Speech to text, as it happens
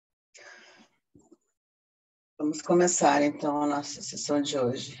Vamos começar, então, a nossa sessão de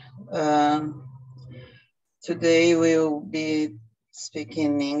hoje. Today we'll be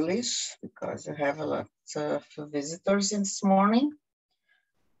speaking English because I have a lot of visitors this morning.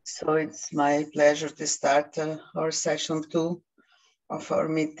 So it's my pleasure to start our session 2 of our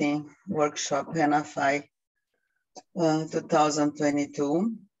meeting workshop RENAFAE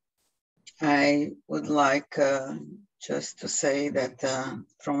 2022. I would like just to say that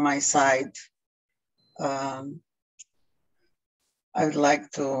from my side, I would like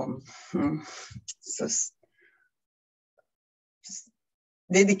to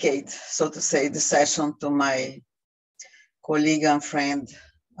dedicate, so to say, the session to my colleague and friend,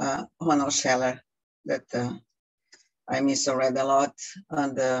 Ronald Scheller, that I miss already a lot,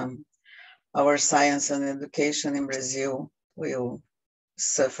 and our science and education in Brazil will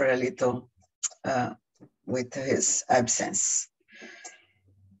suffer a little with his absence.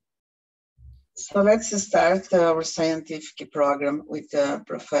 So let's start our scientific program with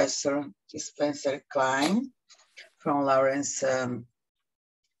Professor Spencer Klein from Lawrence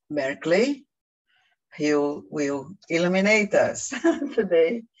Berkeley. He will illuminate us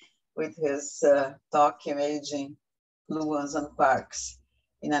today with his talk, Imaging Gluons and Quarks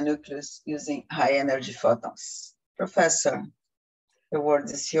in a Nucleus Using High Energy Photons. Professor, the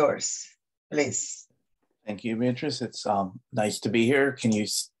word is yours, please. Thank you, Beatrice. It's nice to be here.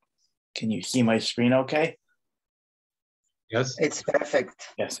 Can you see my screen okay? Yes. It's perfect.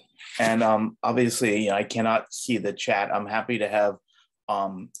 Yes. And obviously, I cannot see the chat. I'm happy to have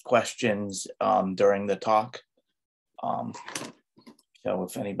questions during the talk. So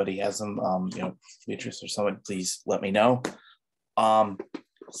if anybody has them, Beatrice or someone, please let me know.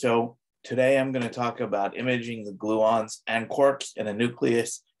 So today I'm going to talk about imaging the gluons and quarks in a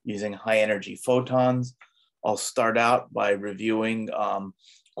nucleus using high energy photons. I'll start out by reviewing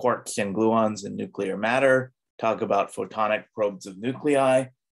quarks and gluons in nuclear matter, talk about photonic probes of nuclei,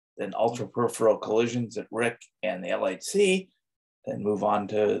 then ultraperipheral collisions at RIC and the LHC, then move on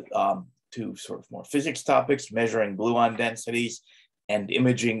to sort of more physics topics, measuring gluon densities and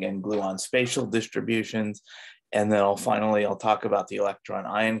imaging and gluon spatial distributions. And then I'll talk about the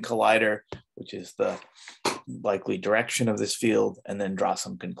electron-ion collider, which is the likely direction of this field, and then draw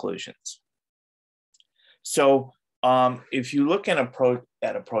some conclusions. So if you look at a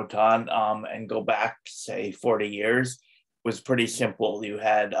proton and go back, say, 40 years, it was pretty simple. You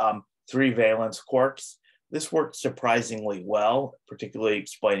had 3 valence quarks. This worked surprisingly well, particularly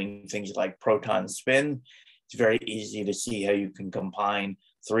explaining things like proton spin. It's very easy to see how you can combine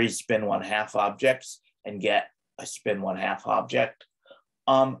 3 spin 1/2 objects and get a spin 1/2 object.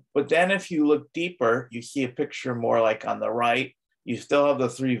 But then if you look deeper, you see a picture more like on the right. You still have the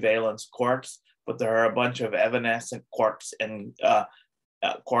 3 valence quarks, but there are a bunch of evanescent quarks and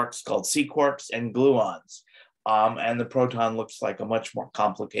quarks called C quarks and gluons. And the proton looks like a much more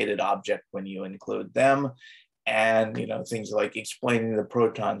complicated object when you include them. And things like explaining the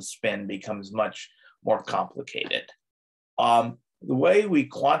proton spin becomes much more complicated. The way we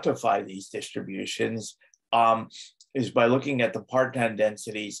quantify these distributions is by looking at the parton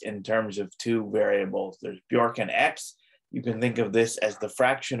densities in terms of 2 variables. There's Bjork and X. You can think of this as the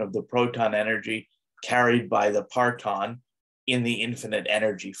fraction of the proton energy carried by the parton in the infinite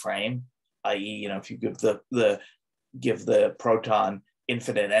energy frame, i.e., if you give the proton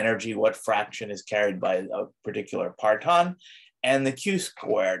infinite energy, what fraction is carried by a particular parton, and the Q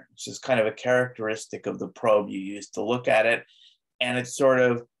squared, which is kind of a characteristic of the probe you use to look at it, and it's sort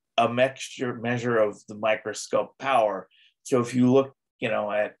of a measure of the microscope power. So if you look,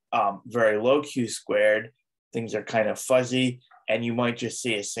 at very low Q squared, things are kind of fuzzy, and you might just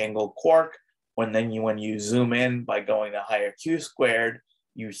see a single quark. When you zoom in by going to higher Q squared,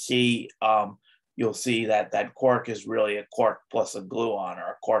 you'll see that quark is really a quark plus a gluon, or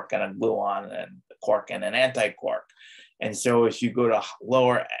a quark and a gluon, and a quark and an antiquark. And so as you go to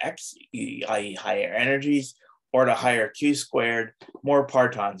lower X, i.e. higher energies, or to higher Q squared, more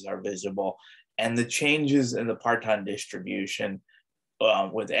partons are visible. And the changes in the parton distribution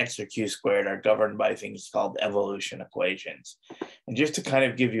with X or Q squared are governed by things called evolution equations. And just to kind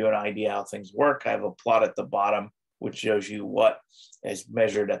of give you an idea how things work, I have a plot at the bottom which shows you what is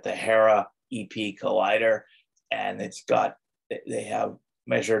measured at the Hera EP collider. And they have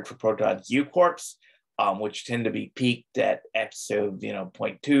measured for protons U quarks, which tend to be peaked at X of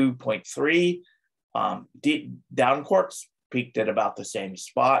 0.2, 0.3. Down quarks peaked at about the same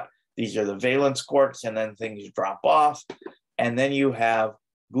spot. These are the valence quarks, and then things drop off. And then you have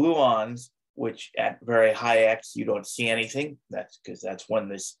gluons, which at very high X, you don't see anything. That's because that's when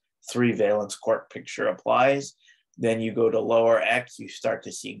this 3 valence quark picture applies. Then you go to lower X, you start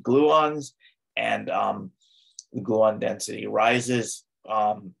to see gluons. And the gluon density rises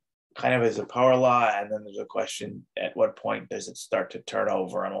kind of as a power law, and then there's a question, at what point does it start to turn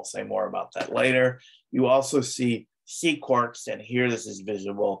over? And we'll say more about that later. You also see C quarks, and here this is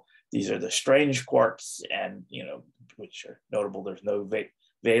visible. These are the strange quarks, and which are notable. There's no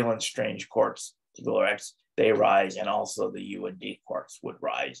valence strange quarks to the lower X. They rise, and also the U and D quarks would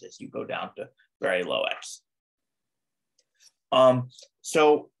rise as you go down to very low X.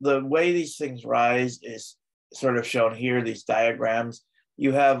 So the way these things rise is sort of shown here, these diagrams.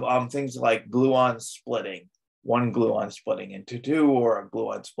 You have things like gluons splitting, one gluon splitting into two, or a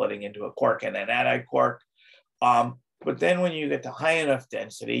gluon splitting into a quark and an antiquark. But then when you get to high enough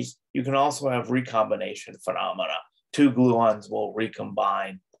densities, you can also have recombination phenomena. Two gluons will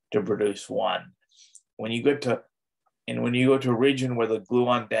recombine to produce one. When you go to a region where the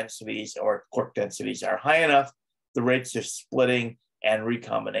gluon densities or quark densities are high enough, the rates of splitting and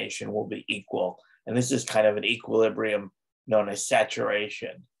recombination will be equal. And this is kind of an equilibrium known as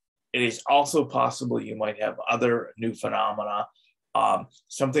saturation. It is also possible you might have other new phenomena,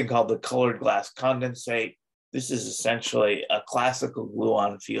 something called the colored glass condensate. This is essentially a classical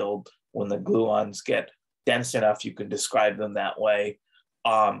gluon field. When the gluons get dense enough, you can describe them that way.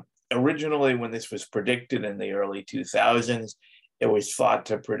 Originally, when this was predicted in the early 2000s, it was thought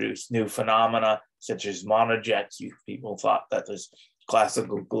to produce new phenomena such as monojets. People thought that this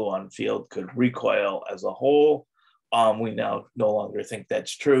classical gluon field could recoil as a whole. We now no longer think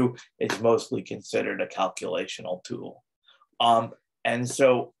that's true. It's mostly considered a calculational tool. And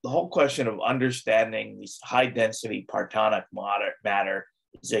so the whole question of understanding these high density partonic matter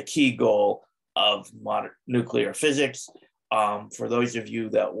is a key goal of modern nuclear physics. For those of you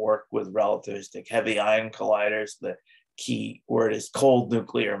that work with relativistic heavy ion colliders, the key word is cold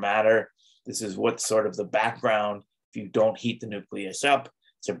nuclear matter. This is what's sort of the background. If you don't heat the nucleus up,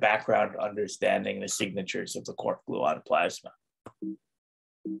 it's a background understanding the signatures of the quark gluon plasma.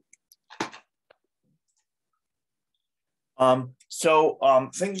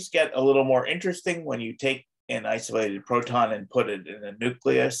 Things get a little more interesting when you take an isolated proton and put it in a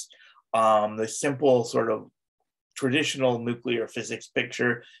nucleus. The simple sort of traditional nuclear physics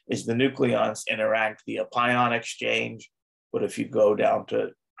picture is the nucleons interact via pion exchange, but if you go down to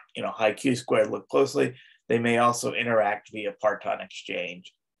high Q squared, look closely, they may also interact via parton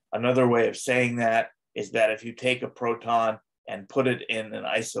exchange. Another way of saying that is that if you take a proton and put it in in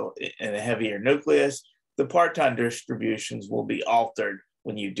a heavier nucleus, the parton distributions will be altered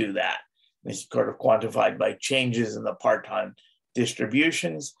when you do that. This is sort of quantified by changes in the parton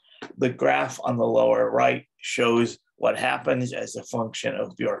distributions. The graph on the lower right shows what happens as a function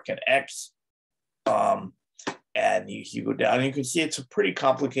of Bjorken X. And you go down, you can see it's a pretty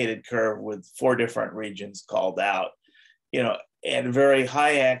complicated curve with 4 different regions called out. At very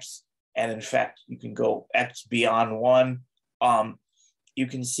high X, and in fact, you can go X beyond 1. You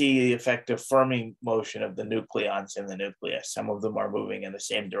can see the effect of Fermi motion of the nucleons in the nucleus. Some of them are moving in the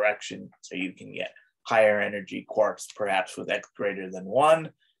same direction, so you can get higher energy quarks, perhaps with X greater than 1.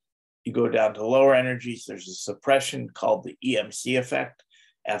 You go down to lower energies, there's a suppression called the EMC effect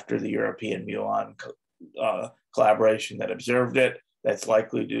after the European muon collaboration that observed it. That's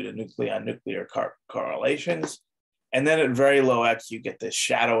likely due to nucleon-nuclear correlations. And then at very low X, you get this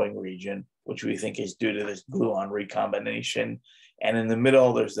shadowing region, which we think is due to this gluon recombination. And in the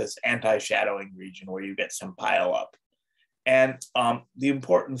middle, there's this anti-shadowing region where you get some pile up. And the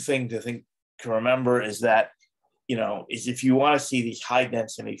important thing to remember is that, is if you want to see these high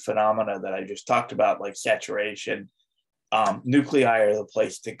density phenomena that I just talked about, like saturation, nuclei are the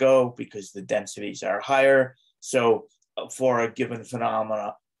place to go because the densities are higher. So for a given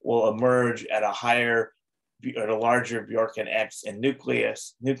phenomena will emerge at a larger Bjorken X in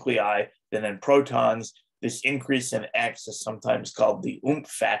nuclei than in protons. This increase in X is sometimes called the oomph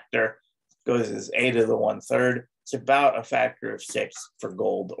factor. It goes as a to the 1/3. It's about a factor of 6 for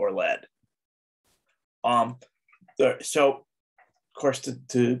gold or lead. So, of course,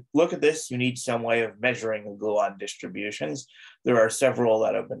 to look at this, you need some way of measuring the gluon distributions. There are several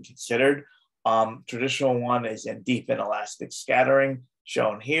that have been considered. Traditional one is in deep inelastic scattering,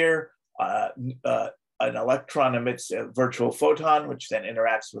 shown here. An electron emits a virtual photon, which then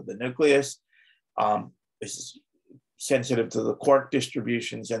interacts with the nucleus. This is sensitive to the quark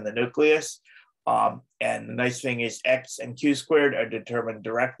distributions in the nucleus. And the nice thing is X and Q squared are determined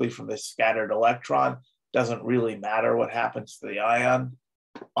directly from the scattered electron. Doesn't really matter what happens to the ion.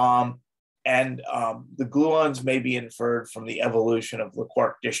 The gluons may be inferred from the evolution of the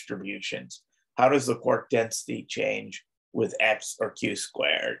quark distributions. How does the quark density change with X or Q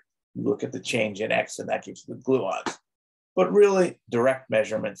squared? You look at the change in X and that gives you the gluons. But really, direct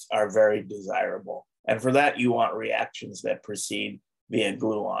measurements are very desirable. And for that, you want reactions that proceed via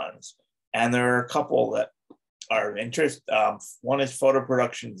gluons. And there are a couple that are of interest. One is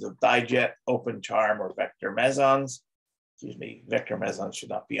photoproductions of dijet, open charm, or vector mesons. Excuse me, vector mesons should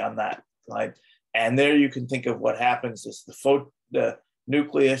not be on that slide. And there you can think of what happens is the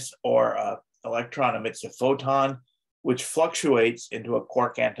nucleus or electron emits a photon, which fluctuates into a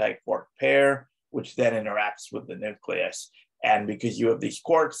quark-antiquark pair, which then interacts with the nucleus. And because you have these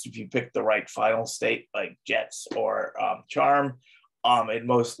quarks, if you pick the right final state, like jets or charm, it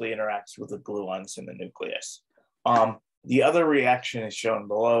mostly interacts with the gluons in the nucleus. The other reaction is shown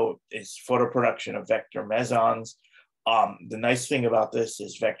below is photoproduction of vector mesons. The nice thing about this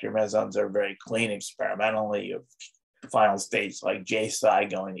is vector mesons are very clean experimentally. You have final states like J psi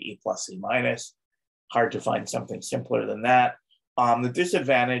going to E plus E minus. Hard to find something simpler than that. The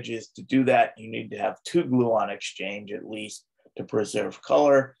disadvantage is to do that, you need to have 2 gluon exchange at least to preserve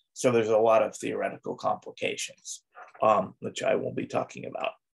color. So there's a lot of theoretical complications, which I won't be talking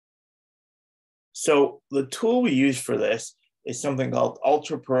about. So the tool we use for this is something called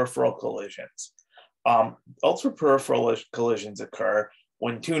ultraperipheral collisions. Ultraperipheral collisions occur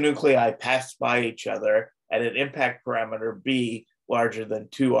when 2 nuclei pass by each other at an impact parameter B larger than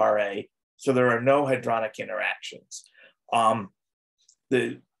 2 Ra. So there are no hadronic interactions.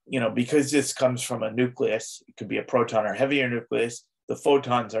 Because this comes from a nucleus, it could be a proton or heavier nucleus, the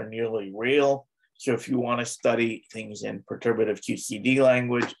photons are nearly real. So if you want to study things in perturbative QCD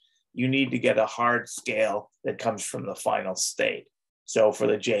language, you need to get a hard scale that comes from the final state. So for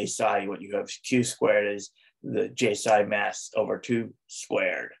the J psi, what you have Q squared is the J psi mass over 2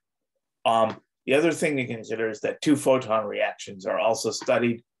 squared. The other thing to consider is that 2 photon reactions are also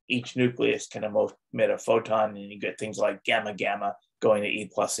studied. Each nucleus can emit a photon, and you get things like gamma gamma going to E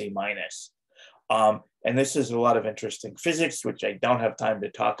plus E minus. And this is a lot of interesting physics, which I don't have time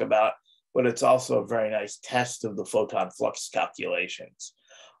to talk about, but it's also a very nice test of the photon flux calculations.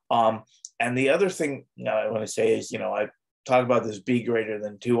 And the other thing I want to say is, I talk about this B greater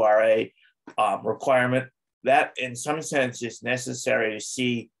than 2 Ra requirement. That in some sense is necessary to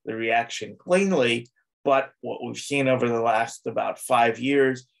see the reaction cleanly, but what we've seen over the last about 5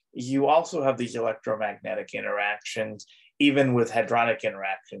 years is you also have these electromagnetic interactions, even with hadronic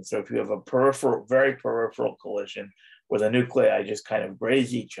interactions. So if you have a very peripheral collision where the nuclei just kind of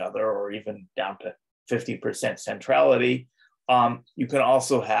graze each other, or even down to 50% centrality, you can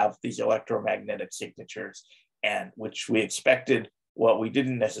also have these electromagnetic signatures, and which we expected. What we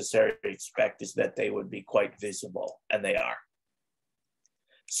didn't necessarily expect is that they would be quite visible, and they are.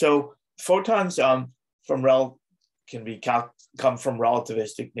 So photons come from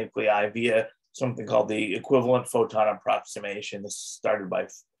relativistic nuclei via something called the equivalent photon approximation. This started by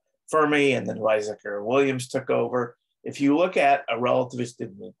Fermi, and then Weizsäcker and Williams took over. If you look at a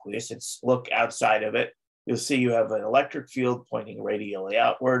relativistic nucleus and look outside of it, you'll see you have an electric field pointing radially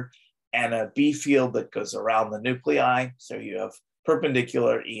outward and a B field that goes around the nuclei. So you have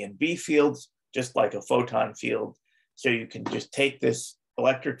perpendicular E and B fields, just like a photon field. So you can just take this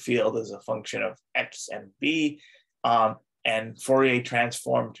electric field as a function of X and B, and Fourier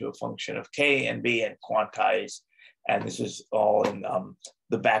transform to a function of K and B and quantize. And this is all in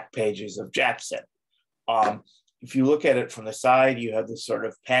the back pages of Jackson. If you look at it from the side, you have this sort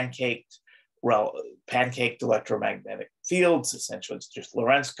of pancaked electromagnetic fields. Essentially, it's just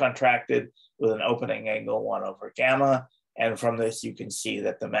Lorentz contracted with an opening angle 1 over gamma. And from this, you can see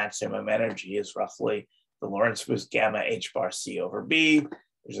that the maximum energy is roughly the Lorentz boost gamma H bar C over B.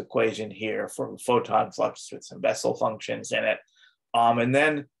 There's an equation here for photon flux with some Bessel functions in it. And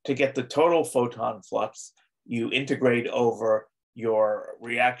then to get the total photon flux, you integrate over your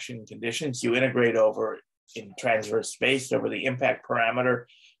reaction conditions. You integrate over in transverse space over the impact parameter.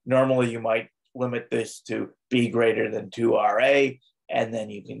 Normally, you might limit this to B greater than 2 Ra, and then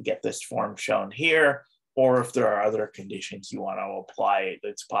you can get this form shown here. Or if there are other conditions you want to apply,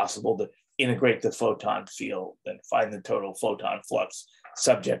 it's possible to integrate the photon field and find the total photon flux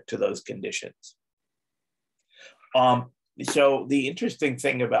subject to those conditions. So the interesting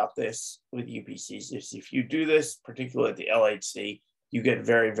thing about this with UPCs is if you do this, particularly at the LHC, you get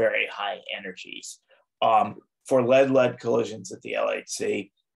very, very high energies. For lead-lead collisions at the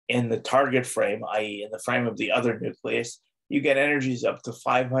LHC, in the target frame, i.e. in the frame of the other nucleus, you get energies up to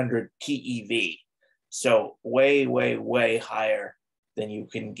 500 TeV. So way, way, way higher than you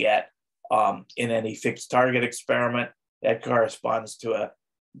can get in any fixed target experiment. That corresponds to a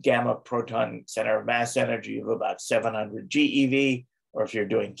gamma proton center of mass energy of about 700 GeV, or if you're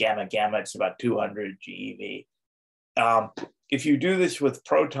doing gamma gamma, it's about 200 GeV. If you do this with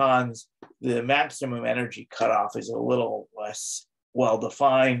protons, the maximum energy cutoff is a little less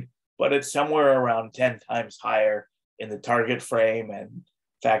well-defined, but it's somewhere around 10 times higher in the target frame and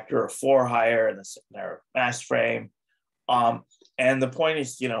factor of 4 higher in the mass frame. And the point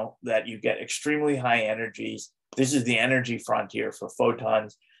is, that you get extremely high energies. This is the energy frontier for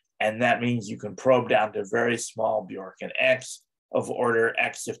photons. And that means you can probe down to very small Bjorken X of order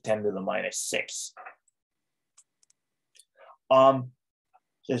X of 10 to the minus 6. As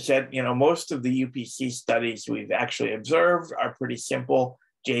I said, most of the UPC studies we've actually observed are pretty simple.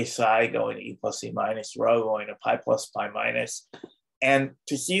 J psi going to E plus E minus, rho going to pi plus pi minus. And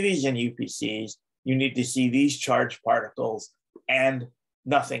to see these in UPCs, you need to see these charged particles and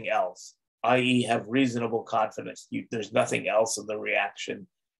nothing else, i.e. have reasonable confidence there's nothing else in the reaction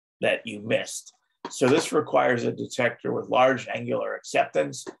that you missed. So this requires a detector with large angular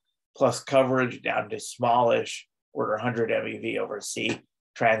acceptance plus coverage down to smallish order 100 MeV over C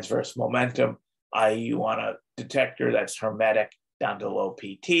transverse momentum, i.e. you want a detector that's hermetic down to low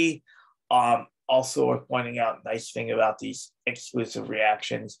PT. Also worth pointing out, nice thing about these exclusive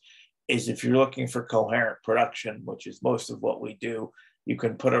reactions is if you're looking for coherent production, which is most of what we do, you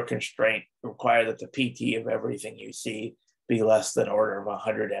can put a constraint, require that the PT of everything you see be less than order of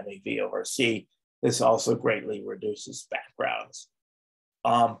 100 MeV over C. This also greatly reduces backgrounds.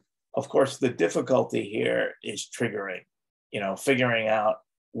 Of course, the difficulty here is triggering, figuring out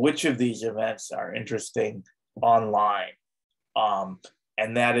which of these events are online.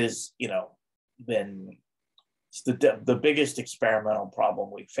 And that is, been the biggest experimental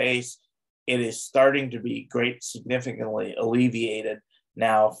problem we face. It is starting to be significantly alleviated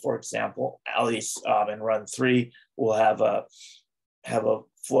now. For example, Alice in run 3 will have a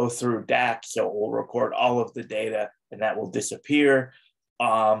flow through DAC, so it will record all of the data and that will disappear.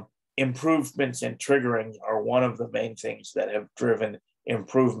 Improvements in triggering are one of the main things that have driven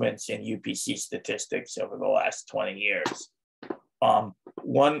improvements in UPC statistics over the last 20 years.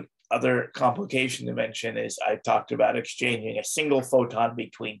 One other complication to mention is I talked about exchanging a single photon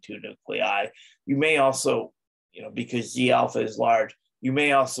between 2 nuclei. You may also, because Z alpha is large, you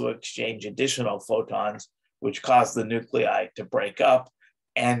may also exchange additional photons, which cause the nuclei to break up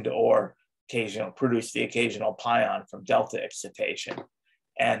and or produce the occasional pion from delta excitation.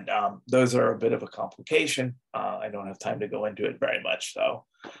 And those are a bit of a complication. I don't have time to go into it very much though.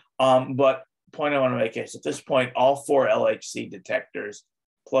 But the point I want to make is at this point, all 4 LHC detectors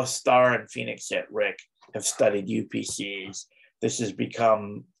plus STAR and Phoenix at RIC have studied UPCs. This has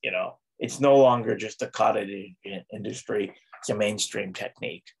become, it's no longer just a cottage industry, it's a mainstream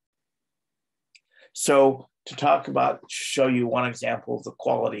technique. So to show you one example of the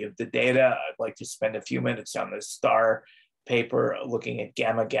quality of the data, I'd like to spend a few minutes on the STAR paper looking at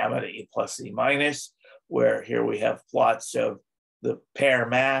gamma gamma to E plus E minus, where here we have plots of the pair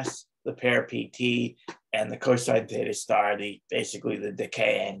mass, the pair PT, and the cosine theta star, basically the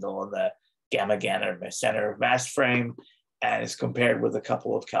decay angle in the gamma gamma center of mass frame, and it's compared with a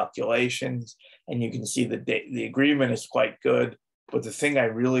couple of calculations. And you can see the agreement is quite good, but the thing I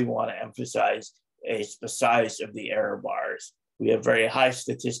really want to emphasize is the size of the error bars. We have very high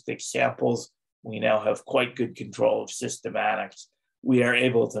statistics samples. We now have quite good control of systematics. We are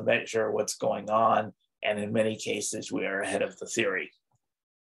able to measure what's going on, and in many cases, we are ahead of the theory.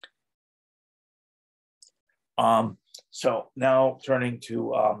 So now turning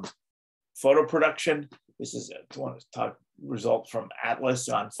to photo production. This is a result from Atlas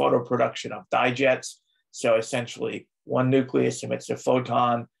on photo production of dijets. So essentially, one nucleus emits a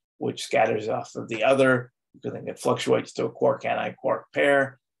photon, which scatters off of the other. You can think it fluctuates to a quark-anti-quark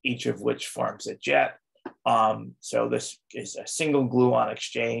pair, each of which forms a jet. So this is a single gluon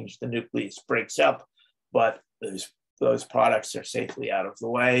exchange. The nucleus breaks up, but those products are safely out of the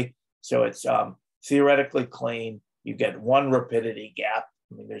way. So it's theoretically clean. You get one rapidity gap.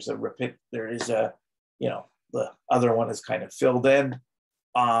 I mean, the other one is kind of filled in.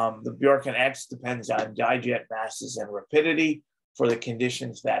 The Bjorken X depends on dijet masses and rapidity for the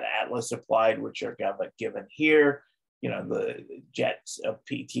conditions that Atlas applied, which are given here. The jets of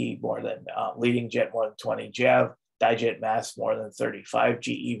PT more than, leading jet more than 20 GeV, dijet mass more than 35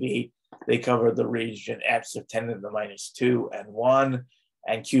 GeV. They cover the region X of 10 to the minus 2 and 1,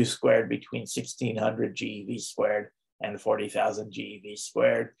 and Q squared between 1600 GeV squared and 40,000 GeV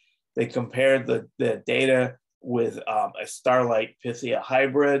squared. They compared the data with a Starlight Pythia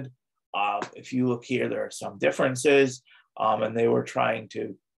hybrid. If you look here, there are some differences, and they were trying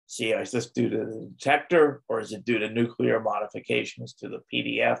to see, is this due to the detector or is it due to nuclear modifications to the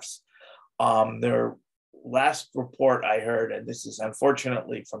PDFs? Their last report I heard, and this is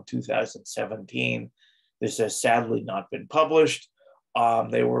unfortunately from 2017, this has sadly not been published.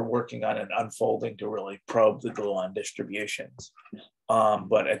 They were working on an unfolding to really probe the gluon distributions.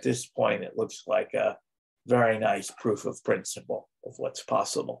 But at this point, it looks like a very nice proof of principle of what's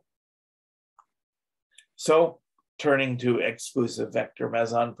possible. So turning to exclusive vector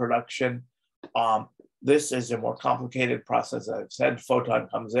meson production, this is a more complicated process. As I've said, photon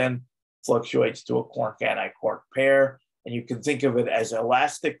comes in, fluctuates to a quark-antiquark pair, and you can think of it as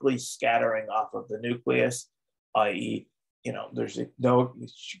elastically scattering off of the nucleus, i.e., there's no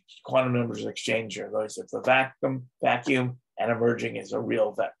quantum numbers exchange or those of the vacuum, and emerging is a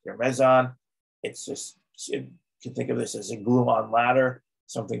real vector meson. It's just, you can think of this as a gluon ladder,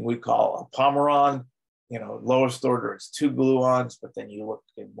 something we call a pomeron. Lowest order is 2 gluons, but then you look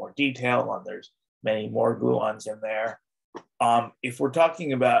in more detail and there's many more gluons in there. If we're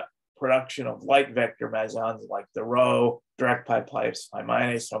talking about production of light vector mesons like the rho, direct pi plus pi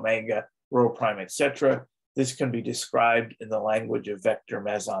minus, omega, rho prime, etc., this can be described in the language of vector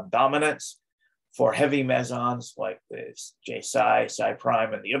meson dominance. For heavy mesons like this J psi, psi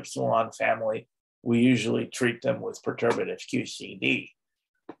prime, and the upsilon family, we usually treat them with perturbative QCD.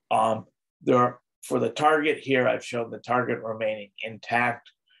 For the target here, I've shown the target remaining intact.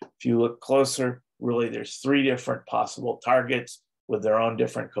 If you look closer, really there's 3 different possible targets with their own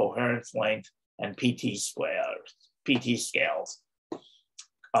different coherence length and PT scales.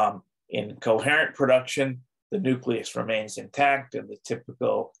 In coherent production, the nucleus remains intact, and the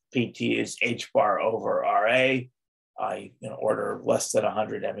typical PT is H bar over RA, order less than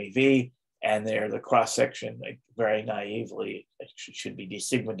 100 MeV, and there the cross section, very naively, it should be d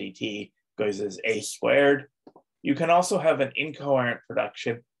sigma dt, goes as A squared. You can also have an incoherent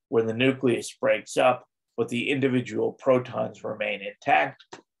production where the nucleus breaks up, but the individual protons remain intact.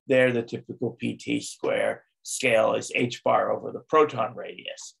 There, the typical PT square scale is H bar over the proton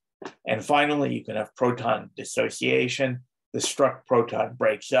radius. And finally, you can have proton dissociation. The struck proton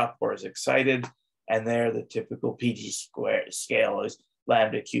breaks up or is excited, and there the typical PT square scale is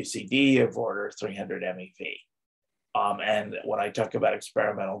lambda QCD of order 300 MeV. And when I talk about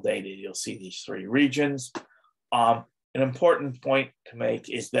experimental data, you'll see these 3 regions. An important point to make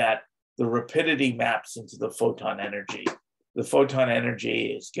is that the rapidity maps into the photon energy. The photon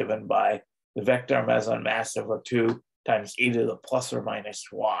energy is given by the vector meson mass over 2 times e to the plus or minus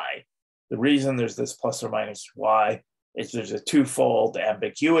y. The reason there's this plus or minus y is there's a 2-fold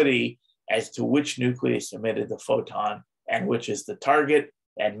ambiguity as to which nucleus emitted the photon and which is the target.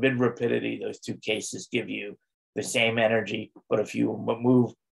 And mid-rapidity, those 2 cases give you the same energy, but if you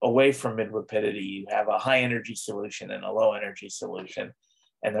move away from mid-rapidity, you have a high energy solution and a low energy solution.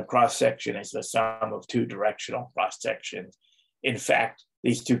 And the cross-section is the sum of 2 directional cross-sections. In fact,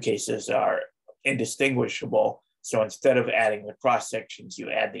 these 2 cases are indistinguishable. So instead of adding the cross-sections,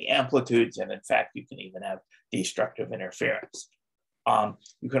 you add the amplitudes. And in fact, you can even have destructive interference.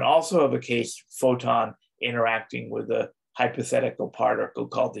 You can also have a case photon interacting with a hypothetical particle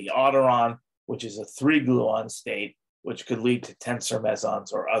called the autoron, which is a 3-gluon state, which could lead to tensor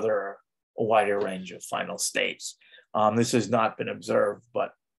mesons or a wider range of final states. This has not been observed,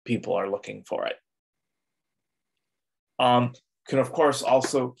 but people are looking for it. Can of course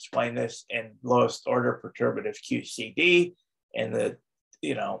also explain this in lowest order perturbative QCD.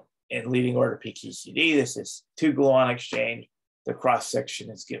 In leading order PQCD, this is 2-gluon exchange. The cross section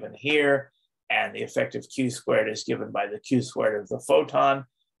is given here, and the effective Q squared is given by the Q squared of the photon,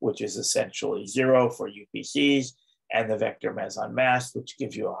 which is essentially 0 for UPCs, and the vector meson mass, which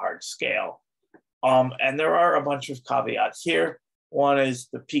gives you a hard scale. And there are a bunch of caveats here. One is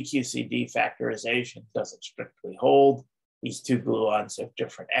the PQCD factorization doesn't strictly hold. These 2 gluons have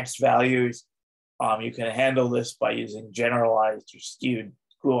different X values. You can handle this by using generalized or skewed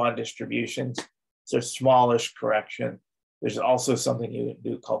gluon distributions. So smallish correction. There's also something you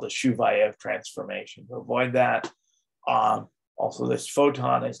can do called the Shuvaev transformation to avoid that. Also, this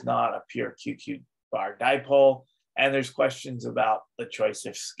photon is not a pure QQ bar dipole. And there's questions about the choice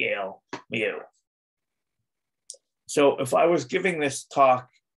of scale mu. So if I was giving this talk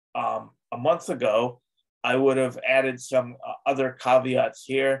a month ago, I would have added some other caveats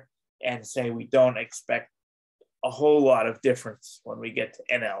here and say we don't expect a whole lot of difference when we get to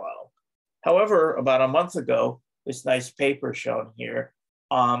NLO. However, about a month ago, this nice paper shown here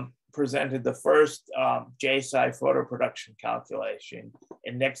presented the first J psi photo production calculation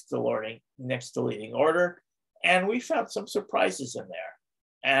in next to leading order, and we found some surprises in there.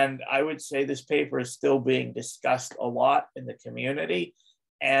 And I would say this paper is still being discussed a lot in the community,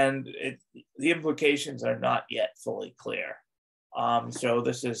 and the implications are not yet fully clear. So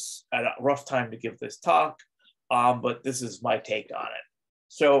this is a rough time to give this talk, but this is my take on it.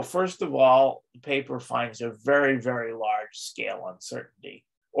 So first of all, the paper finds a very, very large scale uncertainty,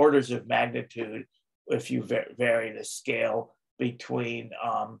 orders of magnitude if you vary the scale between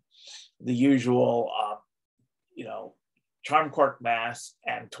the usual, charm quark mass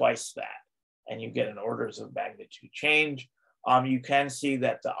and twice that, and you get an orders of magnitude change. You can see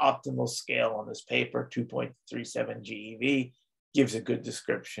that the optimal scale on this paper, 2.37 GeV, gives a good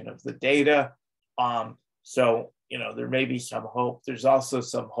description of the data. So, there may be some hope. There's also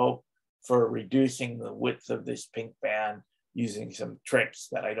some hope for reducing the width of this pink band using some tricks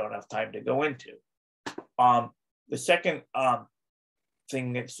that I don't have time to go into. The second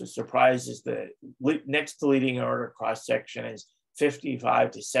thing that's a surprise is the next to leading order cross-section is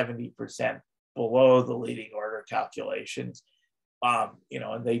 55 to 70% below the leading order calculations.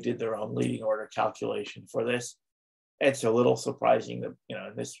 And they did their own leading order calculation for this. It's a little surprising that,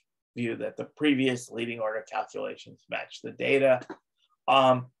 in this view, that the previous leading order calculations match the data.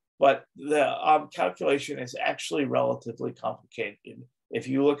 But the calculation is actually relatively complicated. If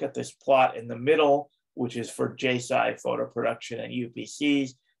you look at this plot in the middle, which is for JSI photoproduction and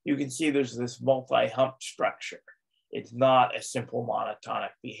UPCs, you can see there's this multi-hump structure. It's not a simple monotonic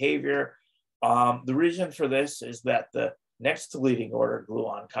behavior. The reason for this is that the next to leading order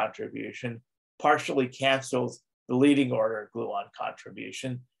gluon contribution partially cancels the leading order gluon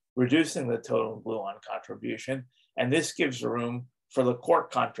contribution, reducing the total gluon contribution. And this gives room for the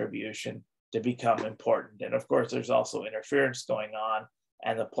quark contribution to become important. And of course, there's also interference going on.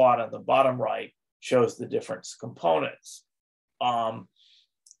 And the plot on the bottom right shows the different components.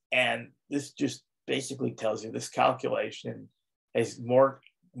 And this just basically tells you this calculation is more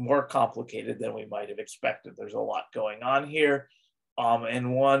complicated than we might have expected. There's a lot going on here.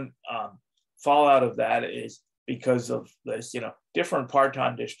 And one fallout of that is because of this, different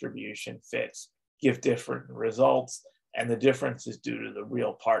parton distribution fits give different results. And the difference is due to the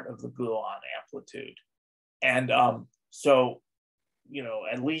real part of the gluon amplitude. And so,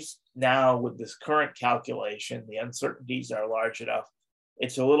 at least now with this current calculation, the uncertainties are large enough.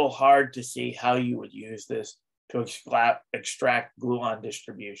 It's a little hard to see how you would use this to extract gluon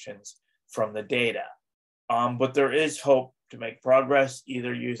distributions from the data. But there is hope to make progress,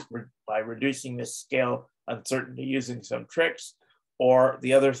 either by reducing this scale uncertainty using some tricks, or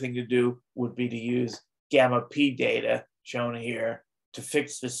the other thing to do would be to use gamma P data shown here to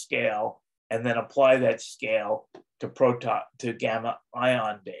fix the scale and then apply that scale to gamma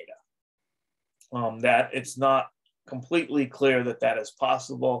ion data. That it's not completely clear that that is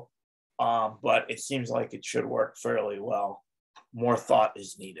possible, but it seems like it should work fairly well. More thought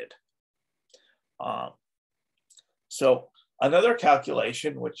is needed. So another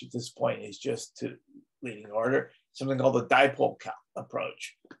calculation, which at this point is just to leading order, something called the dipole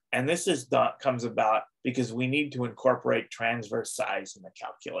approach. And this comes about because we need to incorporate transverse size in the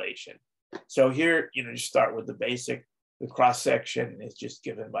calculation. So here, you start with the basic. The cross-section is just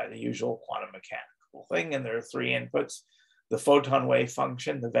given by the usual quantum mechanical thing, and there are three inputs: the photon wave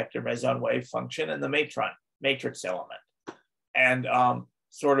function, the vector meson wave function, and the matrix element. And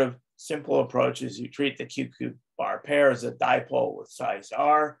sort of simple approach is you treat the QQ bar pair as a dipole with size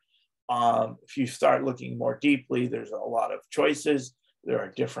R. If you start looking more deeply, there's a lot of choices. There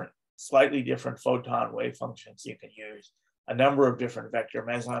are slightly different photon wave functions you can use, a number of different vector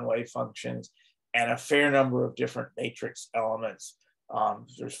meson wave functions, and a fair number of different matrix elements.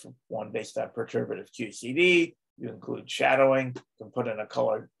 There's one based on perturbative QCD. You include shadowing. You can put in a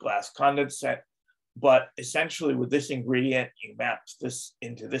colored glass condensate. But essentially, with this ingredient, you map this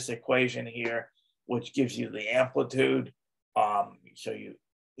into this equation here, which gives you the amplitude. So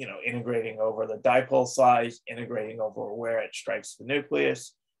integrating over the dipole size, integrating over where it strikes the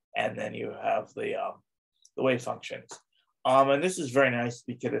nucleus, and then you have the wave functions. And this is very nice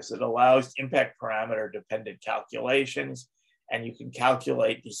because it allows impact parameter dependent calculations, and you can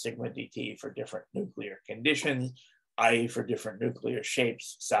calculate the sigma dt for different nuclear conditions, i.e. for different nuclear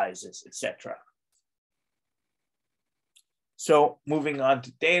shapes, sizes, etc. So moving on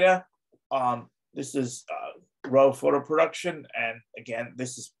to data, this is row photoproduction. And again,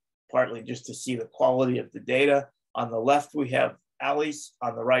 this is partly just to see the quality of the data. On the left, we have ALICE.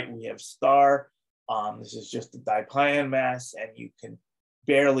 On the right, we have STAR. This is just the dipion mass, and you can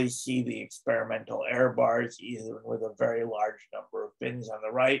barely see the experimental error bars, even with a very large number of bins on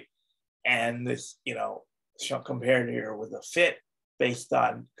the right. And this, compared here with a fit based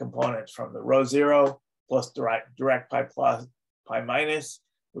on components from the row 0 plus direct pi plus pi minus,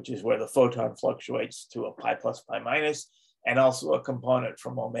 which is where the photon fluctuates to a pi plus pi minus, and also a component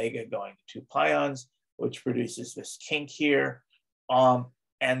from omega going to 2 pions, which produces this kink here.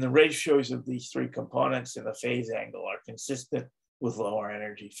 And the ratios of these three components in the phase angle are consistent with lower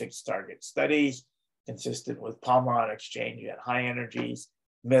energy fixed target studies, consistent with Palmaron exchange at high energies,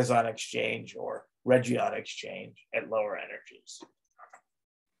 meson exchange or regyon exchange at lower energies.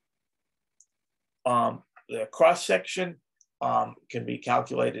 The cross-section can be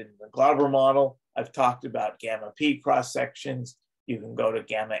calculated in the Glauber model. I've talked about gamma P cross-sections. You can go to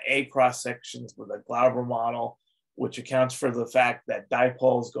gamma A cross-sections with a Glauber model, which accounts for the fact that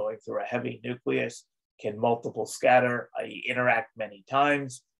dipoles going through a heavy nucleus can multiple scatter, i.e. interact many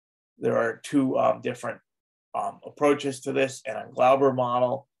times. There are two different approaches to this, and on Glauber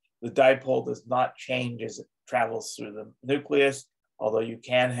model, the dipole does not change as it travels through the nucleus, although you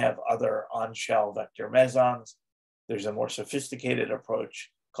can have other on-shell vector mesons. There's a more sophisticated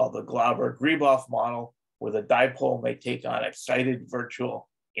approach called the Glauber-Gribov model, where the dipole may take on excited virtual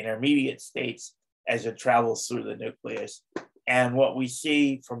intermediate states as it travels through the nucleus. And what we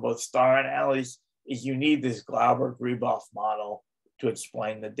see from both star and ALICE is you need this Glauber-Gribov model to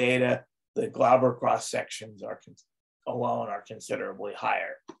explain the data. The Glauber cross-sections alone are considerably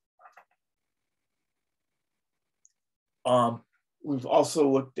higher. We've also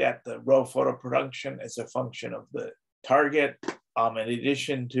looked at the rho photo production as a function of the target. In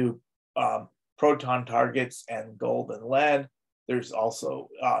addition to proton targets and gold and lead, there's also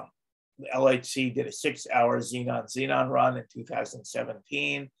the LHC did a 6-hour xenon-xenon run in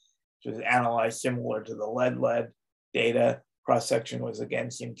 2017, which was analyzed similar to the lead-lead data. Cross-section was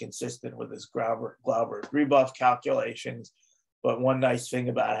again seemed consistent with his Glauber-Gribov calculations. But one nice thing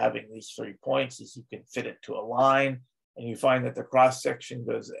about having these 3 points is you can fit it to a line, and you find that the cross-section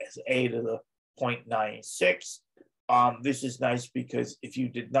goes as a to the 0.96. This is nice because if you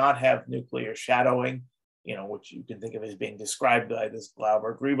did not have nuclear shadowing, which you can think of as being described by this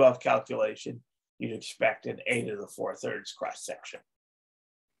Glauber-Gribov calculation, you'd expect an a to the 4/3 cross-section.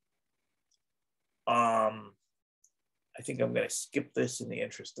 I think I'm going to skip this in the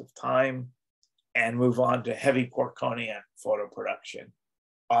interest of time and move on to heavy quarkonian photo production.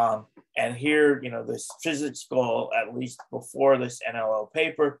 And here, this physics goal, at least before this NLO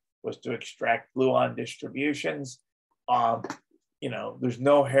paper, was to extract gluon distributions. There's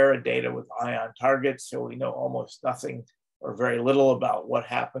no Hera data with ion targets, so we know almost nothing or very little about what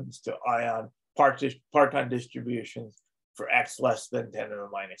happens to ion parton distributions for x less than 10 to the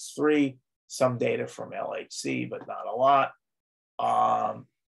 -3. Some data from LHC, but not a lot.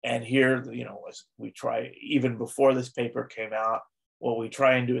 And here, as we try, even before this paper came out, what we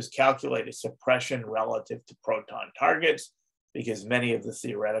try and do is calculate a suppression relative to proton targets, because many of the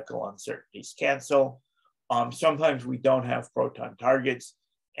theoretical uncertainties cancel. Sometimes we don't have proton targets,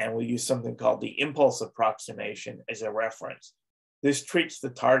 and we use something called the impulse approximation as a reference. This treats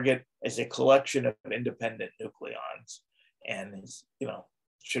the target as a collection of independent nucleons, and is,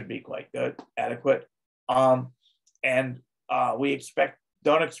 should be quite good, adequate. We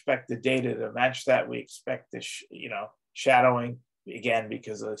don't expect the data to match that. We expect the shadowing, again,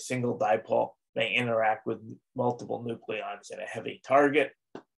 because a single dipole may interact with multiple nucleons in a heavy target.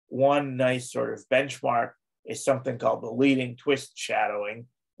 One nice sort of benchmark is something called the leading twist shadowing,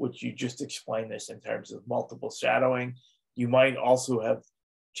 which you just explained this in terms of multiple shadowing. You might also have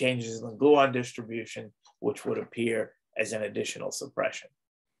changes in the gluon distribution, which would appear as an additional suppression.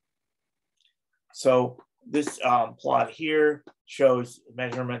 So this plot here shows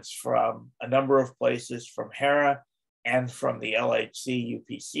measurements from a number of places from Hera and from the LHC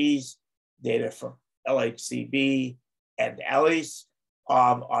UPCs, data from LHCb and ALICE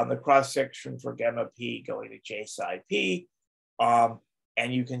on the cross-section for gamma P going to J psi P.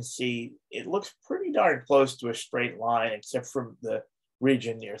 And you can see it looks pretty darn close to a straight line, except for the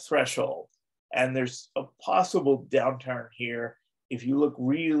region near threshold. And there's a possible downturn here. If you look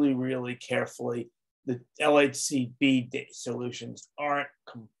really, really carefully, the LHCb solutions aren't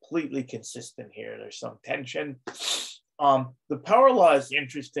completely consistent here. There's some tension. The power law is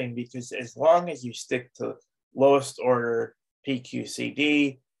interesting because as long as you stick to lowest order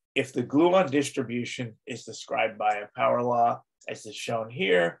PQCD, if the gluon distribution is described by a power law, as is shown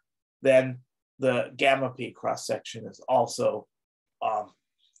here, then the gamma P cross-section is also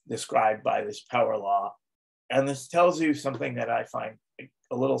described by this power law. And this tells you something that I find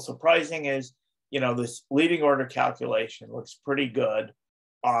a little surprising is, this leading order calculation looks pretty good.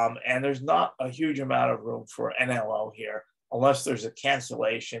 And there's not a huge amount of room for NLO here, unless there's a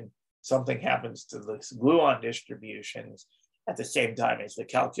cancellation, something happens to the gluon distributions at the same time as the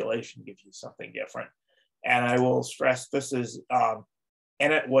calculation gives you something different. And I will stress this is,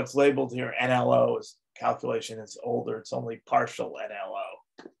 what's labeled here NLO is calculation is older, it's only partial NLO.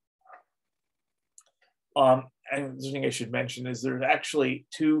 And the thing I should mention is there's actually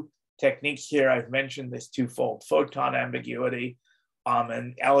two techniques here. I've mentioned this twofold photon ambiguity,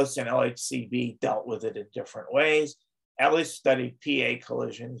 and ALICE and LHCb dealt with it in different ways. ALICE studied PA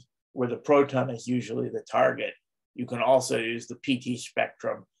collisions, where the proton is usually the target, you can also use the PT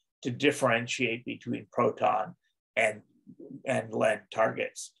spectrum to differentiate between proton and lead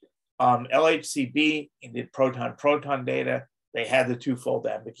targets. LHCb did proton-proton data. They had the twofold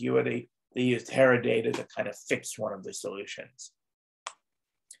ambiguity. They used Hera data to kind of fix one of the solutions.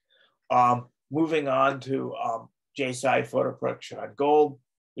 Moving on to JSI photo production on gold,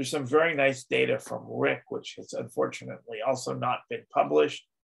 there's some very nice data from Rick, which has unfortunately also not been published.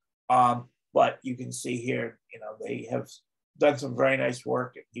 But you can see here, they have done some very nice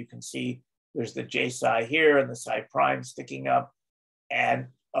work. You can see there's the JSI here and the psi prime sticking up, and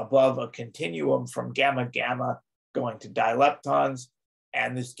above a continuum from gamma-gamma going to dileptons.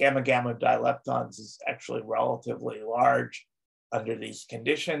 And this gamma-gamma dileptons is actually relatively large under these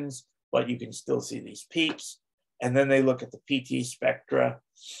conditions, but you can still see these peaks. And then they look at the PT spectra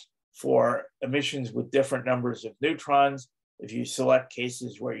for emissions with different numbers of neutrons. If you select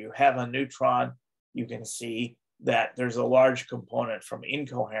cases where you have a neutron, you can see that there's a large component from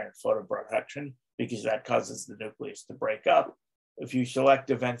incoherent photoproduction because that causes the nucleus to break up. If you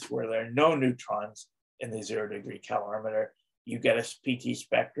select events where there are no neutrons in the 0-degree calorimeter, you get a PT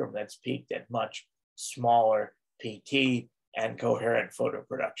spectrum that's peaked at much smaller PT, and coherent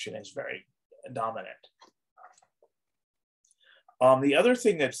photoproduction is very dominant. The other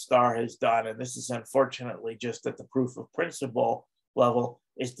thing that STAR has done, and this is unfortunately just at the proof of principle level,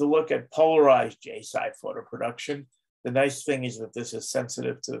 is to look at polarized JSI photoproduction. The nice thing is that this is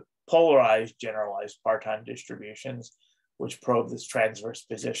sensitive to polarized generalized parton distributions, which probe this transverse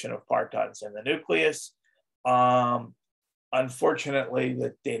position of partons in the nucleus. Unfortunately,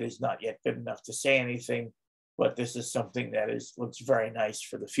 the data is not yet good enough to say anything, but this is something that looks very nice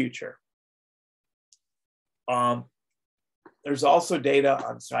for the future. There's also data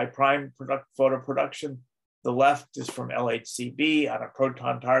on psi prime photoproduction. The left is from LHCb on a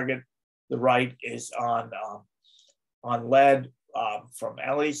proton target. The right is on lead from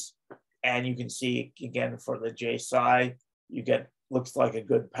ELIS. And you can see, again, for the JSI, you get, looks like a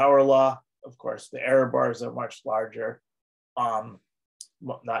good power law. Of course, the error bars are much larger.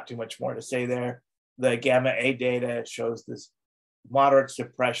 Not too much more to say there. The gamma A data shows this moderate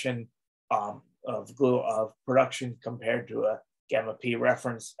suppression of production compared to a gamma P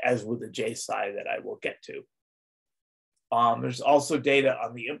reference, as with the JSI that I will get to. There's also data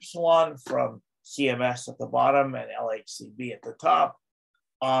on the epsilon from CMS at the bottom and LHCb at the top.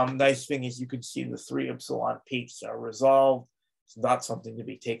 Nice thing is you can see the 3 epsilon peaks are resolved. It's not something to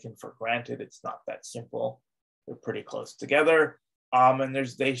be taken for granted. It's not that simple. They're pretty close together. And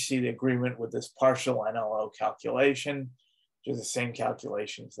they see the agreement with this partial NLO calculation, which are the same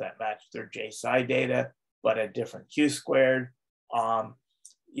calculations that match their JSI data, but at different Q squared.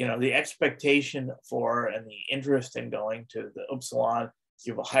 The expectation for and the interest in going to the epsilon is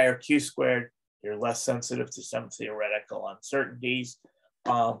you have a higher Q squared, you're less sensitive to some theoretical uncertainties,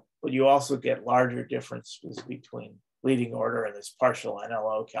 but you also get larger differences between leading order and this partial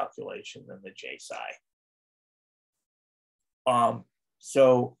NLO calculation than the JSI.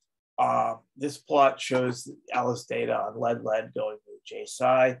 This plot shows ALICE data on lead-lead going to the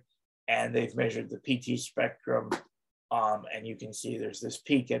JSI, and they've measured the PT spectrum, and you can see there's this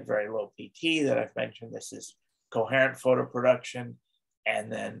peak at very low PT that I've mentioned. This is coherent photoproduction,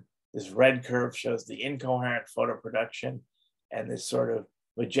 and then this red curve shows the incoherent photoproduction, and this sort of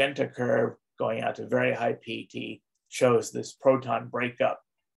magenta curve going out to very high PT shows this proton breakup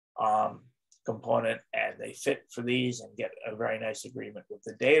component, and they fit for these and get a very nice agreement with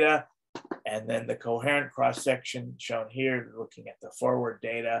the data. And then the coherent cross-section shown here, looking at the forward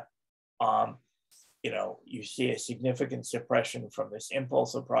data, you see a significant suppression from this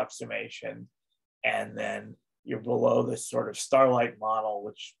impulse approximation, and then you're below this sort of starlight model,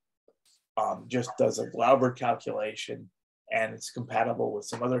 which just does a Glauber calculation, and it's compatible with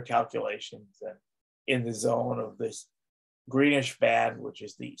some other calculations, and in the zone of this greenish band, which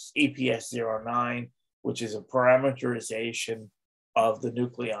is the EPS09, which is a parameterization of the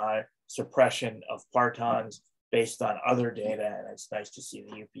nuclei suppression of partons based on other data, and it's nice to see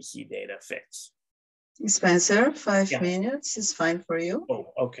the UPC data fits. Spencer, 5 minutes is fine for you.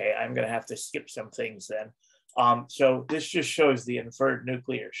 Oh, okay, I'm gonna have to skip some things then. So this just shows the inferred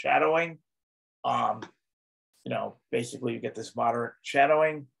nuclear shadowing. Basically you get this moderate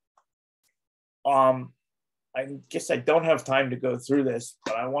shadowing. I guess I don't have time to go through this,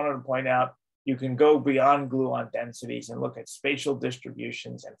 but I wanted to point out you can go beyond gluon densities and look at spatial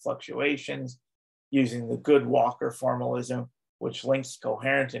distributions and fluctuations using the good Walker formalism, which links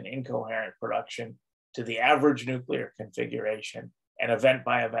coherent and incoherent production to the average nuclear configuration and event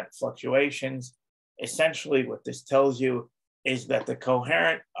by event fluctuations. Essentially what this tells you is that the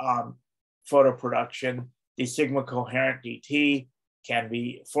coherent photoproduction, the sigma coherent dt, can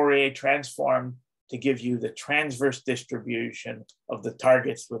be Fourier transformed to give you the transverse distribution of the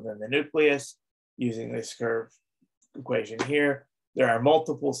targets within the nucleus using this curve equation here. There are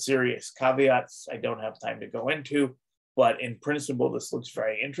multiple serious caveats I don't have time to go into, but in principle, this looks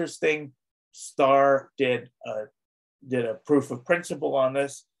very interesting. Starr did a proof of principle on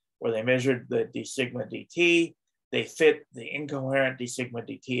this, where they measured the d sigma dt. They fit the incoherent d sigma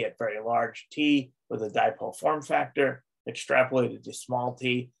dt at very large t with a dipole form factor, extrapolated to small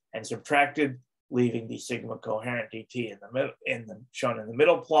t, and subtracted, leaving the sigma coherent dt in the middle, shown in the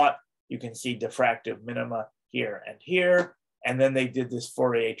middle plot. You can see diffractive minima here and here. And then they did this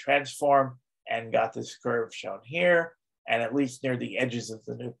Fourier transform and got this curve shown here. And at least near the edges of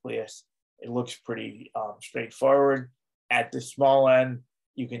the nucleus, it looks pretty straightforward. At the small end,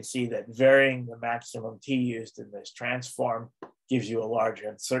 you can see that varying the maximum t used in this transform gives you a larger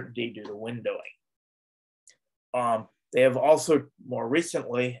uncertainty due to windowing. They have also more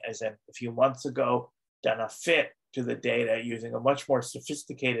recently, as in a few months ago, done a fit to the data using a much more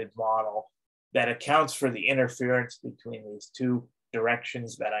sophisticated model that accounts for the interference between these two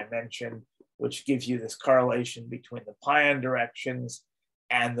directions that I mentioned, which gives you this correlation between the pion directions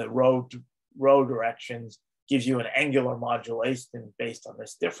and the rho directions, gives you an angular modulation based on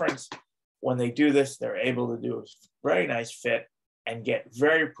this difference. When they do this, they're able to do a very nice fit and get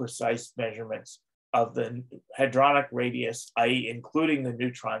very precise measurements of the hadronic radius, i.e. including the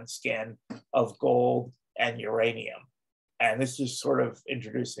neutron scan of gold and uranium. And this is sort of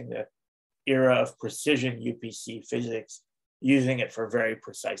introducing the era of precision UPC physics, using it for very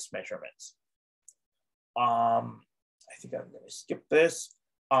precise measurements. I think I'm going to skip this.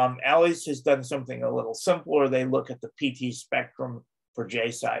 Alice has done something a little simpler. They look at the PT spectrum for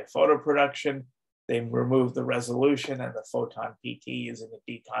J-psi photoproduction. They remove the resolution and the photon PT using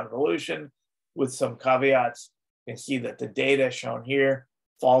a deconvolution with some caveats. You can see that the data shown here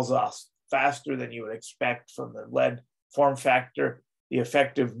falls off faster than you would expect from the lead form factor. The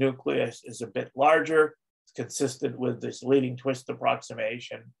effective nucleus is a bit larger. It's consistent with this leading twist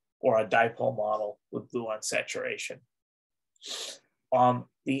approximation or a dipole model with gluon saturation.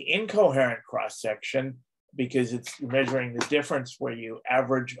 The incoherent cross-section, because it's measuring the difference where you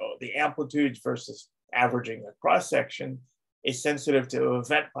average the amplitudes versus averaging the cross-section, is sensitive to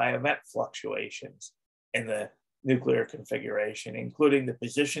event-by-event fluctuations in the nuclear configuration, including the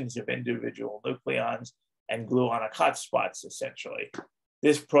positions of individual nucleons and gluonic hotspots, essentially.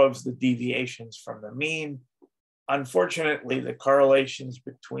 This probes the deviations from the mean. Unfortunately, the correlations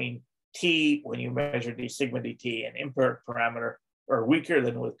between T, when you measure d sigma dt and empiric parameter, are weaker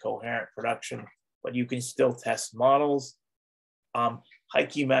than with coherent production, but you can still test models.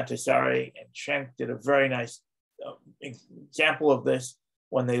 Heikki Mäntysaari and Schenk did a very nice example of this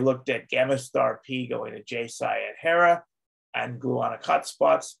when they looked at gamma star P going to J-psi at Hera and gluonic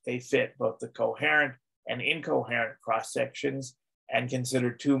hotspots. They fit both the coherent and incoherent cross sections and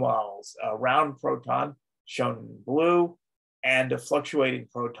considered two models: a round proton shown in blue and a fluctuating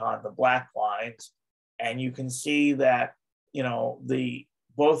proton, the black lines. And you can see that, you know,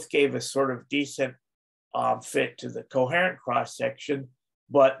 both gave a sort of decent fit to the coherent cross section,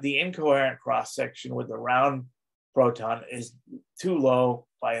 but the incoherent cross section with the round proton is too low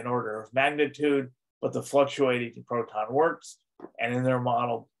by an order of magnitude, but the fluctuating proton works. And in their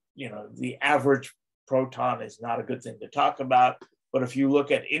model, you know, the average proton is not a good thing to talk about. But if you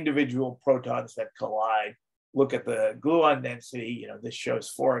look at individual protons that collide, look at the gluon density, you know, this shows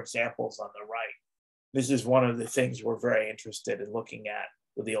 4 examples on the right. This is one of the things we're very interested in looking at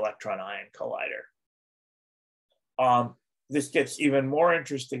with the electron-ion collider. This gets even more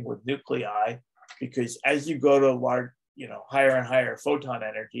interesting with nuclei, because as you go to large, you know, higher and higher photon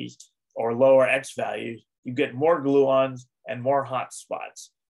energies or lower X values, you get more gluons and more hot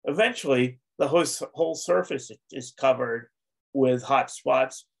spots. Eventually, the whole surface is covered with hot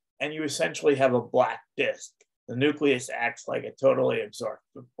spots, and you essentially have a black disk. The nucleus acts like a totally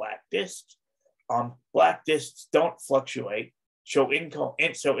absorptive black disk. Black disks don't fluctuate, so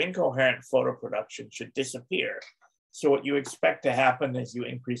incoherent photoproduction should disappear. So what you expect to happen as you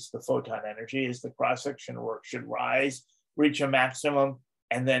increase the photon energy is the cross-section should rise, reach a maximum,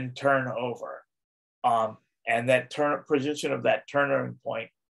 and then turn over. And that position of that turning point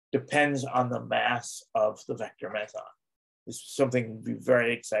depends on the mass of the vector meson. This is something that would be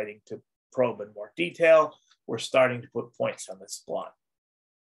very exciting to probe in more detail. We're starting to put points on this plot.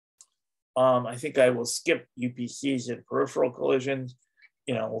 I think I will skip UPCs and peripheral collisions.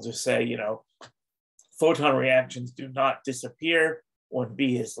 You know, we'll just say, you know, photon reactions do not disappear when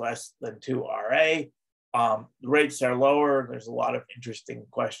B is less than 2 Ra. The rates are lower. There's a lot of interesting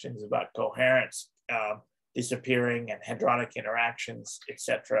questions about coherence, disappearing, and hadronic interactions,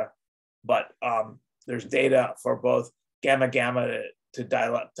 etc. But there's data for both gamma-gamma to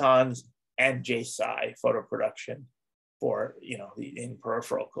dileptons and J-psi photoproduction for in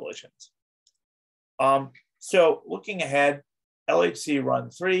peripheral collisions. So looking ahead, LHC run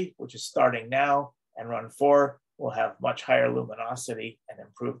 3, which is starting now, and run 4 will have much higher luminosity and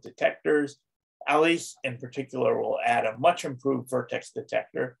improved detectors. ALICE in particular will add a much improved vertex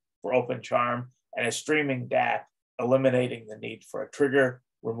detector for open charm and a streaming DAC, eliminating the need for a trigger,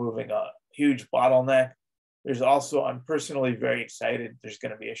 removing a huge bottleneck. There's also, I'm personally very excited, there's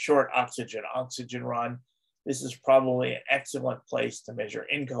going to be a short oxygen-oxygen run. This is probably an excellent place to measure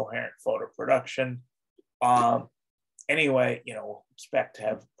incoherent photoproduction. Anyway, expect to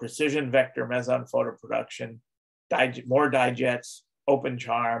have precision vector meson photoproduction, more digets, open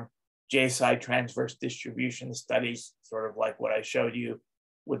charm, J-psi transverse distribution studies, sort of like what I showed you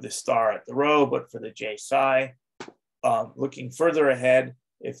with the star at the row, but for the J-psi. Looking further ahead,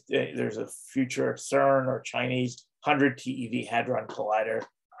 if there's a future CERN or Chinese 100 TeV Hadron Collider,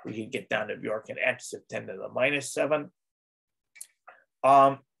 we could get down to Bjork and X of 10 to the -7.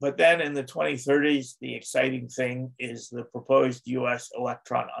 But then in the 2030s, the exciting thing is the proposed US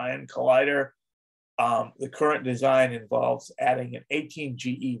electron-ion collider. The current design involves adding an 18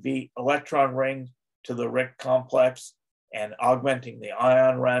 GeV electron ring to the RIC complex and augmenting the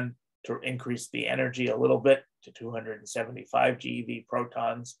ion run to increase the energy a little bit to 275 GeV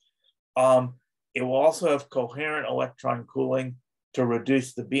protons. It will also have coherent electron cooling to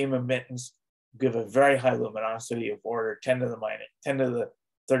reduce the beam emittance, give a very high luminosity of order 10 to the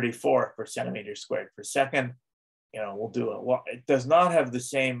 34 per centimeter squared per second. We'll do a lot. It does not have the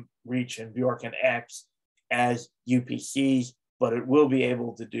same reach in Bjork and X as UPCs, but it will be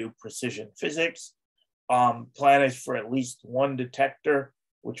able to do precision physics. Plan is for at least one detector,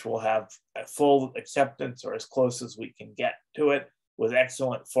 which will have a full acceptance or as close as we can get to it with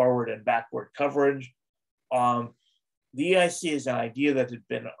excellent forward and backward coverage. The EIC is an idea that had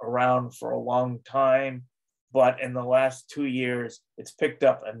been around for a long time, but in the last 2 years, it's picked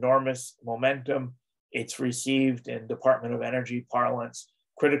up enormous momentum. It's received in Department of Energy parlance,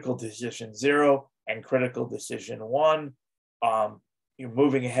 critical decision 0 and critical decision 1. You're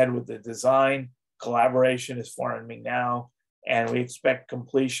moving ahead with the design. Collaboration is forming now, and we expect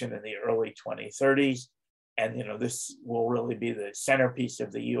completion in the early 2030s. And this will really be the centerpiece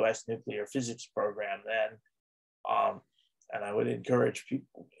of the US nuclear physics program then. And I would encourage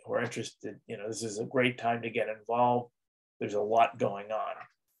people who are interested, this is a great time to get involved. There's a lot going on.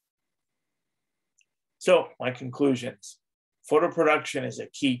 So my conclusions: photoproduction is a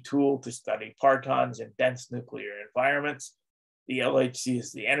key tool to study partons in dense nuclear environments. The LHC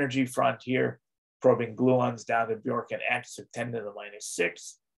is the energy frontier, probing gluons down to Bjork and X of 10 to the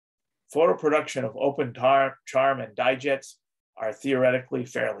 -6. Photoproduction of open charm and digets are theoretically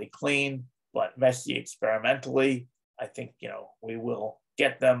fairly clean, but messy experimentally. I think, we will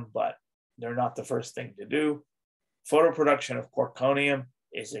get them, but they're not the first thing to do. Photoproduction of quarkonium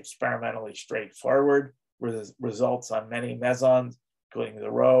is experimentally straightforward, with results on many mesons, including the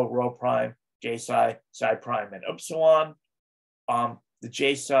rho prime, J-psi, psi prime, and upsilon. The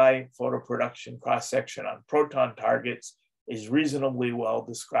J-psi photoproduction cross-section on proton targets is reasonably well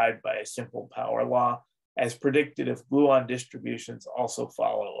described by a simple power law, as predicted if gluon distributions also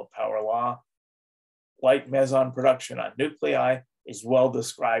follow a power law. Light meson production on nuclei is well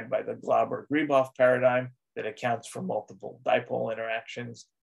described by the Glauber-Gribov paradigm that accounts for multiple dipole interactions.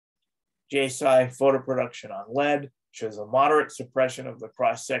 J-psi photoproduction on lead shows a moderate suppression of the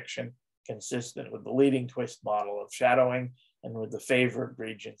cross-section consistent with the leading twist model of shadowing and with the favored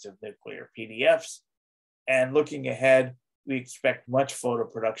regions of nuclear PDFs. And looking ahead, we expect much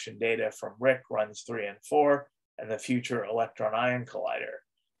photoproduction data from RIC runs 3 and 4 and the future electron-ion collider.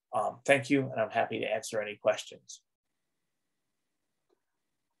 Thank you, and I'm happy to answer any questions.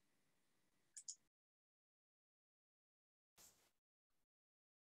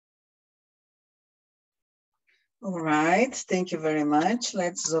 All right, thank you very much.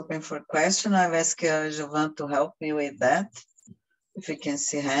 Let's open for question. I've asked Jovan to help me with that, if you can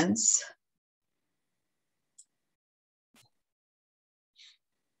see hands.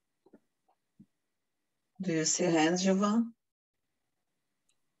 Do you see hands, Jovan?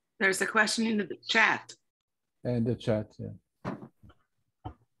 There's a question in the chat. In the chat, yeah.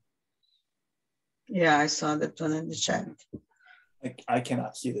 Yeah, I saw that one in the chat. I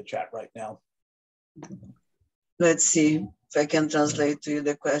cannot see the chat right now. Let's see if I can translate to you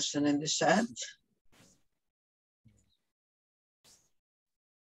the question in the chat.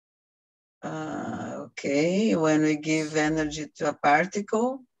 Okay, when we give energy to a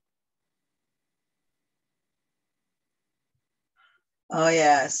particle. Oh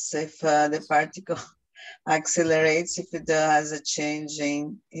yes, if the particle accelerates, if it has a change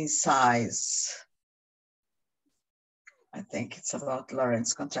in size. I think it's about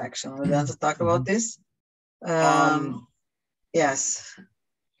Lorentz contraction. We want to talk about this? Yes.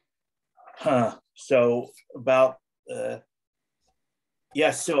 So about,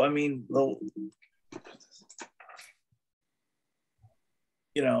 yes, so I mean,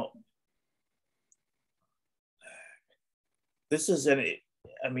 you know, this is I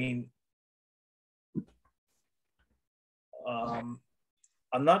mean, I'm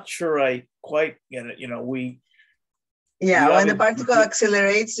not sure I quite get it, you know, yeah, when the particle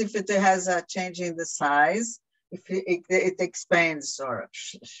accelerates, if it has a change in the size, if it expands or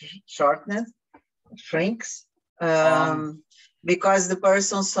shortens, shrinks, because the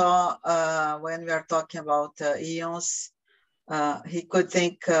person saw when we are talking about ions, he could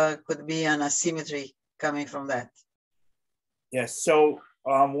think could be an asymmetry coming from that. Yes. So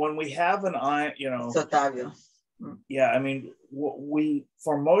when we have an ion, you know, yeah, I mean,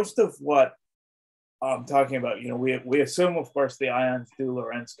 for most of what I'm talking about, you know, we assume, of course, the ions do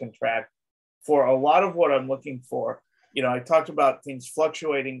Lorentz contract. For a lot of what I'm looking for, you know, I talked about things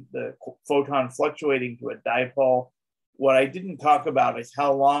fluctuating, the photon fluctuating to a dipole. What I didn't talk about is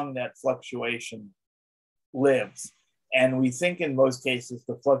how long that fluctuation lives. And we think in most cases,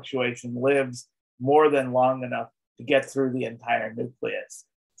 the fluctuation lives more than long enough to get through the entire nucleus.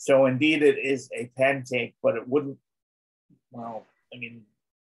 So indeed, it is a pancake, but it wouldn't, well, I mean,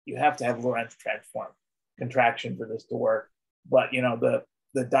 you have to have Lorentz transform contraction for this to work. But, you know, the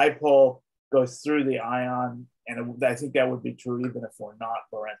dipole goes through the ion, and I think that would be true even if we're not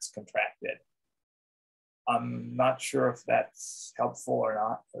Lorentz contracted. I'm not sure if that's helpful or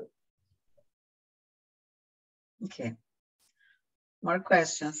not. But... Okay. More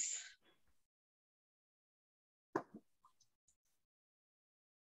questions?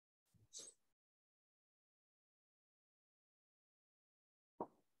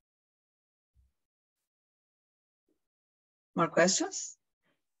 More questions?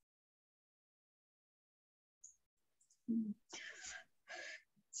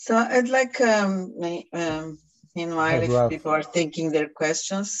 So I'd like, meanwhile, if people are thinking their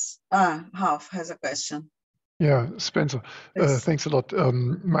questions. Half has a question. Yeah, Spencer, thanks a lot.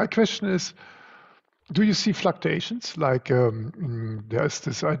 My question is, do you see fluctuations? Like there's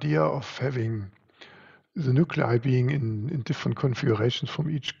this idea of having the nuclei being in different configurations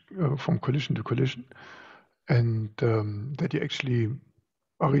from collision to collision, and that you actually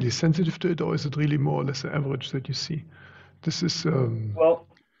are really sensitive to it, or is it really more or less the average that you see? This is well,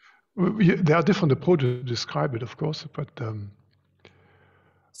 there are different approaches to describe it, of course, but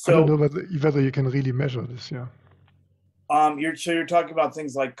so, I don't know whether you can really measure this. Yeah. You're talking about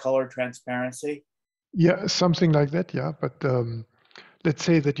things like color transparency. Yeah, something like that. Yeah, but let's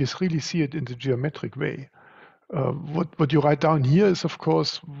say that you really see it in the geometric way. What you write down here is, of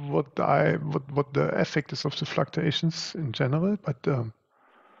course, what the effect is of the fluctuations in general. But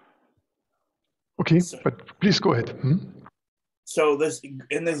okay, but please go ahead. So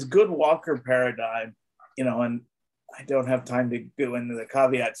in this good Walker paradigm, you know, and I don't have time to go into the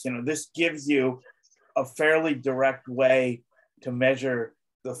caveats. You know, this gives you a fairly direct way to measure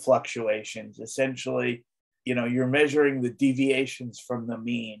the fluctuations. Essentially, you know, you're measuring the deviations from the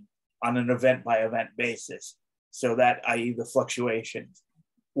mean on an event by event basis. So that, i.e. the fluctuations.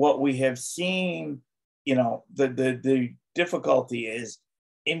 What we have seen, you know, the difficulty is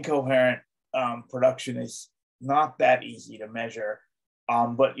incoherent production is not that easy to measure.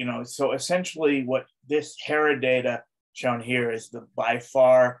 But, you know, so essentially what this Hera data shown here is by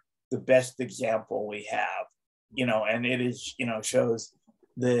far the best example we have, you know, and it is, you know, shows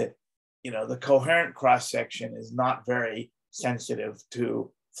the coherent cross section is not very sensitive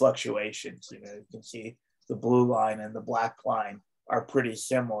to fluctuations. You know, you can see the blue line and the black line are pretty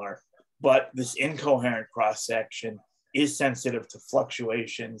similar, but this incoherent cross section is sensitive to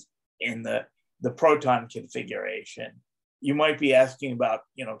fluctuations in the proton configuration. You might be asking about,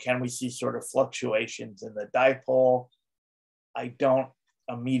 you know, can we see sort of fluctuations in the dipole? I don't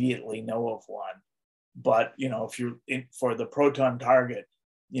immediately know of one, but, you know, if you're for the proton target,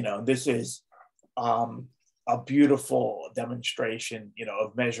 you know, this is a beautiful demonstration, you know,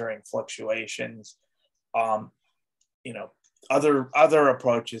 of measuring fluctuations. You know, other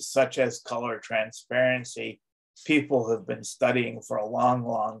approaches such as color transparency, people have been studying for a long,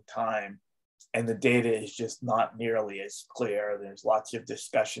 long time, and the data is just not nearly as clear. There's lots of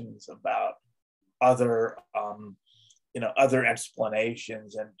discussions about other other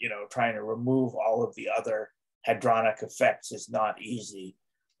explanations, and, trying to remove all of the other hadronic effects is not easy.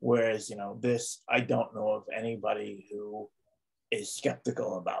 Whereas, this, I don't know of anybody who is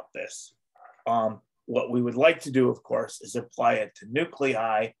skeptical about this. What we would like to do, of course, is apply it to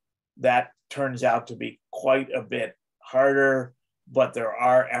nuclei. That turns out to be quite a bit harder, but there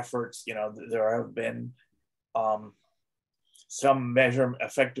are efforts, there have been some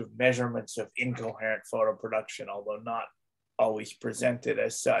effective measurements of incoherent photoproduction, although not always presented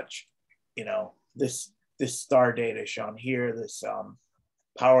as such. This star data shown here, this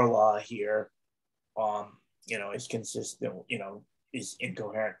power law here, is consistent, is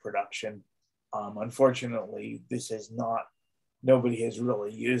incoherent production. Unfortunately, nobody has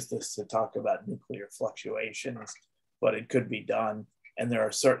really used this to talk about nuclear fluctuations, but it could be done, and there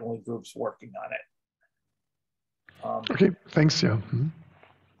are certainly groups working on it. Okay, thanks. Yeah.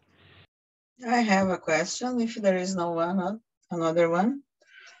 I have a question, if there is no one, another one.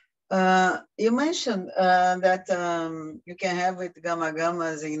 You mentioned that you can have with gamma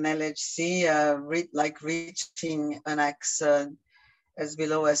gammas in LHC, like reaching an x as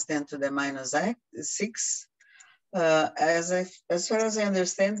below as 10 to the minus 6. As far as I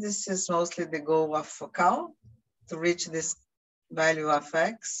understand, this is mostly the goal of Focal, to reach this value of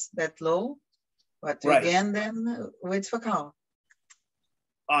x that low, but we gain then with Focal.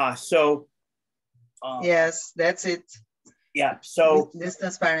 Yes, that's it. Yeah, so this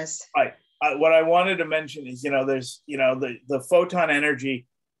transparency. Right. What I wanted to mention is, there's, the photon energy,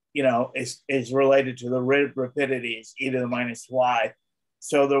 is related to the rapidity, is e to the minus y.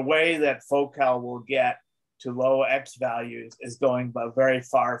 So the way that Focal will get to low x values is going by very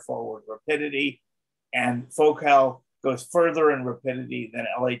far forward rapidity, and Focal goes further in rapidity than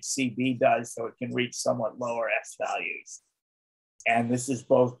LHCb does, so it can reach somewhat lower x values. And this is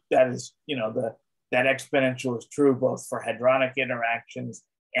both, that exponential is true both for hadronic interactions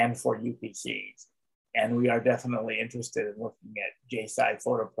and for UPCs. And we are definitely interested in looking at J-psi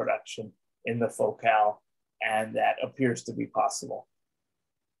photoproduction in the Focal, and that appears to be possible.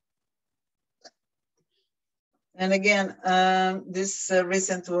 And again, this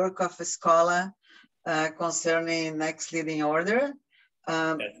recent work of Scholar concerning next leading order,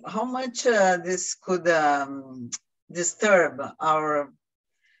 how much this could disturb our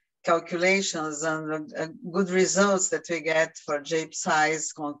calculations and good results that we get for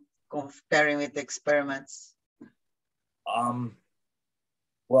J-psi's comparing with experiments?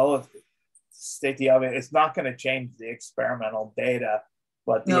 Well, state the obvious, it's not going to change the experimental data,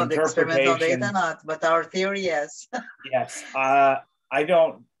 but the experimental data not, but our theory, yes. Yes, I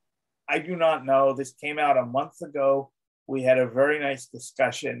do not know. This came out a month ago. We had a very nice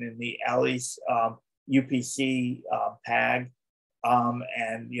discussion in the Alice UPC PAG. And,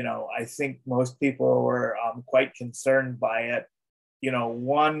 I think most people were quite concerned by it.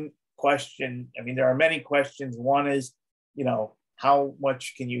 One question, there are many questions. One is, how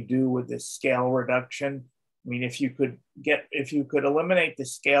much can you do with this scale reduction? If you could eliminate the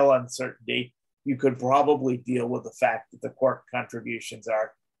scale uncertainty, you could probably deal with the fact that the quark contributions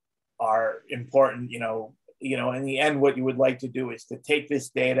are important. In the end, what you would like to do is to take this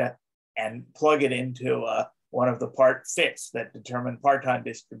data and plug it into one of the part fits that determine parton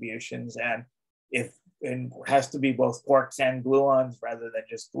distributions. And if it has to be both quarks and gluons rather than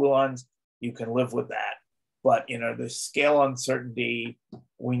just gluons, you can live with that. But, the scale uncertainty,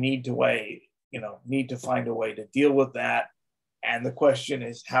 we need to find a way to deal with that. And the question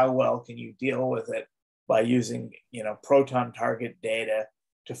is, how well can you deal with it by using, proton target data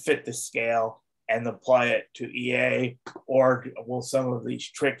to fit the scale and apply it to EA, or will some of these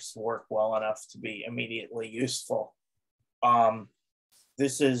tricks work well enough to be immediately useful?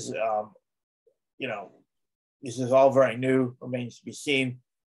 This is all very new, remains to be seen.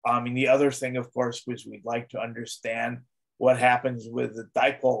 The other thing, of course, was we'd like to understand what happens with the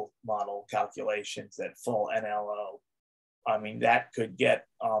dipole model calculations at full NLO. That could get,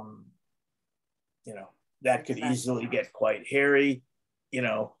 that could easily get quite hairy.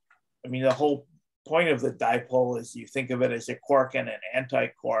 The whole point of the dipole is you think of it as a quark and an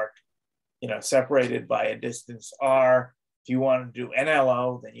anti-quark, separated by a distance r. If you want to do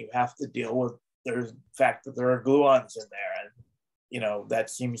NLO, then you have to deal with the fact that there are gluons in there. And, that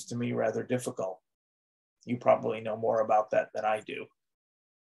seems to me rather difficult. You probably know more about that than I do.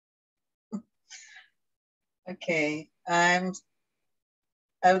 Okay, I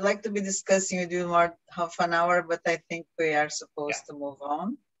would like to be discussing with you more half an hour, but I think we are supposed to move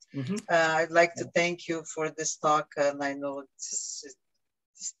on. Mm-hmm. I'd like to thank you for this talk, and I know it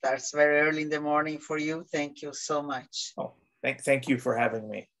starts very early in the morning for you. Thank you so much. Oh, thank you for having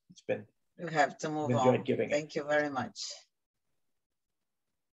me. It's been You have to move Enjoyed on. giving it. Thank you very much.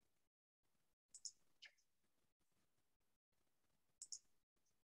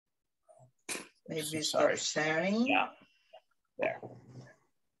 Maybe stop sharing. Yeah, there.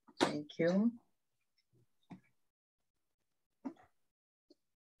 Thank you.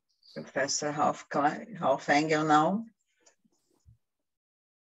 Professor Halfengel now.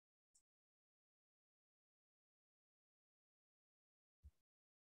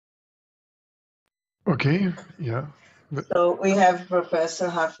 Okay, yeah. So we have Professor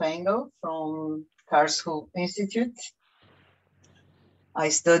Halfengel from Karlsruhe Institute. I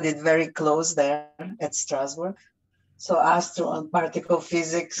studied very close there at Strasbourg. So astro and particle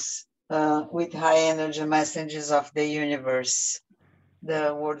physics with high energy messages of the universe.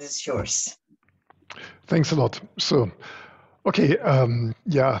 The word is yours. Thanks a lot. So, okay,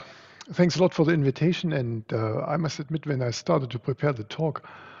 yeah, thanks a lot for the invitation. And I must admit, when I started to prepare the talk,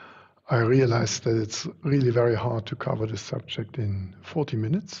 I realized that it's really very hard to cover this subject in 40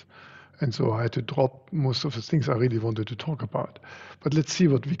 minutes. And so I had to drop most of the things I really wanted to talk about. But let's see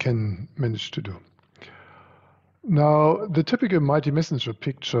what we can manage to do. Now, the typical mighty messenger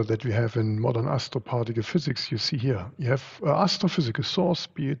picture that we have in modern astroparticle physics, you see here. You have an astrophysical source,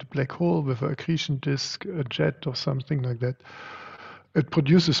 be it a black hole with an accretion disk, a jet or something like that. It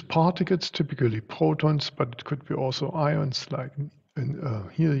produces particles, typically protons, but it could be also ions like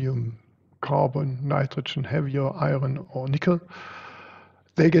helium, carbon, nitrogen, heavier, iron, or nickel.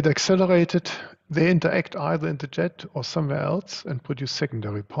 They get accelerated, they interact either in the jet or somewhere else and produce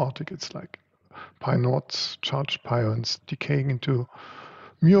secondary particles like pi naughts, charged pions, decaying into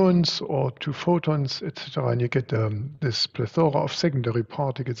muons or to photons, etc. And you get this plethora of secondary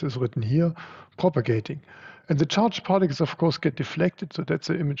particles is written here, propagating. And the charged particles, of course, get deflected. So that's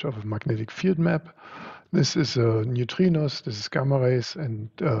an image of a magnetic field map. This is neutrinos, this is gamma rays, and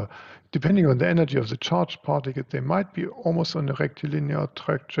depending on the energy of the charged particle, they might be almost on a rectilinear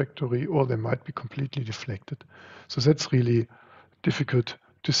trajectory or they might be completely deflected. So that's really difficult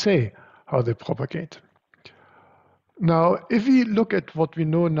to say how they propagate. Now, if we look at what we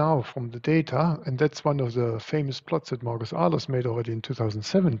know now from the data, and that's one of the famous plots that Marcus Ahlers made already in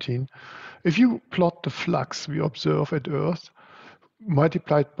 2017, if you plot the flux we observe at Earth,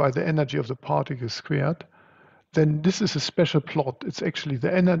 multiplied by the energy of the particle squared, then this is a special plot. It's actually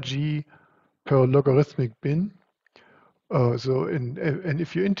the energy per logarithmic bin. And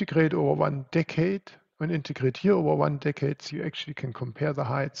if you integrate over 1 decade, when integrate here over 1 decade, you actually can compare the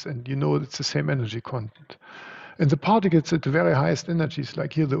heights and you know it's the same energy content. And the particles at the very highest energies,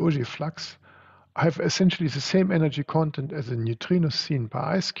 like here the Auger flux, have essentially the same energy content as a neutrino seen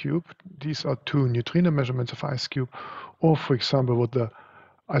by IceCube. These are 2 neutrino measurements of IceCube. Or, for example, what the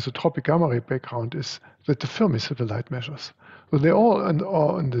isotropic gamma ray background is that the Fermi satellite measures. So they're all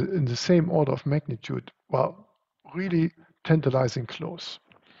in the same order of magnitude, well, really tantalizing close.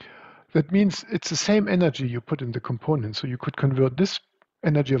 That means it's the same energy you put in the component. So you could convert this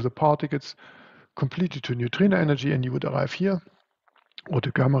energy of the particles completely to neutrino energy and you would arrive here, or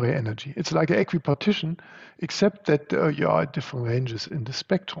to gamma ray energy. It's like an equipartition, except that you are at different ranges in the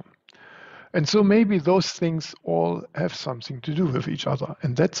spectrum. And so maybe those things all have something to do with each other.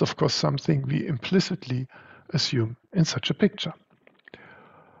 And that's, of course, something we implicitly assume in such a picture.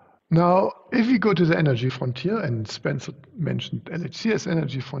 Now, if we go to the energy frontier, and Spencer mentioned LHC as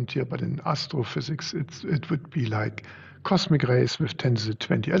energy frontier, but in astrophysics, it would be like cosmic rays with 10 to the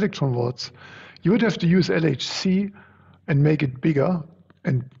 20 electron volts. You would have to use LHC and make it bigger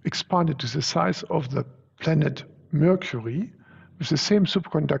and expand it to the size of the planet Mercury with the same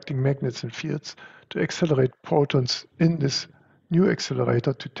superconducting magnets and fields to accelerate protons in this new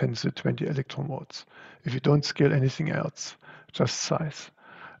accelerator to 10 to the 20 electron volts. If you don't scale anything else, just size.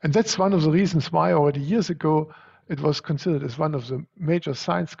 And that's one of the reasons why already years ago it was considered as one of the major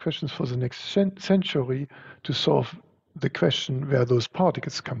science questions for the next century to solve the question where those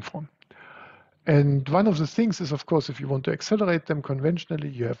particles come from. And one of the things is, of course, if you want to accelerate them conventionally,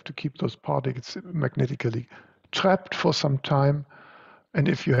 you have to keep those particles magnetically trapped for some time. And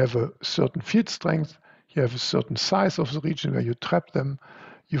if you have a certain field strength, you have a certain size of the region where you trap them,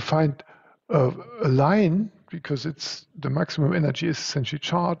 you find a line, because it's the maximum energy is essentially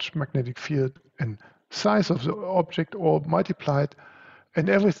charge, magnetic field, and size of the object all multiplied. And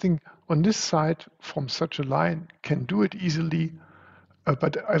everything on this side from such a line can do it easily,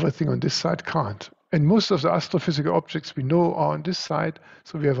 but everything on this side can't. And most of the astrophysical objects we know are on this side,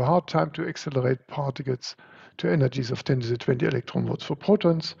 so we have a hard time to accelerate particles to energies of 10 to the 20 electron volts for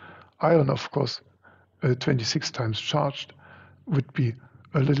protons. Iron, of course, 26 times charged, would be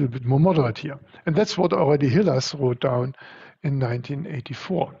a little bit more moderate here. And that's what already Hillas wrote down in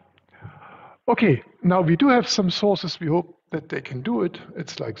 1984. Okay, now we do have some sources. We hope that they can do it.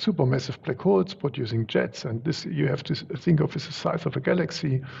 It's like supermassive black holes producing jets, and this you have to think of as the size of a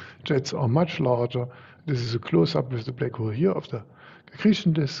galaxy. Jets are much larger. This is a close-up with the black hole here of the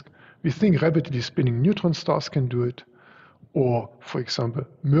accretion disk. We think rapidly spinning neutron stars can do it, or, for example,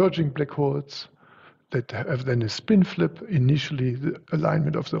 merging black holes that have then a spin flip. Initially, the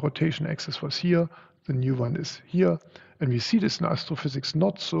alignment of the rotation axis was here. The new one is here. And we see this in astrophysics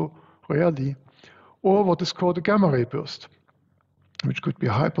not so rarely, or what is called a gamma ray burst, which could be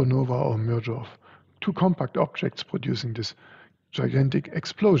a hypernova or a merger of two compact objects producing this gigantic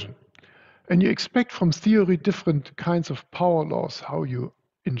explosion. And you expect from theory different kinds of power laws, how you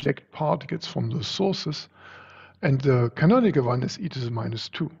inject particles from those sources. And the canonical one is e to the minus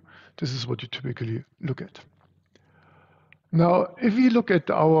 2. This is what you typically look at. Now, if we look at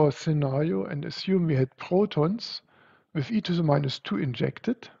our scenario and assume we had protons with e to the minus 2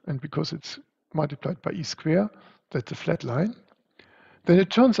 injected, and because it's multiplied by e squared, that's a flat line, then it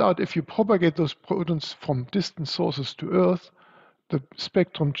turns out if you propagate those protons from distant sources to Earth, the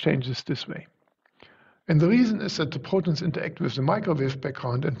spectrum changes this way. And the reason is that the protons interact with the microwave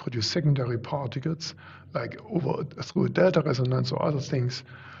background and produce secondary particles, like through a delta resonance or other things,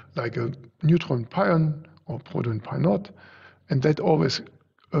 like a neutron pion or proton pi naught, and that always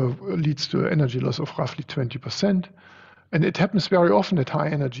leads to an energy loss of roughly 20%. And it happens very often at high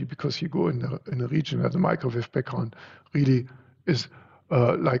energy because you go in a region where the microwave background really is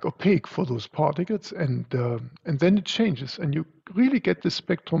like opaque for those particles, and then it changes, and you really get the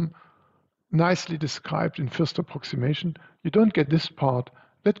spectrum nicely described in first approximation. You don't get this part.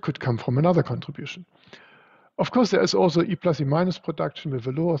 That could come from another contribution. Of course, there is also E plus E minus production with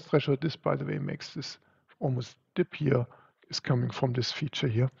a lower threshold. This, by the way, makes this almost dip here, is coming from this feature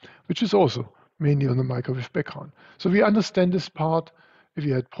here, which is also mainly on the microwave background. So we understand this part. If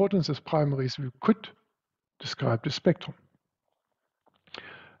you had protons as primaries, we could describe the spectrum.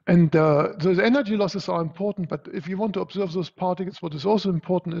 And those energy losses are important, but if you want to observe those particles, what is also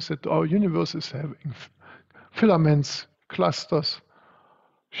important is that our universe is having filaments, clusters,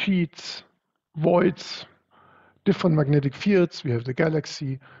 sheets, voids, different magnetic fields. We have the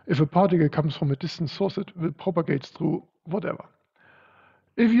galaxy. If a particle comes from a distant source, it will propagate through whatever.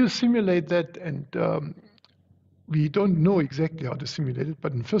 If you simulate that, and we don't know exactly how to simulate it,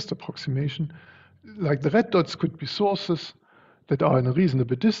 but in first approximation, like the red dots could be sources that are in a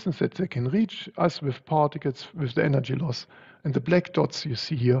reasonable distance that they can reach us with particles with the energy loss. And the black dots you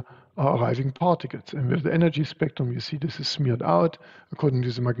see here are arriving particles. And with the energy spectrum, you see this is smeared out according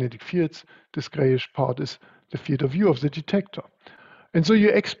to the magnetic fields. This grayish part is the field of view of the detector. And so you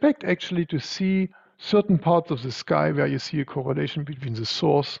expect actually to see certain parts of the sky where you see a correlation between the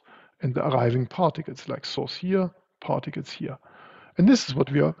source and the arriving particles, like source here, particles here. And this is what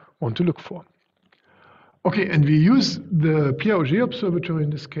we want to look for. Okay, and we use the Pierre Auger Observatory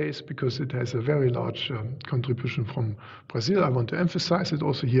in this case because it has a very large contribution from Brazil. I want to emphasize it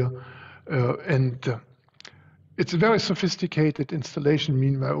also here. It's a very sophisticated installation.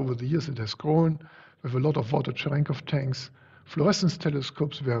 Meanwhile, over the years, it has grown with a lot of water Cherenkov tanks, fluorescence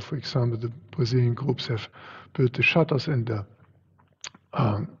telescopes, where, for example, the Brazilian groups have built the shutters and the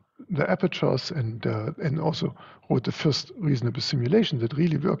apertures, and also wrote the first reasonable simulation that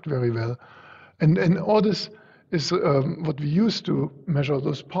really worked very well. And all this is what we use to measure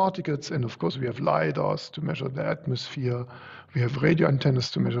those particles. And of course, we have LiDARs to measure the atmosphere. We have radio antennas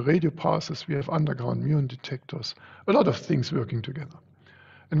to measure radio pulses. We have underground muon detectors, a lot of things working together.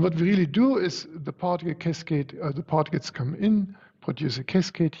 And what we really do is the particle cascade, the particles come in, produce a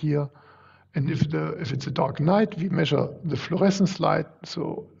cascade here. And if it's a dark night, we measure the fluorescence light,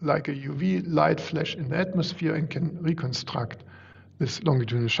 so like a UV light flash in the atmosphere, and can reconstruct this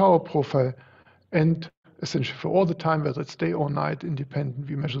longitudinal shower profile. And essentially for all the time, whether it's day or night independent,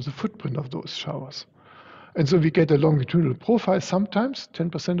 we measure the footprint of those showers. And so we get a longitudinal profile sometimes,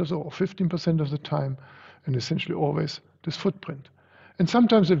 10% of the or 15% of the time, and essentially always this footprint. And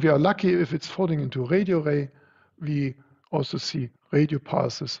sometimes if we are lucky, if it's falling into a radio ray, we also see radio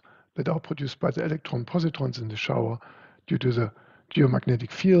pulses that are produced by the electron-positrons in the shower due to the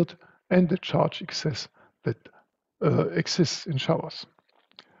geomagnetic field and the charge excess that exists in showers.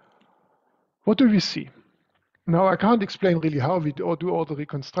 What do we see? Now, I can't explain really how we do all the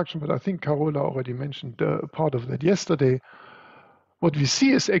reconstruction, but I think Carola already mentioned part of that yesterday. What we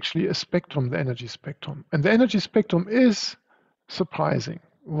see is actually a spectrum, the energy spectrum. And the energy spectrum is surprising.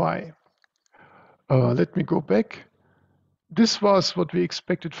 Why? Let me go back. This was what we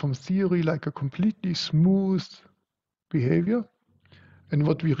expected from theory, like a completely smooth behavior. And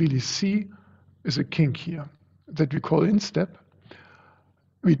what we really see is a kink here that we call instep.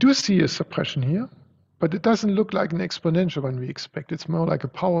 we do see a suppression here, but it doesn't look like an exponential one we expect. It's more like a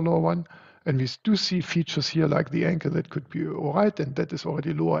power law one. And we do see features here like the angle that could be all right, and that is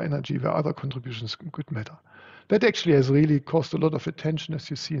already lower energy where other contributions could matter. That actually has really caused a lot of attention, as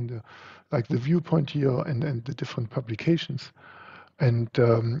you see in the viewpoint here and the different publications. And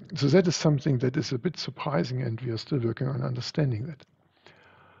so that is something that is a bit surprising, and we are still working on understanding that.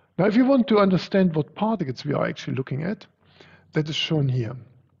 Now, if you want to understand what particles we are actually looking at, that is shown here.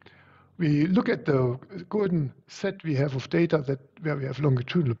 We look at the golden set we have of data where we have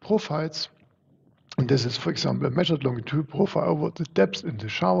longitudinal profiles. And this is, for example, a measured longitudinal profile over the depth in the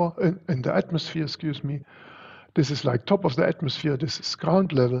shower, in the atmosphere, excuse me. This is like top of the atmosphere. This is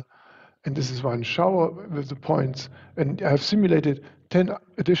ground level. And this is one shower with the points. And I have simulated 10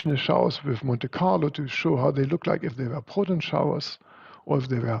 additional showers with Monte Carlo to show how they look like if they were proton showers, or if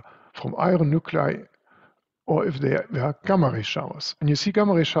they were from iron nuclei, or if they were gamma ray showers. And you see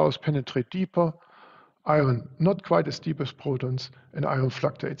gamma ray showers penetrate deeper, iron not quite as deep as protons, and iron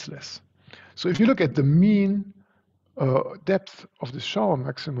fluctuates less. So if you look at the mean depth of the shower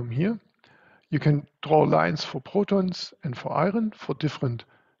maximum here, you can draw lines for protons and for iron for different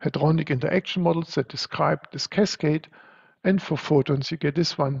hadronic interaction models that describe this cascade. And for photons, you get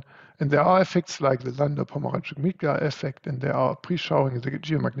this one. And there are effects like the Landau-Pomeranchuk-Midgar effect, and there are pre-showering in the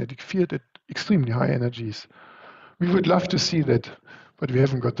geomagnetic field at extremely high energies. We would love to see that, but we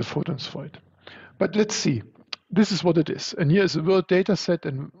haven't got the photons for it. But let's see. This is what it is. And here is a world data set,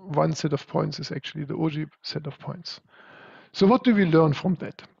 and one set of points is actually the OG set of points. So what do we learn from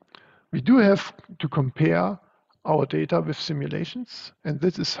that? We do have to compare our data with simulations, and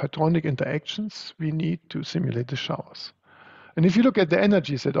this is hadronic interactions we need to simulate the showers. And if you look at the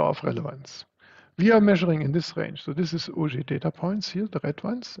energies that are of relevance, we are measuring in this range. So this is OG data points here, the red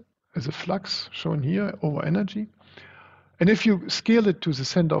ones, as a flux shown here over energy. And if you scale it to the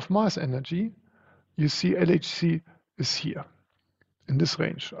center of mass energy, you see LHC is here in this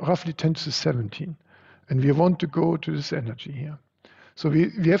range, roughly 10 to the 17. And we want to go to this energy here. So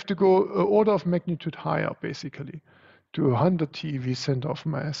we have to go an order of magnitude higher, basically, to 100 TeV center of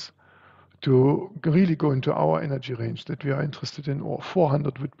mass to really go into our energy range that we are interested in, or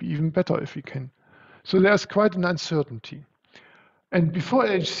 400 would be even better if we can. So there's quite an uncertainty. And before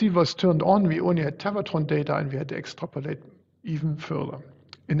LHC was turned on, we only had tevatron data, and we had to extrapolate even further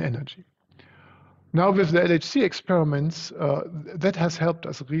in energy. Now with the LHC experiments, that has helped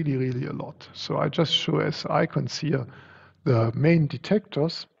us really, really a lot. So I just show as icons here the main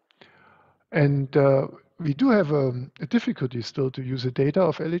detectors. And we do have a difficulty still to use the data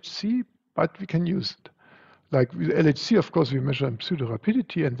of LHC, but we can use it. Like with LHC, of course, we measure in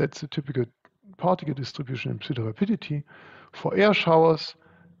pseudo-rapidity, and that's a typical particle distribution in pseudo-rapidity. For air showers,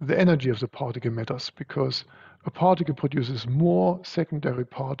 the energy of the particle matters, because a particle produces more secondary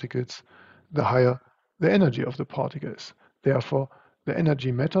particles the higher the energy of the particle is. Therefore, the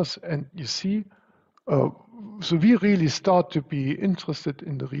energy matters, and you see, so we really start to be interested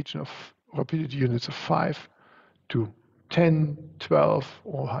in the region of rapidity units of 5 to 10, 12,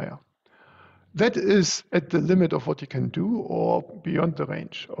 or higher. That is at the limit of what you can do, or beyond the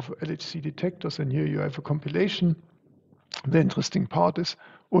range of LHC detectors. And here you have a compilation. The interesting part is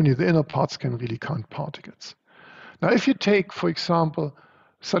only the inner parts can really count particles. Now, if you take, for example,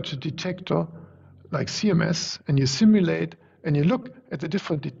 such a detector like CMS, and you simulate, and you look at the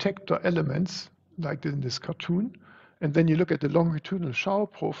different detector elements, like in this cartoon, and then you look at the longitudinal shower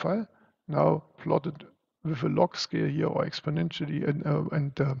profile, now plotted with a log scale here, or exponentially,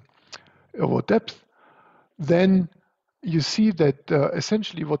 and over depth, then you see that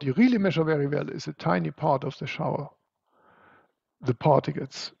essentially what you really measure very well is a tiny part of the shower, the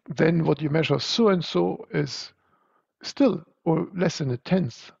particles. Then what you measure so and so is still or less than a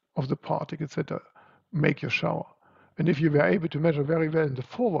tenth of the particles that make your shower. And if you were able to measure very well in the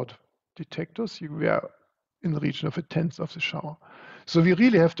forward detectors, you were in the region of a tenth of the shower. So we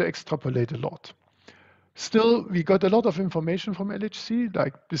really have to extrapolate a lot. Still, we got a lot of information from LHC,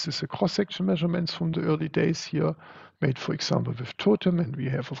 like this is a cross-section measurements from the early days here, made, for example, with Totem, and we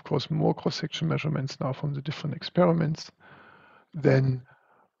have, of course, more cross-section measurements now from the different experiments. Then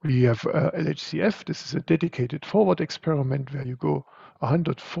we have LHCF. This is a dedicated forward experiment where you go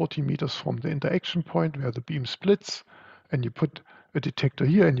 140 meters from the interaction point where the beam splits, and you put a detector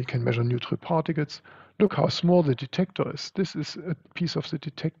here, and you can measure neutral particles. Look how small the detector is. This is a piece of the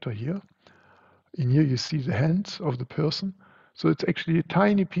detector here. In here you see the hands of the person. So it's actually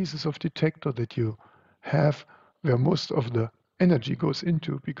tiny pieces of detector that you have where most of the energy goes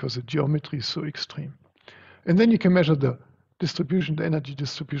into, because the geometry is so extreme. And then you can measure the distribution, the energy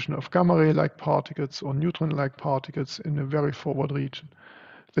distribution of gamma ray-like particles or neutron-like particles in a very forward region.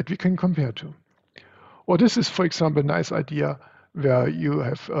 that we can compare to. Or this is, for example, a nice idea where you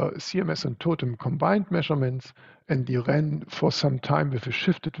have CMS and totem combined measurements, and you ran for some time with a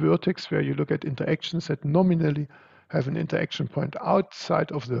shifted vertex where you look at interactions that nominally have an interaction point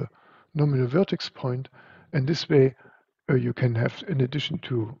outside of the nominal vertex point. And this way you can have, in addition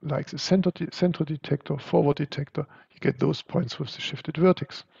to like the center detector, forward detector, you get those points with the shifted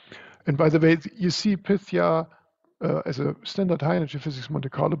vertex. And by the way, you see Pythia as a standard high energy physics Monte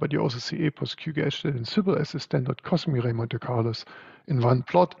Carlo, but you also see EPOS, QGS, and Sybil as a standard cosmic ray Monte Carlos in one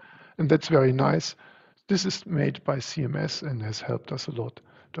plot. And that's very nice. This is made by CMS and has helped us a lot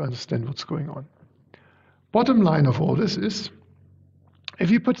to understand what's going on. Bottom line of all this is, if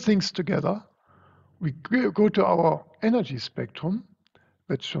we put things together, we go to our energy spectrum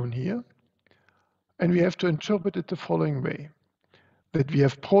that's shown here, and we have to interpret it the following way, that we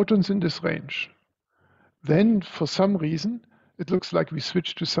have protons in this range. Then, for some reason, it looks like we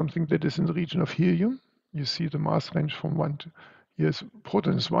switch to something that is in the region of helium. You see the mass range from 1 to, here's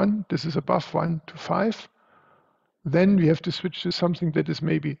proton is 1, this is above 1 to 5. Then we have to switch to something that is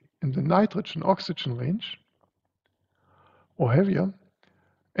maybe in the nitrogen-oxygen range, or heavier.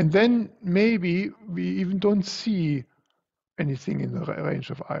 And then maybe we even don't see anything in the range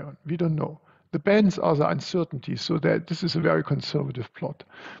of iron. We don't know. The bands are the uncertainties, so that this is a very conservative plot.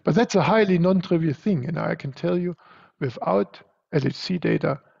 But that's a highly non-trivial thing, and I can tell you, without LHC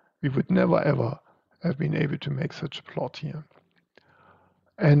data, we would never ever have been able to make such a plot here.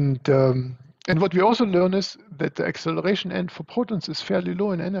 And what we also learn is that the acceleration end for protons is fairly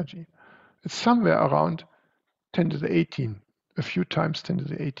low in energy. It's somewhere around 10 to the 18, a few times 10 to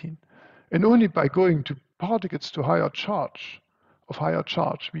the 18. And only by going to particles to higher charge,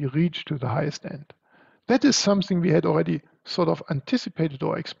 we reach to the highest end. That is something we had already sort of anticipated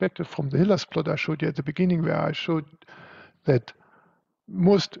or expected from the Hiller's plot I showed you at the beginning, where I showed that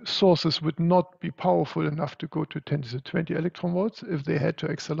most sources would not be powerful enough to go to 10 to the 20 electron volts if they had to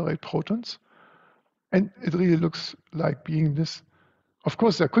accelerate protons. And it really looks like being this. Of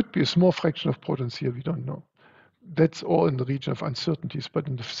course, there could be a small fraction of protons here, we don't know. That's all in the region of uncertainties, but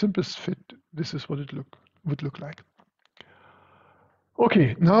in the simplest fit, this is what it would look like.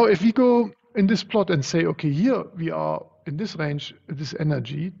 Okay, now if we go in this plot and say, okay, here we are in this range, this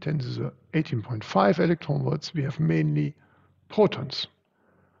energy, 10 to the 18.5 electron volts, we have mainly protons.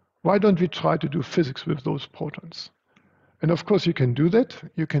 Why don't we try to do physics with those protons? And of course you can do that.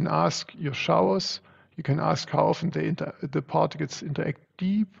 You can ask your showers, you can ask how often the particles interact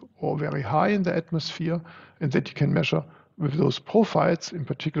deep or very high in the atmosphere, and that you can measure with those profiles, in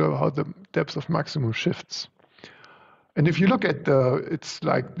particular how the depth of maximum shifts. And if you look at it's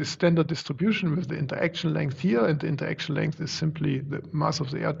like the standard distribution with the interaction length here, and the interaction length is simply the mass of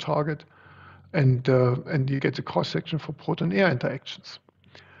the air target, and you get the cross-section for proton-air interactions.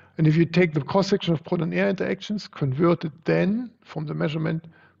 And if you take the cross-section of proton-air interactions, convert it then from the measurement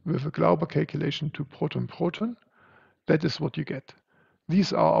with a Glauber calculation to proton-proton, that is what you get.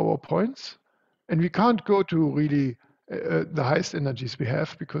 These are our points, and we can't go to really the highest energies we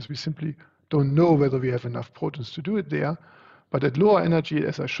have because we simply don't know whether we have enough protons to do it there. But at lower energy,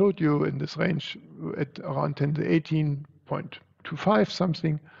 as I showed you in this range at around 10 to 18.25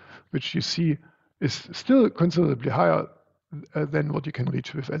 something, which you see is still considerably higher than what you can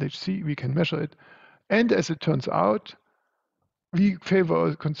reach with LHC, we can measure it. And as it turns out, we favor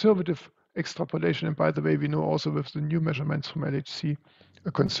a conservative extrapolation. And by the way, we know also with the new measurements from LHC,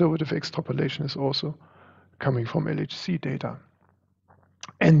 a conservative extrapolation is also coming from LHC data.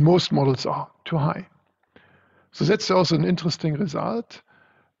 And most models are too high. So that's also an interesting result,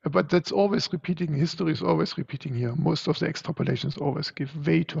 but that's always repeating. History is always repeating here. Most of the extrapolations always give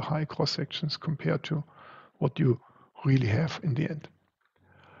way too high cross-sections compared to what you really have in the end.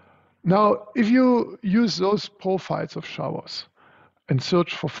 Now, if you use those profiles of showers and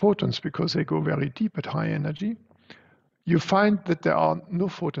search for photons because they go very deep at high energy, you find that there are no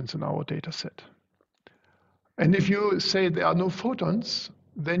photons in our data set. And if you say there are no photons,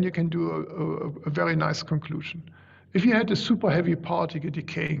 then you can do a very nice conclusion. If you had a super heavy particle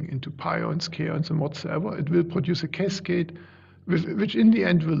decaying into pions, kaons, and whatsoever, it will produce a cascade which in the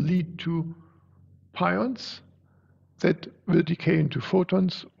end will lead to pions that will decay into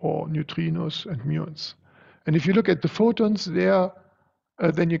photons or neutrinos and muons. And if you look at the photons there,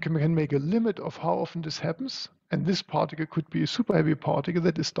 then you can make a limit of how often this happens. And this particle could be a super heavy particle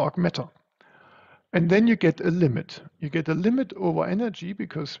that is dark matter. And then you get a limit. You get a limit over energy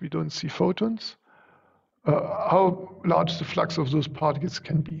because we don't see photons, how large the flux of those particles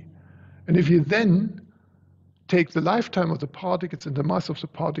can be. And if you then take the lifetime of the particles and the mass of the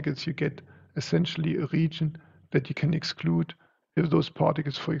particles, you get essentially a region that you can exclude if those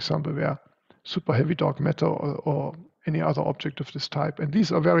particles, for example, were super heavy dark matter or any other object of this type. And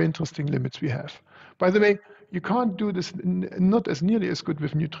these are very interesting limits we have. By the way, you can't do this not as nearly as good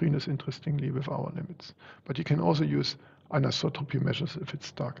with neutrinos, interestingly, with our limits. But you can also use anisotropy measures if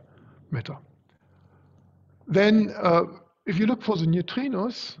it's dark matter. Then if you look for the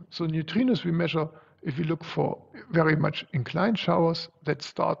neutrinos, so neutrinos we measure if we look for very much inclined showers that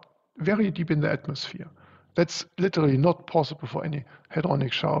start very deep in the atmosphere. That's literally not possible for any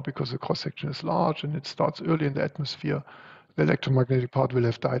hadronic shower because the cross-section is large and it starts early in the atmosphere. The electromagnetic part will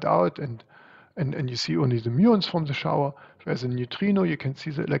have died out and you see only the muons from the shower. Whereas a neutrino, you can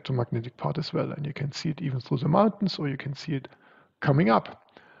see the electromagnetic part as well, and you can see it even through the mountains, or you can see it coming up.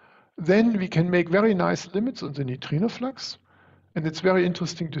 Then we can make very nice limits on the neutrino flux. And it's very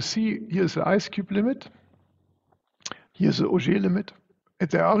interesting to see, here's the ice cube limit, here's the Auger limit. And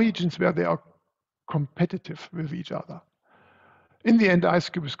there are regions where they are competitive with each other. In the end, ice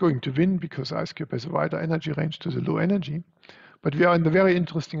cube is going to win because ice cube has a wider energy range to the low energy. But we are in the very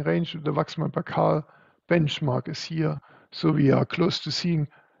interesting range. The Waxman-Bakar benchmark is here. So we are close to seeing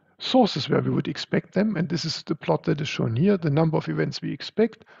sources where we would expect them. And this is the plot that is shown here, the number of events we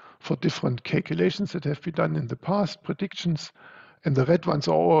expect for different calculations that have been done in the past, predictions. And the red ones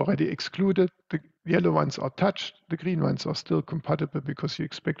are already excluded. The yellow ones are touched. The green ones are still compatible because you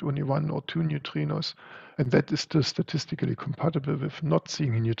expect only 1 or 2 neutrinos. And that is still statistically compatible with not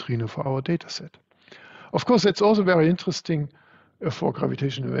seeing a neutrino for our data set. Of course, that's also very interesting for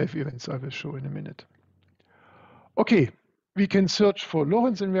gravitational wave events, I will show in a minute. Okay, we can search for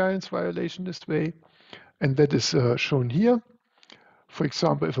Lorentz invariance violation this way, and that is shown here. For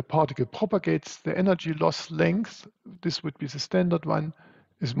example, if a particle propagates, the energy loss length, this would be the standard one,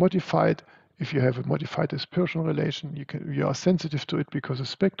 is modified. If you have a modified dispersion relation, you are sensitive to it because the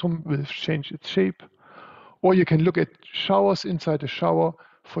spectrum will change its shape. Or you can look at showers inside a shower.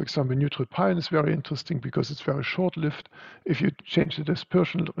 For example, neutral pion is very interesting because it's very short-lived. If you change the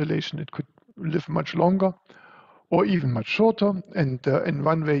dispersion relation, it could live much longer or even much shorter. And in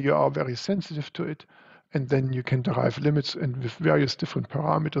one way, you are very sensitive to it. And then you can derive limits and with various different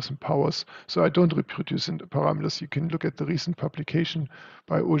parameters and powers. So I don't reproduce in the parameters. You can look at the recent publication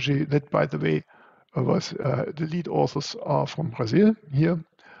by Auger that, by the way, was the lead authors are from Brazil here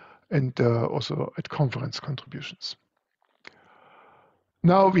and also at conference contributions.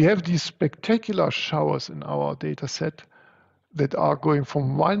 Now we have these spectacular showers in our data set that are going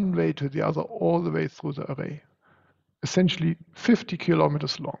from one way to the other all the way through the array, essentially 50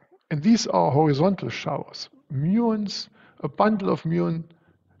 kilometers long. And these are horizontal showers, muons, a bundle of muons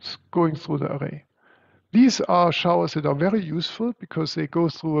going through the array. These are showers that are very useful because they go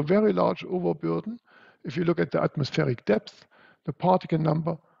through a very large overburden. If you look at the atmospheric depth, the particle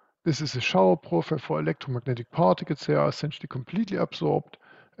number, this is a shower profile for electromagnetic particles. They are essentially completely absorbed,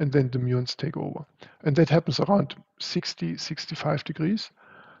 and then the muons take over. And that happens around 60, 65 degrees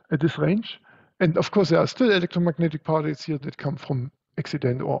at this range. And of course, there are still electromagnetic particles here that come from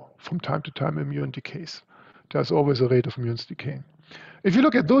accident or from time to time a muon decays. There's always a rate of muons decaying. If you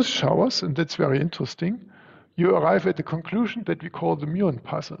look at those showers, and that's very interesting, you arrive at the conclusion that we call the muon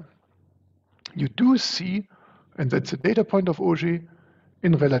puzzle. You do see, and that's a data point of Auger,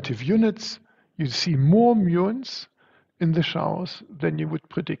 in relative units, you see more muons in the showers than you would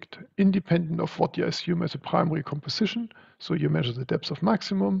predict, independent of what you assume as a primary composition. So you measure the depth of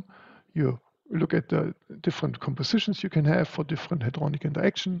maximum, you look at the different compositions you can have for different hadronic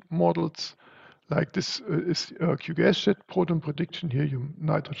interaction models. Like this is QGS jet proton prediction, here you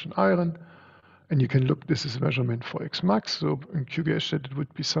nitrogen iron. And you can look, this is a measurement for X max. So in QGS jet, it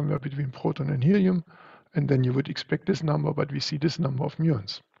would be somewhere between proton and helium. And then you would expect this number, but we see this number of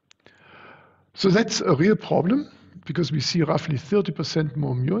muons. So that's a real problem because we see roughly 30%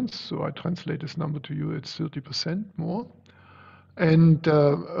 more muons. So I translate this number to you, it's 30% more. And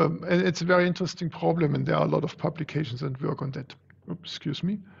it's a very interesting problem, and there are a lot of publications and work on that. Oops, excuse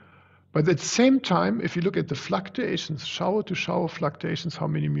me. But at the same time, if you look at the fluctuations, shower-to-shower fluctuations, how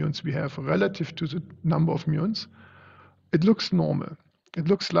many muons we have relative to the number of muons, it looks normal. It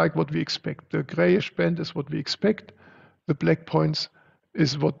looks like what we expect. The grayish band is what we expect. The black points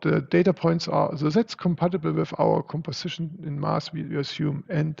is what the data points are. So that's compatible with our composition in mass, we assume,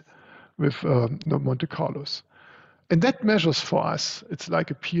 and with the Monte Carlos. And that measures for us, it's like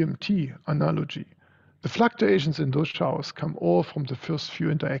a PMT analogy. The fluctuations in those showers come all from the first few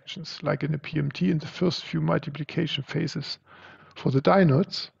interactions, like in a PMT in the first few multiplication phases for the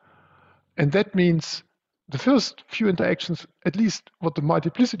dinodes. And that means the first few interactions, at least what the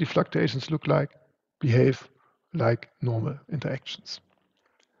multiplicity fluctuations look like, behave like normal interactions.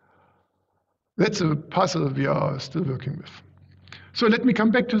 That's a puzzle we are still working with. So let me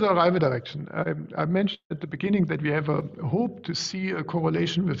come back to the arrival direction. I mentioned at the beginning that we have a hope to see a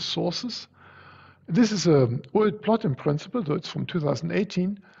correlation with sources. This is an old plot in principle, so it's from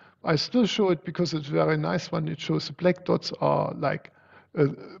 2018. I still show it because it's a very nice one. It shows the black dots are like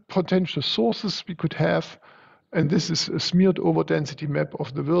potential sources we could have. And this is a smeared over density map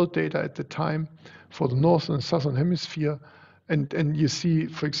of the world data at the time for the northern and southern hemisphere. And you see,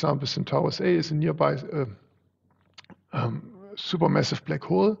 for example, Centaurus A is a nearby supermassive black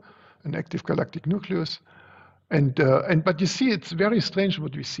hole, an active galactic nucleus. But you see, it's very strange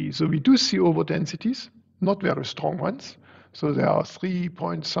what we see. So we do see over densities, not very strong ones. So there are 3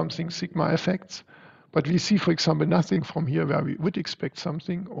 point something sigma effects. But we see, for example, nothing from here where we would expect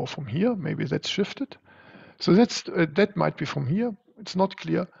something, or from here, maybe that's shifted. So that might be from here. It's not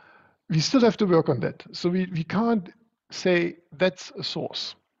clear. We still have to work on that. So we can't say that's a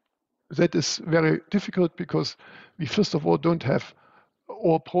source. That is very difficult because we, first of all, don't have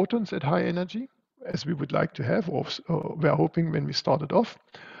all protons at high energy, as we would like to have, or we're hoping when we started off.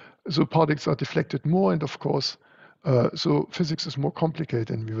 So particles are deflected more, and of course, so physics is more complicated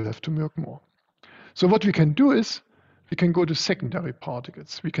and we will have to work more. So what we can do is, we can go to secondary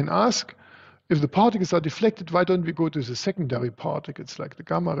particles. We can ask, if the particles are deflected, why don't we go to the secondary particles, like the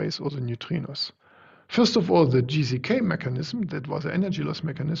gamma rays or the neutrinos? First of all, the GZK mechanism, that was an energy loss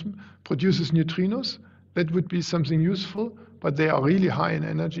mechanism, produces neutrinos. That would be something useful, but they are really high in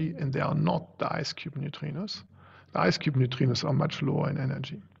energy and they are not the ice cube neutrinos. The ice cube neutrinos are much lower in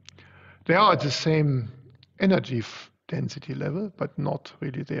energy. They are at the same energy density level, but not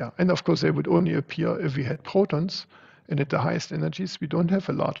really there. And of course, they would only appear if we had protons, and at the highest energies, we don't have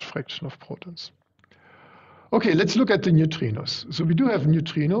a large fraction of protons. Okay, let's look at the neutrinos. So we do have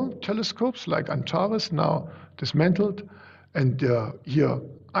neutrino telescopes like Antares, now dismantled, and here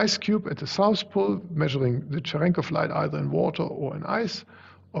ice cube at the South Pole measuring the Cherenkov light either in water or in ice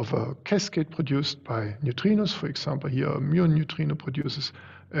of a cascade produced by neutrinos. For example, here a muon neutrino produces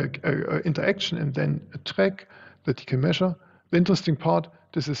interaction and then a track that you can measure. The interesting part,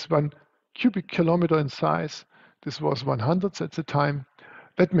 this is 1 cubic kilometer in size. This was 100 at the time.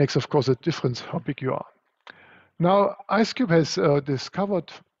 That makes, of course, a difference how big you are. Now, IceCube has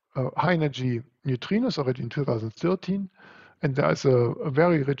discovered high energy neutrinos already in 2013. And there's a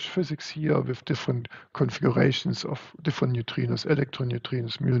very rich physics here with different configurations of different neutrinos, electron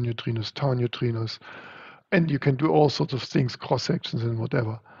neutrinos, muon neutrinos, tau neutrinos. And you can do all sorts of things, cross-sections and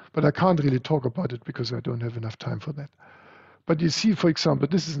whatever. But I can't really talk about it because I don't have enough time for that. But you see, for example,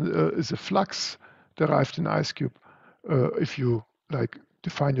 this is a flux derived in IceCube. If you like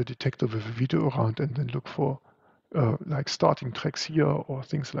define your detector with a video around and then look for like starting tracks here or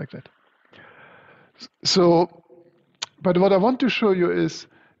things like that. So, but what I want to show you is,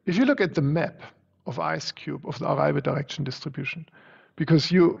 if you look at the map of IceCube, of the arrival direction distribution,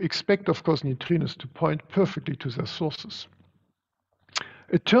 because you expect, of course, neutrinos to point perfectly to their sources.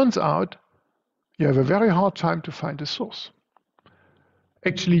 It turns out you have a very hard time to find a source.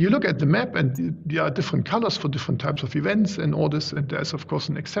 Actually, you look at the map and there are different colors for different types of events and all this, and there's, of course,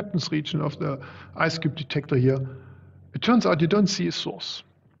 an acceptance region of the IceCube detector here. It turns out you don't see a source.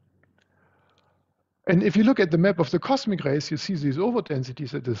 And if you look at the map of the cosmic rays, you see these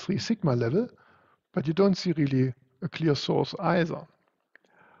overdensities at the 3 sigma level, but you don't see really a clear source either.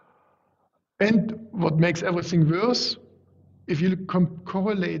 And what makes everything worse, if you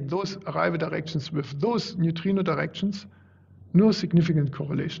correlate those arrival directions with those neutrino directions, no significant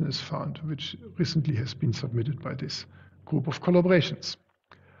correlation is found, which recently has been submitted by this group of collaborations.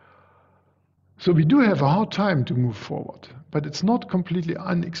 So we do have a hard time to move forward, but it's not completely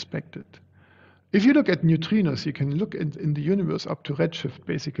unexpected. If you look at neutrinos, you can look in the universe up to redshift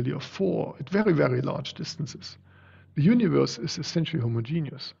basically of 4 at very, very large distances. The universe is essentially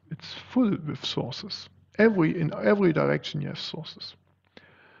homogeneous. It's full with sources. In every direction you have sources.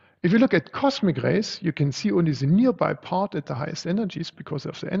 If you look at cosmic rays, you can see only the nearby part at the highest energies because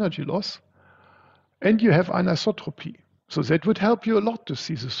of the energy loss. And you have anisotropy. So that would help you a lot to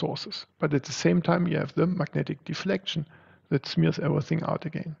see the sources. But at the same time, you have the magnetic deflection that smears everything out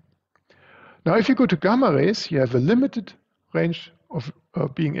again. Now, if you go to gamma rays, you have a limited range of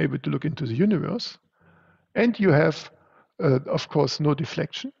being able to look into the universe. And you have, of course, no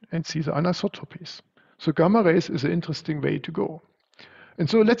deflection and see the anisotropies. So gamma rays is an interesting way to go. And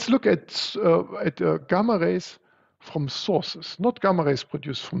so let's look at gamma rays from sources, not gamma rays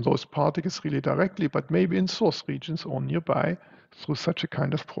produced from those particles really directly, but maybe in source regions or nearby through such a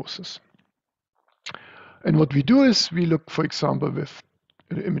kind of process. And what we do is we look, for example, with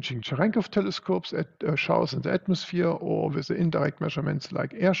imaging Cherenkov telescopes at showers in the atmosphere, or with the indirect measurements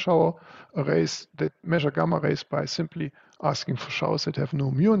like air shower arrays that measure gamma rays by simply asking for showers that have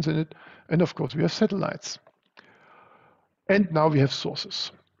no muons in it. And of course, we have satellites. And now we have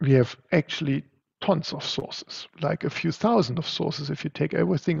sources. We have actually tons of sources, like a few thousand of sources if you take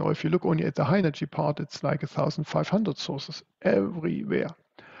everything, or if you look only at the high energy part, it's like 1,500 sources everywhere.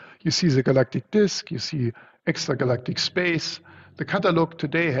 You see the galactic disk, you see extragalactic space. The catalog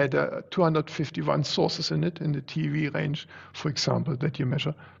today had 251 sources in it in the TeV range, for example, that you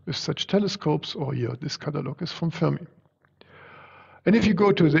measure with such telescopes, or here, this catalog is from Fermi. And if you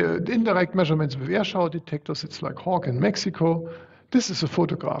go to the indirect measurements with air shower detectors, it's like Hawk in Mexico. This is a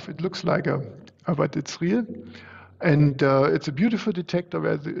photograph. It looks like but it's real. And it's a beautiful detector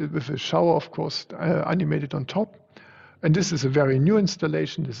with a shower, of course, animated on top. And this is a very new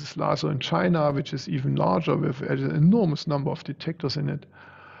installation. This is LASO in China, which is even larger with an enormous number of detectors in it.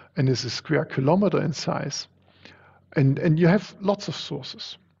 And it's a square kilometer in size. And you have lots of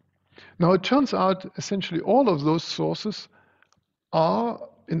sources. Now, it turns out essentially all of those sources are,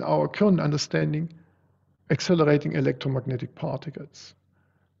 in our current understanding, accelerating electromagnetic particles.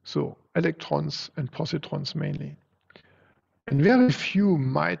 So electrons and positrons mainly. And very few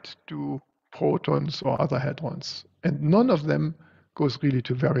might do protons or other hadrons. And none of them goes really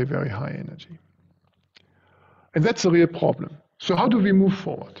to very, very high energy. And that's a real problem. So how do we move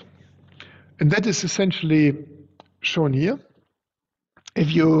forward? And that is essentially shown here.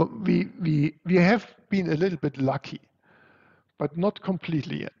 We have been a little bit lucky, but not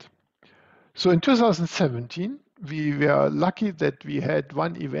completely yet. So in 2017, we were lucky that we had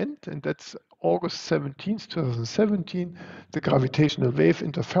one event, and that's August 17th, 2017, the gravitational wave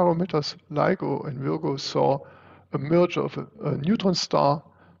interferometers LIGO and Virgo saw a merger of a neutron star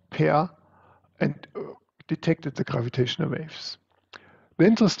pair and detected the gravitational waves. The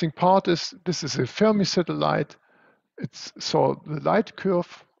interesting part is this is a Fermi satellite. It saw the light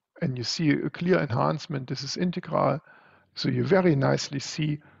curve, and you see a clear enhancement. This is integral. So you very nicely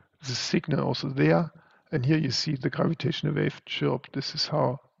see the signal also there. And here you see the gravitational wave chirp. This is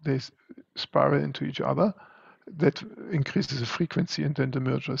how they spiral into each other. That increases the frequency, and then the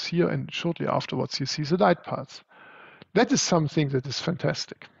merger is here. And shortly afterwards, you see the light pulse. That is something that is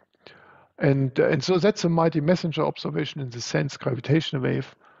fantastic. And so that's a multi-messenger observation in the sense gravitational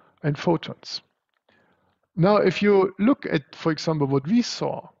wave and photons. Now, if you look at, for example, what we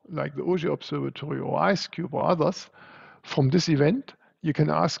saw, like the Auger Observatory or IceCube or others, from this event, you can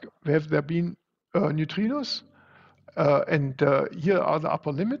ask, have there been neutrinos? Here are the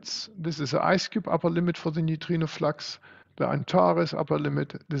upper limits. This is the IceCube upper limit for the neutrino flux, the Antares upper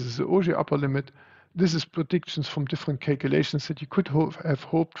limit. This is the Auger upper limit. This is predictions from different calculations that you could have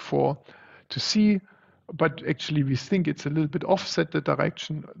hoped for to see, but actually we think it's a little bit offset the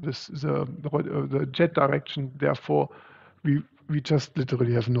direction, the jet direction. Therefore, we just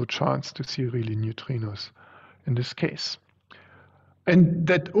literally have no chance to see really neutrinos in this case. And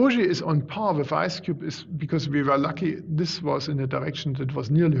that Auger is on par with IceCube is because we were lucky. This was in a direction that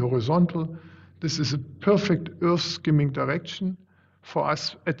was nearly horizontal. This is a perfect Earth skimming direction for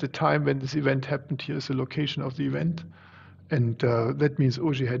us at the time when this event happened. Here is the location of the event. And that means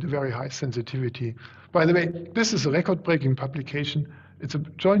Auger had a very high sensitivity. By the way, this is a record-breaking publication. It's a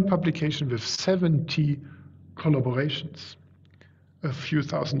joint publication with 70 collaborations, a few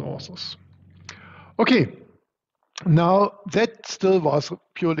thousand authors. Okay, now that still was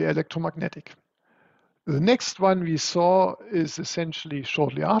purely electromagnetic. The next one we saw is essentially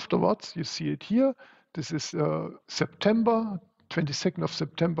shortly afterwards. You see it here. This is September, 22nd of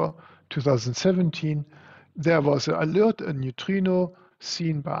September, 2017. There was an alert, a neutrino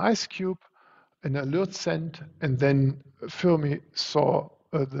seen by IceCube, an alert sent, and then Fermi saw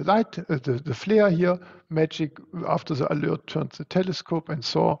the light, the flare here, magic. After the alert, turned the telescope and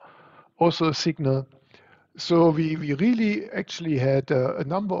saw also a signal. So we really actually had a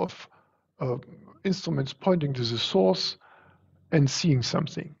number of instruments pointing to the source and seeing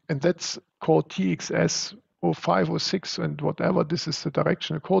something. And that's called TXS 05, 06, and whatever. This is the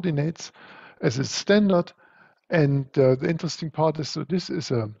directional coordinates as a standard. And the interesting part is, so this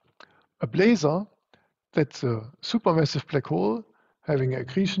is a blazar that's a supermassive black hole having an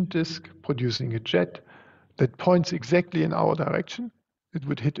accretion disk producing a jet that points exactly in our direction. It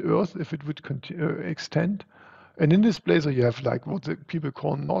would hit Earth if it would extend. And in this blazar, you have like what the people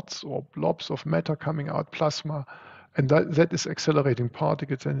call knots or blobs of matter coming out, plasma. And that is accelerating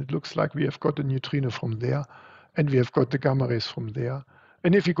particles. And it looks like we have got a neutrino from there. And we have got the gamma rays from there.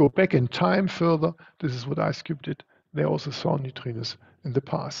 And if you go back in time further, this is what IceCube did. They also saw neutrinos in the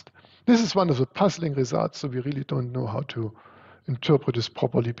past. This is one of the puzzling results, so we really don't know how to interpret this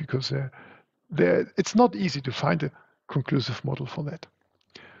properly, because it's not easy to find a conclusive model for that.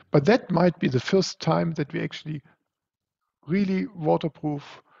 But that might be the first time that we actually really have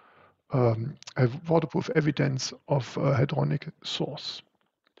waterproof evidence of a hadronic source.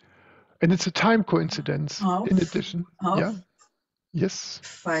 And it's a time coincidence in addition. Yeah. Yes.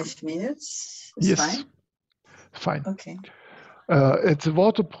 5 minutes is Yes. fine. Fine. Okay. It's a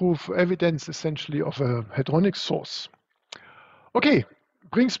waterproof evidence essentially of a hadronic source. Okay,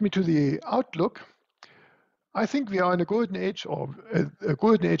 brings me to the outlook. I think we are in a golden age, or a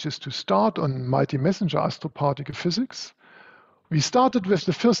golden age is to start on multi-messenger astroparticle physics. We started with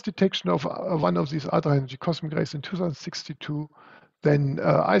the first detection of one of these ultra-energy cosmic rays in 2062. Then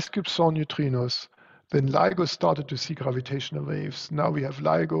IceCube saw neutrinos. Then LIGO started to see gravitational waves. Now we have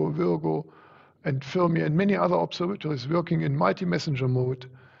LIGO, Virgo, and Fermi, and many other observatories working in multi-messenger mode.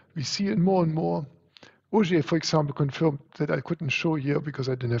 We see it more and more. Auger, for example, confirmed that I couldn't show here because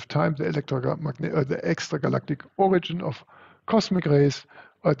I didn't have time, the extragalactic origin of cosmic rays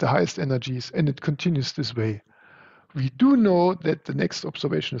at the highest energies, and it continues this way. We do know that the next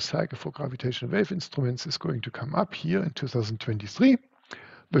observational cycle for gravitational wave instruments is going to come up here in 2023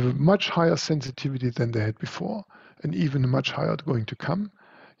 with a much higher sensitivity than they had before, and even much higher going to come.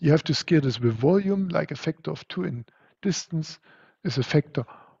 You have to scale this with volume, like a factor of 2 in distance is a factor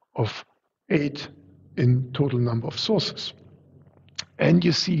of 8 in total number of sources. And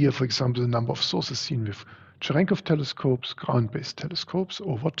you see here, for example, the number of sources seen with Cherenkov telescopes, ground-based telescopes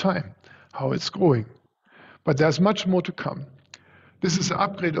over time, how it's growing. But there's much more to come. This is an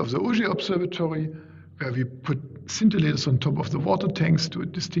upgrade of the Auger Observatory, where we put scintillators on top of the water tanks to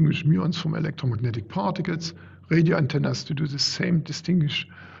distinguish muons from electromagnetic particles, radio antennas to do the same distinguishing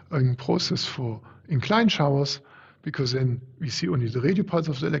process for inclined showers, because then we see only the radio pulse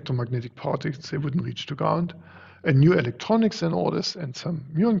of the electromagnetic particles, they wouldn't reach the ground, and new electronics and all this, and some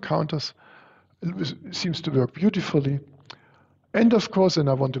muon counters. It seems to work beautifully. And of course, and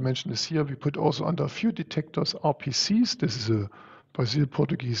I want to mention this here, we put also under a few detectors RPCs. This is a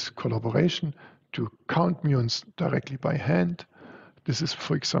Brazil-Portuguese collaboration to count muons directly by hand. This is,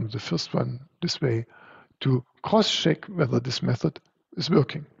 for example, the first one this way to cross-check whether this method is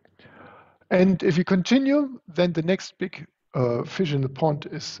working. And if we continue, then the next big fish in the pond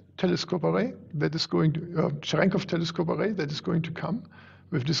is telescope array that is going to, Cherenkov telescope array that is going to come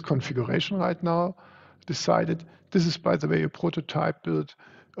with this configuration right now decided. This is, by the way, a prototype built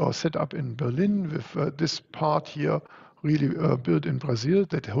or set up in Berlin with this part here really built in Brazil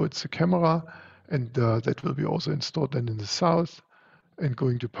that holds the camera, and that will be also installed then in the south and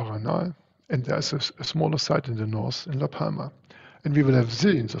going to Paraná. And there's a smaller site in the north in La Palma. And we will have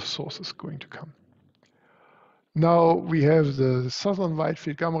zillions of sources going to come. Now we have the Southern Wide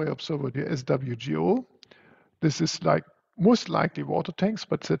Field Gamma Ray Observatory, SWGO. This is like most likely water tanks,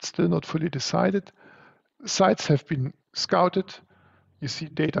 but that's still not fully decided. Sites have been scouted. You see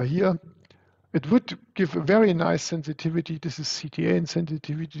data here. It would give a very nice sensitivity. This is CTA in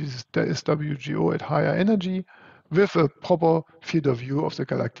sensitivity. This is the SWGO at higher energy with a proper field of view of the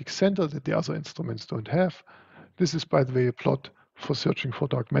galactic center that the other instruments don't have. This is, by the way, a plot for searching for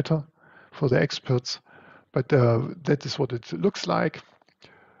dark matter for the experts, but that is what it looks like.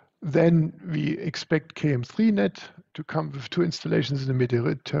 Then we expect KM3net to come with 2 installations in the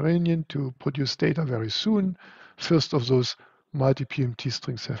Mediterranean to produce data very soon. First of those multi-PMT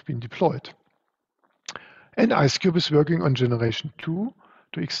strings have been deployed. And IceCube is working on generation 2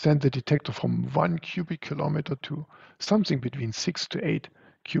 to extend the detector from 1 cubic kilometer to something between 6 to 8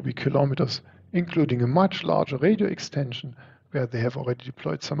 cubic kilometers, including a much larger radio extension where they have already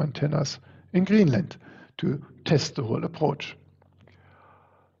deployed some antennas in Greenland to test the whole approach.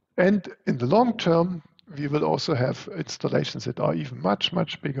 And in the long term, we will also have installations that are even much,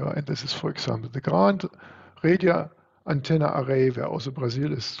 much bigger. And this is, for example, the Grand Radio Antenna Array, where also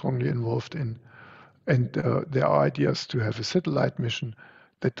Brazil is strongly involved in. And there are ideas to have a satellite mission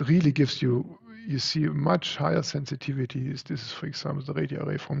that really gives you see much higher sensitivities. This is, for example, the radio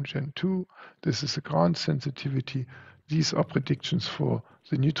array from Gen 2. This is a ground sensitivity. These are predictions for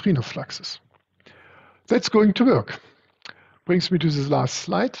the neutrino fluxes. That's going to work. Brings me to this last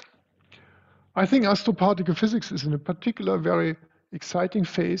slide. I think astroparticle physics is in a particular very exciting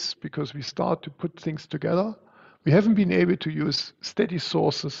phase because we start to put things together. We haven't been able to use steady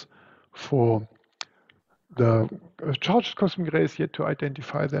sources for the charged cosmic rays yet to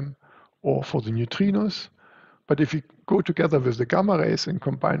identify them, or for the neutrinos. But if we go together with the gamma rays and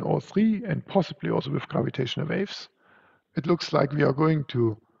combine all 3, and possibly also with gravitational waves, it looks like we are going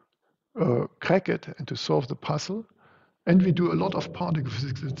to crack it and to solve the puzzle. And we do a lot of particle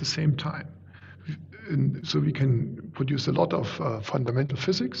physics at the same time. And so we can produce a lot of fundamental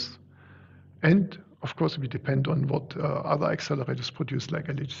physics. And of course, we depend on what other accelerators produce, like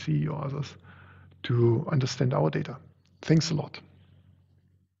LHC or others, to understand our data. Thanks a lot.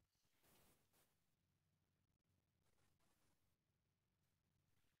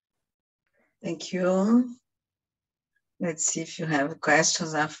 Thank you. Let's see if you have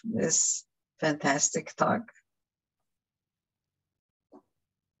questions after this fantastic talk.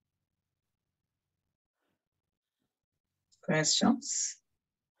 Questions?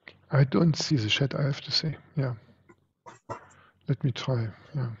 I don't see the chat, I have to say. Yeah. Let me try.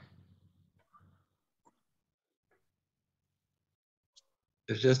 Yeah.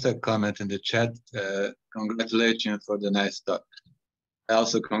 There's just a comment in the chat. Congratulations for the nice talk. I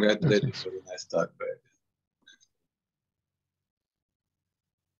also congratulate you for the nice talk.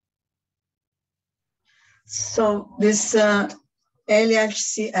 So this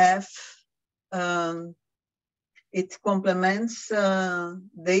LHCF, it complements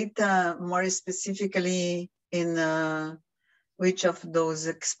data more specifically in which of those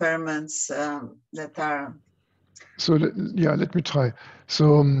experiments that are. So yeah, let me try.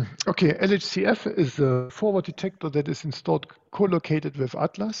 So okay, LHCF is a forward detector that is installed co-located with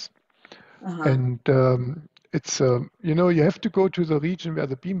Atlas, and it's you know, you have to go to the region where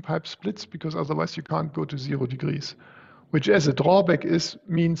the beam pipe splits, because otherwise you can't go to 0 degrees, which as a drawback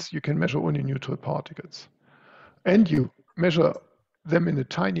means you can measure only neutral particles, and you measure them in a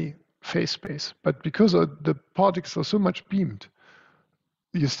tiny phase space. But because the particles are so much beamed,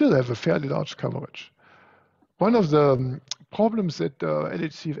 you still have a fairly large coverage. One of the problems that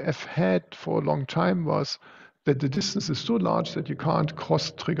LHCF had for a long time was that the distance is so large that you can't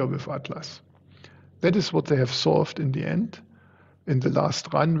cross-trigger with Atlas. That is what they have solved in the end, in the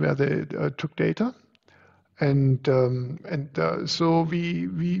last run where they took data. And so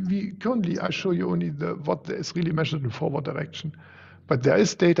we currently, I show you only what is really measured in forward direction. But there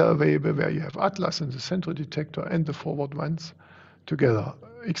is data available where you have Atlas and the central detector and the forward ones together,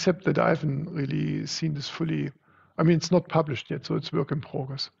 except that I haven't really seen this fully. I mean, it's not published yet, so it's work in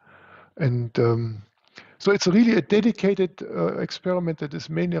progress. And so it's really a dedicated experiment that is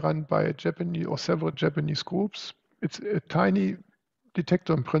mainly run by a Japanese or several Japanese groups. It's a tiny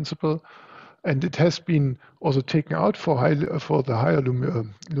detector in principle, and it has been also taken out for the higher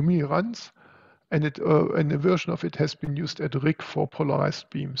Lumi runs, and a version of it has been used at RIG for polarized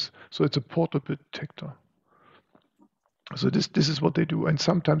beams. So it's a portable detector. So this is what they do, and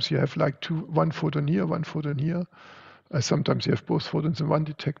sometimes you have like one photon here, one photon here. Sometimes you have both photons in one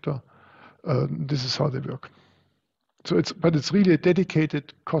detector. This is how they work. So it's really a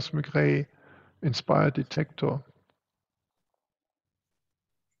dedicated cosmic ray inspired detector.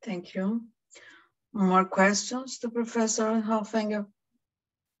 Thank you. More questions to Professor Hoffinger?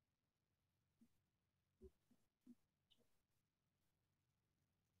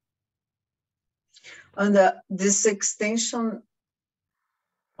 And this extension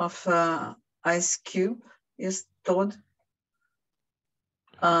of ice cube is told.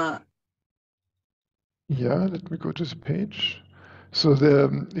 Yeah, let me go to the page. So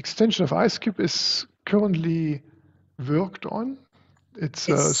the extension of ice cube is currently worked on. It's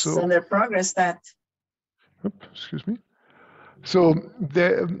under progress. Excuse me. So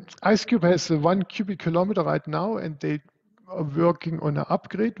the ice cube has 1 cubic kilometer right now, and they are working on an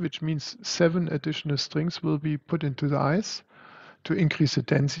upgrade, which means 7 additional strings will be put into the ice to increase the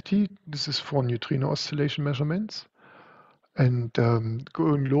density. This is for neutrino oscillation measurements, and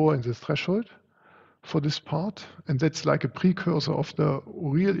going lower in the threshold for this part. And that's like a precursor of the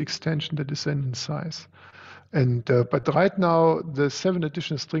real extension that is then in size. And but right now, the 7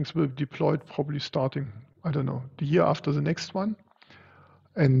 additional strings will be deployed probably starting, I don't know, the year after the next one.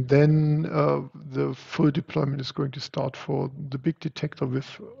 And then the full deployment is going to start for the big detector with,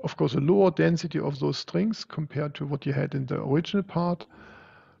 of course, a lower density of those strings compared to what you had in the original part,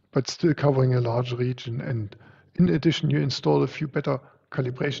 but still covering a large region. And in addition, you install a few better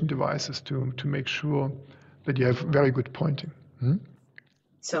calibration devices to make sure that you have very good pointing.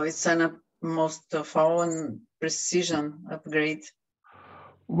 So it's most of all a precision upgrade.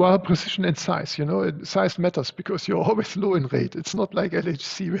 Well, precision and size, you know, size matters because you're always low in rate. It's not like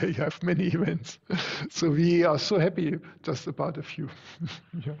LHC where you have many events. So we are so happy just about a few.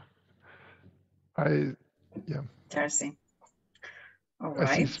 Yeah. Interesting. All I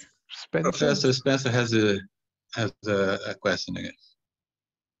see right. Spencer. Professor Spencer has a question again.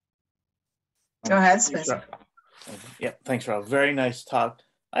 Go ahead, Spencer. Yeah, thanks, Rob. Very nice talk.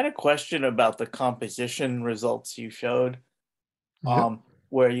 I had a question about the composition results you showed,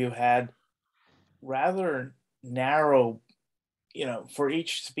 where you had rather narrow you know, for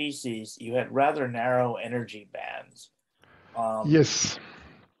each species, you had rather narrow energy bands. Yes.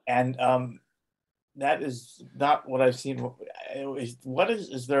 And that is not what I've seen.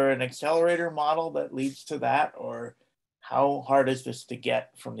 Is there an accelerator model that leads to that, or how hard is this to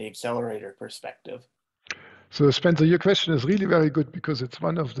get from the accelerator perspective? So Spencer, your question is really very good because it's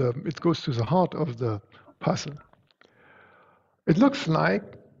it goes to the heart of the puzzle. It looks like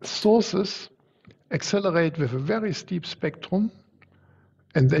sources accelerate with a very steep spectrum,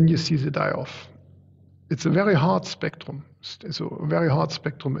 and then you see the die-off. It's a very hard spectrum. So a very hard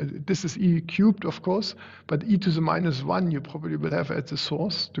spectrum. This is e cubed, of course, but e to the -1 you probably will have at the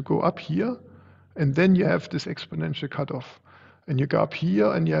source to go up here, and then you have this exponential cutoff. And you go up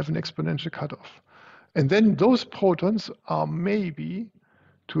here and you have an exponential cutoff. And then those protons are maybe,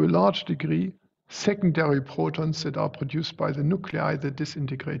 to a large degree, secondary protons that are produced by the nuclei that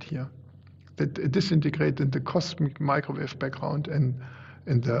disintegrate here, that disintegrate in the cosmic microwave background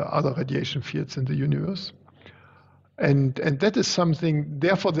and the other radiation fields in the universe. And that is something,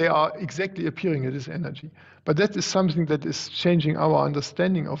 therefore they are exactly appearing at this energy. But that is something that is changing our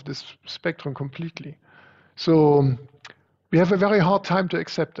understanding of this spectrum completely. So we have a very hard time to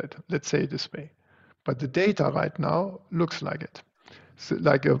accept it, let's say it this way. But the data right now looks like it. So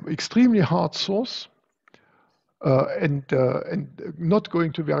like an extremely hard source and not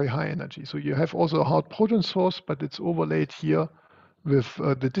going to very high energy. So you have also a hard proton source, but it's overlaid here with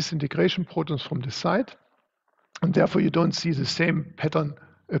the disintegration protons from the side. And therefore you don't see the same pattern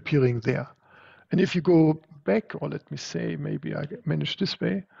appearing there. And if you go back, or let me say, maybe I manage this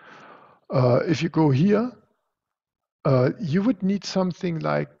way. If you go here, you would need something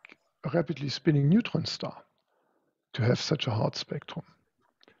like a rapidly spinning neutron star to have such a hard spectrum,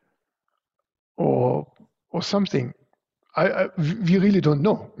 or something. We really don't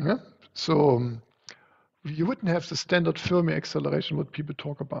know. Yeah? So you wouldn't have the standard Fermi acceleration what people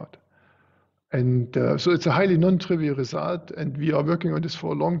talk about. And so it's a highly non-trivial result, and we are working on this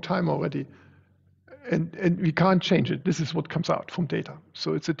for a long time already, and we can't change it. This is what comes out from data.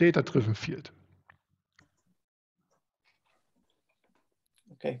 So it's a data-driven field.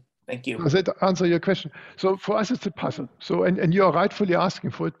 Okay, thank you. Does that answer your question? So for us, it's a puzzle. So and you are rightfully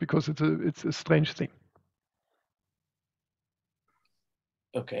asking for it because it's a strange thing.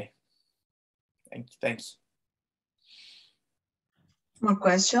 Okay, thanks. More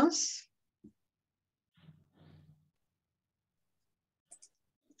questions?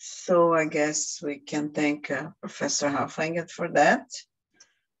 So I guess we can thank Professor Haflinger for that.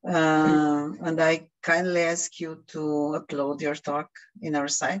 And I kindly ask you to upload your talk in our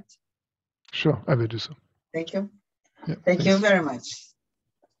site. Sure, I will do so. Thank you. Yeah, Thank you very much.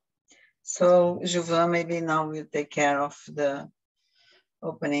 So Jovan, maybe now we'll take care of the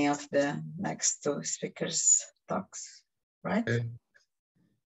opening of the next two speakers' talks, right?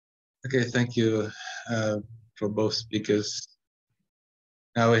 Okay, thank you for both speakers.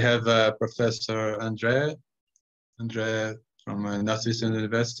 Now we have Professor Andrea from Northeastern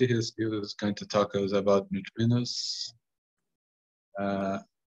University. He was going to talk to us about neutrinos,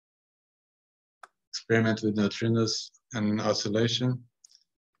 experiment with neutrinos and oscillation.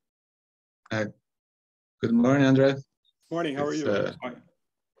 Good morning, Andrea. Morning, how are you?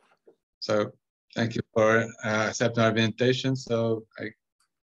 So thank you for accepting our invitation. So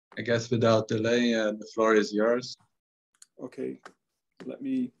I guess without delay, the floor is yours. Okay, let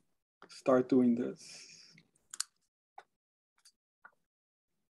me start doing this.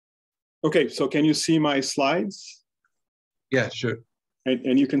 Okay, so can you see my slides? Yeah, sure.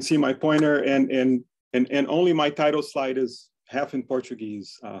 And you can see my pointer, and only my title slide is half in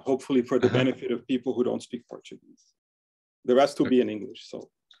Portuguese, hopefully for the benefit of people who don't speak Portuguese. The rest will be in English. So,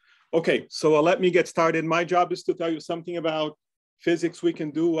 okay, so let me get started. My job is to tell you something about physics we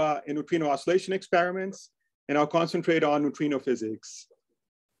can do in neutrino oscillation experiments, and I'll concentrate on neutrino physics.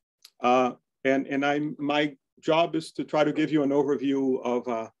 My job is to try to give you an overview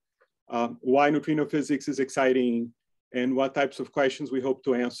of why neutrino physics is exciting and what types of questions we hope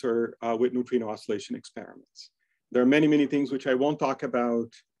to answer with neutrino oscillation experiments. There are many, many things which I won't talk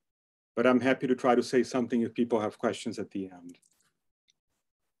about, but I'm happy to try to say something if people have questions at the end.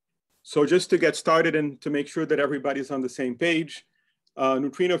 So just to get started and to make sure that everybody's on the same page,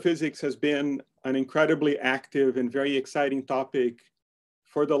 neutrino physics has been an incredibly active and very exciting topic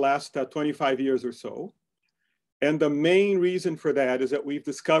for the last 25 years or so. And the main reason for that is that we've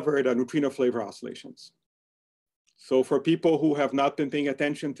discovered neutrino flavor oscillations. So for people who have not been paying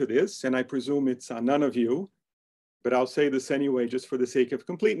attention to this, and I presume it's none of you, but I'll say this anyway, just for the sake of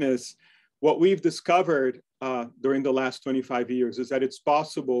completeness, what we've discovered during the last 25 years is that it's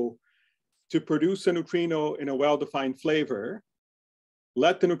possible to produce a neutrino in a well-defined flavor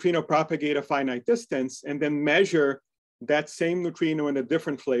let the neutrino propagate a finite distance, and then measure that same neutrino in a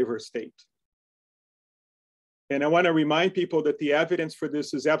different flavor state. And I want to remind people that the evidence for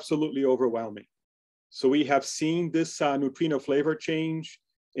this is absolutely overwhelming. So we have seen this neutrino flavor change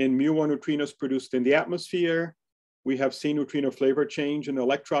in mu1 neutrinos produced in the atmosphere. We have seen neutrino flavor change in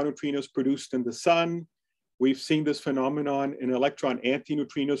electron neutrinos produced in the sun. We've seen this phenomenon in electron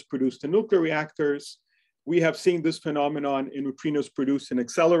antineutrinos produced in nuclear reactors. We have seen this phenomenon in neutrinos produced in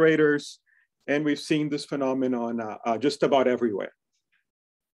accelerators. And we've seen this phenomenon just about everywhere.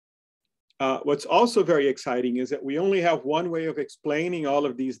 What's also very exciting is that we only have one way of explaining all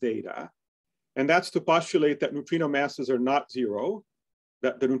of these data, and that's to postulate that neutrino masses are not zero,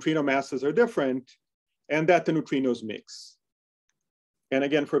 that the neutrino masses are different, and that the neutrinos mix. And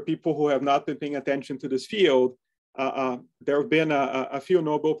again, for people who have not been paying attention to this field, there have been a few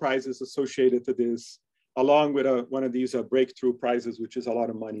Nobel Prizes associated to this, along with one of these breakthrough prizes, which is a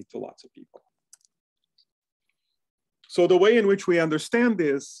lot of money to lots of people. So the way in which we understand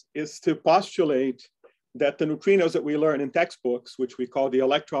this is to postulate that the neutrinos that we learn in textbooks, which we call the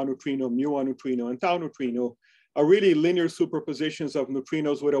electron neutrino, muon neutrino, and tau neutrino, are really linear superpositions of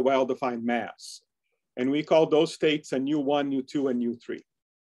neutrinos with a well-defined mass. And we call those states a nu1, nu2, and nu3.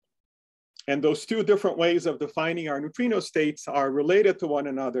 And those two different ways of defining our neutrino states are related to one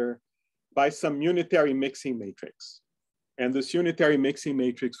another by some unitary mixing matrix. And this unitary mixing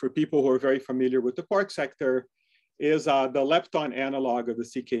matrix, for people who are very familiar with the quark sector, is the lepton analog of the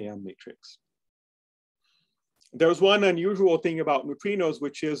CKM matrix. There's one unusual thing about neutrinos,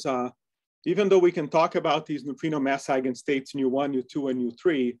 which is even though we can talk about these neutrino mass eigenstates, nu1, nu2, and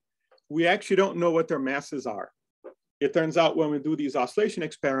nu3, we actually don't know what their masses are. It turns out when we do these oscillation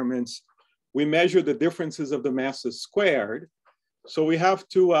experiments, we measure the differences of the masses squared. So we have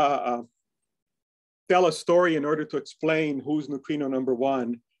to tell a story in order to explain who's neutrino number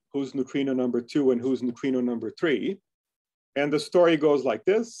 1, who's neutrino number 2, and who's neutrino number 3. And the story goes like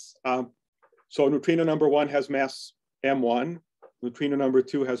this. So neutrino number 1 has mass m1, neutrino number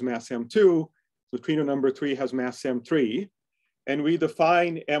 2 has mass m2, neutrino number 3 has mass m3, and we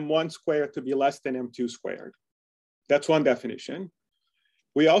define m1 squared to be less than m2 squared. That's one definition.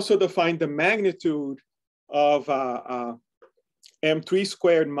 We also define the magnitude of m3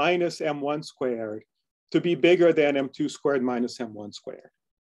 squared minus m1 squared to be bigger than m2 squared minus m1 squared.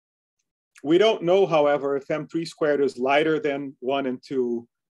 We don't know, however, if m3 squared is lighter than 1 and 2,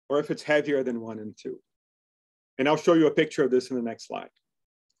 or if it's heavier than 1 and 2. And I'll show you a picture of this in the next slide.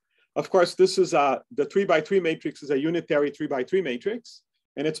 Of course, this is the 3x3 matrix is a unitary 3x3 matrix,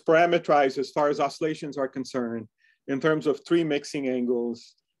 and it's parameterized as far as oscillations are concerned in terms of 3 mixing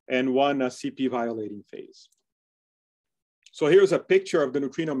angles and 1 CP violating phase. So here's a picture of the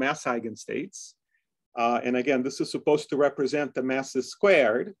neutrino mass eigenstates. And again, this is supposed to represent the masses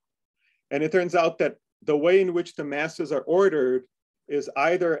squared. And it turns out that the way in which the masses are ordered is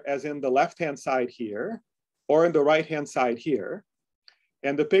either as in the left-hand side here, or in the right-hand side here.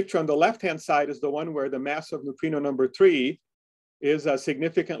 And the picture on the left-hand side is the one where the mass of neutrino number 3 is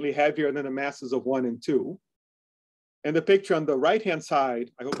significantly heavier than the masses of 1 and 2. And the picture on the right-hand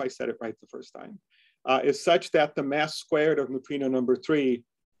side, I hope I said it right the first time, is such that the mass squared of neutrino number 3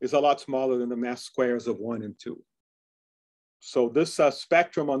 is a lot smaller than the mass squares of 1 and 2. So this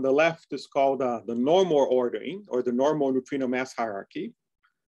spectrum on the left is called the normal ordering, or the normal neutrino mass hierarchy,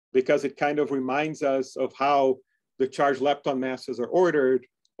 because it kind of reminds us of how the charged lepton masses are ordered,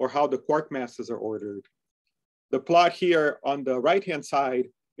 or how the quark masses are ordered. The plot here on the right-hand side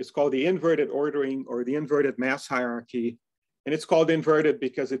is called the inverted ordering, or the inverted mass hierarchy. And it's called inverted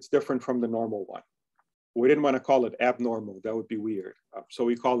because it's different from the normal one. We didn't want to call it abnormal, that would be weird. So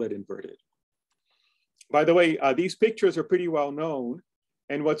we call it inverted. By the way, these pictures are pretty well known.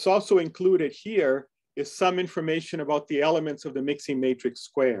 And what's also included here is some information about the elements of the mixing matrix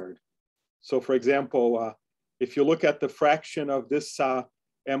squared. So for example, if you look at the fraction of this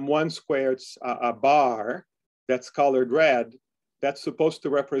M1 squared bar that's colored red, that's supposed to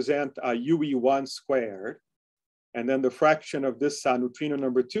represent UE1 squared. And then the fraction of this neutrino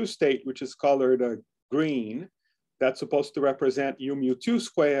number 2 state, which is colored green, that's supposed to represent U mu2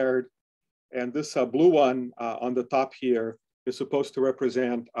 squared. And this blue one on the top here is supposed to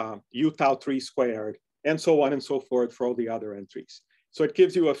represent U tau 3 squared, and so on and so forth for all the other entries. So it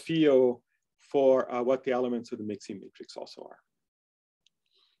gives you a feel for what the elements of the mixing matrix also are.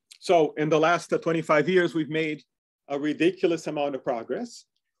 So in the last 25 years, we've made a ridiculous amount of progress.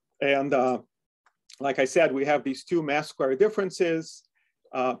 And like I said, we have these 2 mass square differences.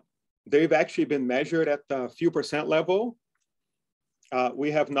 They've actually been measured at the few percent level.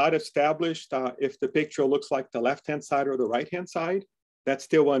 We have not established if the picture looks like the left-hand side or the right-hand side. That's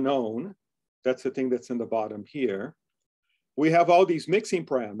still unknown. That's the thing that's in the bottom here. We have all these mixing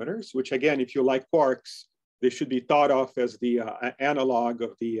parameters, which again, if you like quarks, they should be thought of as the analog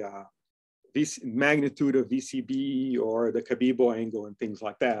of the magnitude of VCB or the Cabibbo angle and things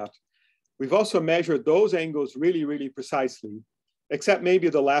like that. We've also measured those angles really, really precisely, except maybe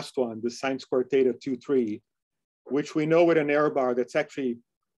the last one, the sine squared theta 2,3, which we know with an error bar that's actually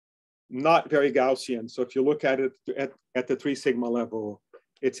not very Gaussian. So if you look at it at the 3 sigma level,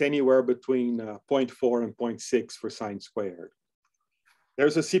 it's anywhere between 0.4 and 0.6 for sine squared.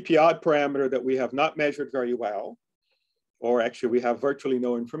 There's a CP odd parameter that we have not measured very well, or actually we have virtually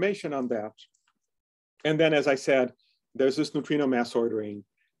no information on that. And then, as I said, there's this neutrino mass ordering,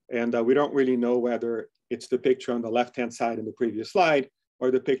 and we don't really know whether it's the picture on the left-hand side in the previous slide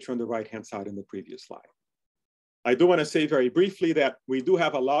or the picture on the right-hand side in the previous slide. I do want to say very briefly that we do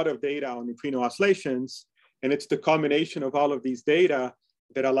have a lot of data on neutrino oscillations, and it's the combination of all of these data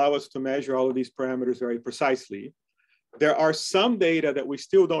that allow us to measure all of these parameters very precisely. There are some data that we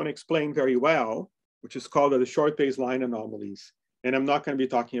still don't explain very well, which is called the short phase line anomalies, and I'm not going to be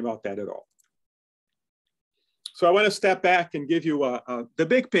talking about that at all. So I want to step back and give you the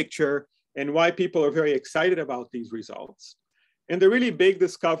big picture and why people are very excited about these results. And the really big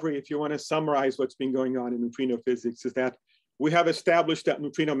discovery, if you want to summarize what's been going on in neutrino physics, is that we have established that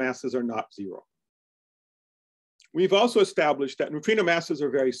neutrino masses are not zero. We've also established that neutrino masses are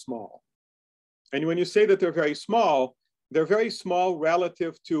very small. And when you say that they're very small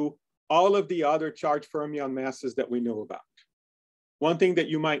relative to all of the other charged fermion masses that we know about. One thing that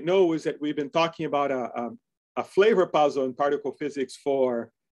you might know is that we've been talking about a flavor puzzle in particle physics for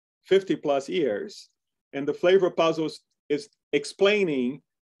 50 plus years. And the flavor puzzle is explaining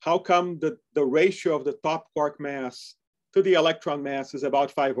how come the ratio of the top quark mass to the electron mass is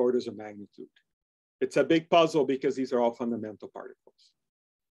about 5 orders of magnitude. It's a big puzzle because these are all fundamental particles.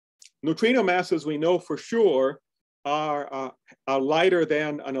 Neutrino masses, we know for sure, are lighter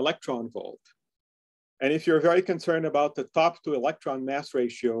than an electron volt. And if you're very concerned about the top to electron mass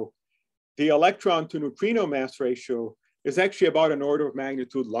ratio, the electron to neutrino mass ratio is actually about an order of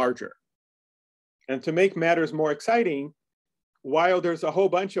magnitude larger. And to make matters more exciting, while there's a whole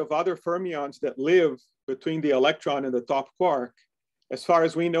bunch of other fermions that live between the electron and the top quark, as far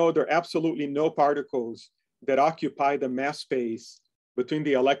as we know, there are absolutely no particles that occupy the mass space between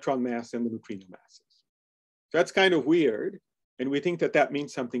the electron mass and the neutrino masses. So that's kind of weird, and we think that that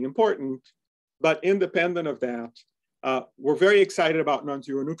means something important. But independent of that, we're very excited about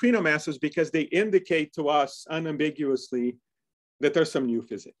non-zero neutrino masses because they indicate to us unambiguously that there's some new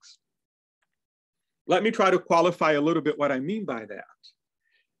physics. Let me try to qualify a little bit what I mean by that.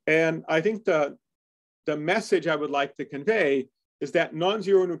 And I think the message I would like to convey is that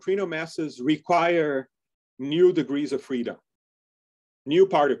non-zero neutrino masses require new degrees of freedom, new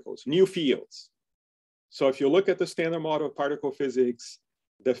particles, new fields. So if you look at the standard model of particle physics,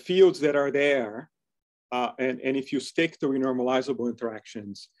 the fields that are there, and if you stick to renormalizable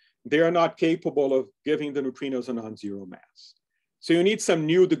interactions, they are not capable of giving the neutrinos a non-zero mass. So you need some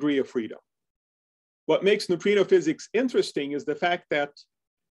new degree of freedom. What makes neutrino physics interesting is the fact that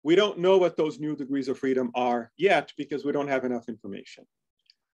we don't know what those new degrees of freedom are yet because we don't have enough information.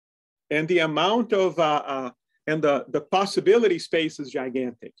 And the amount of, and the possibility space is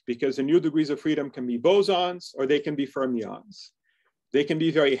gigantic because the new degrees of freedom can be bosons or they can be fermions. They can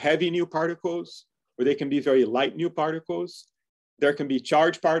be very heavy new particles or they can be very light new particles. There can be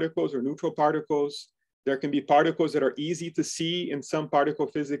charged particles or neutral particles. There can be particles that are easy to see in some particle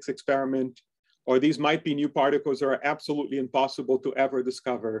physics experiment, or these might be new particles that are absolutely impossible to ever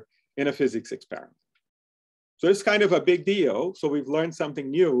discover in a physics experiment. So it's kind of a big deal. So we've learned something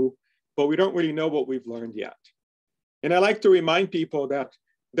new, but we don't really know what we've learned yet. And I like to remind people that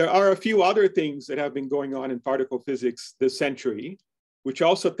there are a few other things that have been going on in particle physics this century, which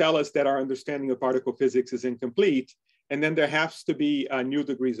also tell us that our understanding of particle physics is incomplete. And then there has to be new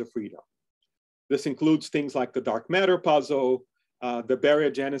degrees of freedom. This includes things like the dark matter puzzle, the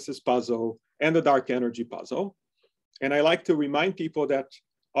baryogenesis puzzle, and the dark energy puzzle. And I like to remind people that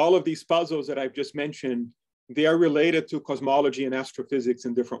all of these puzzles that I've just mentioned, they are related to cosmology and astrophysics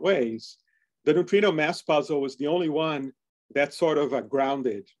in different ways. The neutrino mass puzzle is the only one that's sort of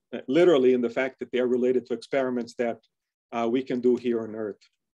grounded, literally in the fact that they are related to experiments that we can do here on Earth,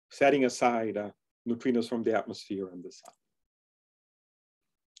 setting aside neutrinos from the atmosphere and the sun.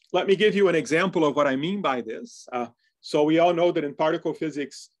 Let me give you an example of what I mean by this. So we all know that in particle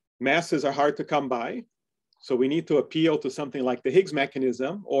physics, masses are hard to come by. So we need to appeal to something like the Higgs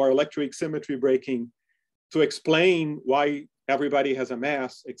mechanism or electroweak symmetry breaking to explain why everybody has a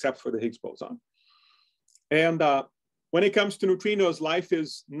mass except for the Higgs boson. And When it comes to neutrinos, life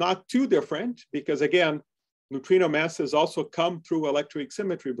is not too different because, again, neutrino masses also come through electroweak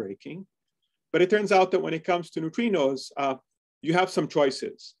symmetry breaking. But it turns out that when it comes to neutrinos, you have some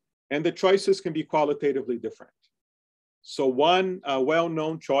choices, and the choices can be qualitatively different. So one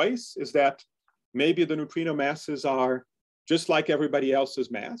well-known choice is that maybe the neutrino masses are just like everybody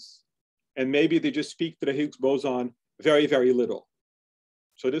else's mass, and maybe they just speak to the Higgs boson very, very little.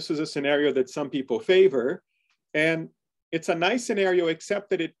 So this is a scenario that some people favor, and it's a nice scenario, except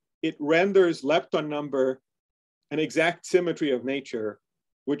that it renders lepton number an exact symmetry of nature,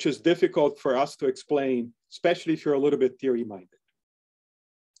 which is difficult for us to explain, especially if you're a little bit theory-minded.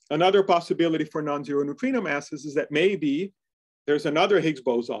 Another possibility for non-zero neutrino masses is that maybe there's another Higgs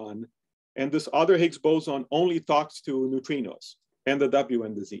boson, and this other Higgs boson only talks to neutrinos, and the W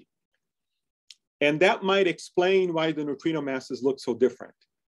and the Z. And that might explain why the neutrino masses look so different,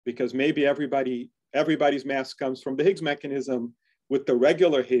 because maybe everybody's mass comes from the Higgs mechanism with the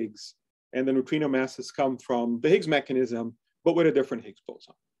regular Higgs, and the neutrino masses come from the Higgs mechanism, but with a different Higgs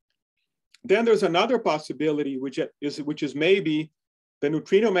boson. Then there's another possibility, which is maybe the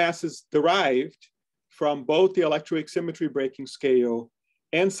neutrino masses derived from both the electroweak symmetry breaking scale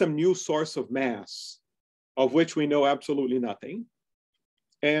and some new source of mass, of which we know absolutely nothing.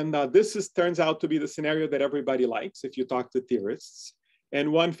 And this turns out to be the scenario that everybody likes if you talk to theorists.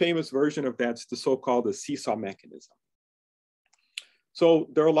 And one famous version of that's the so-called seesaw mechanism. So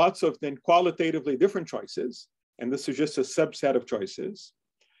there are lots of then qualitatively different choices, and this is just a subset of choices.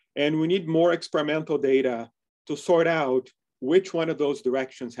 And we need more experimental data to sort out which one of those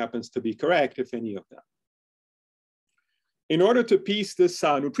directions happens to be correct, if any of them. In order to piece this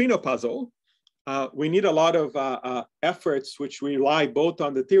neutrino puzzle, we need a lot of efforts which rely both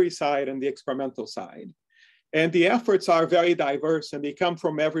on the theory side and the experimental side. And the efforts are very diverse, and they come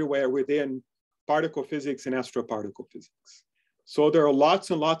from everywhere within particle physics and astroparticle physics. So there are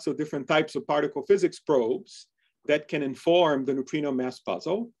lots and lots of different types of particle physics probes that can inform the neutrino mass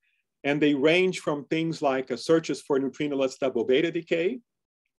puzzle. And they range from things like searches for neutrinoless double beta decay,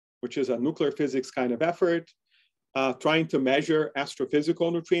 which is a nuclear physics kind of effort, trying to measure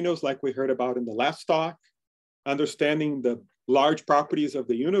astrophysical neutrinos like we heard about in the last talk, understanding the large properties of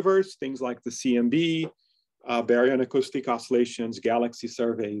the universe, things like the CMB, baryon acoustic oscillations, galaxy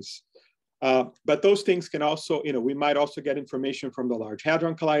surveys. But those things can also, we might also get information from the Large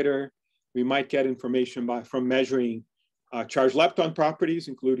Hadron Collider. We might get information from measuring charged lepton properties,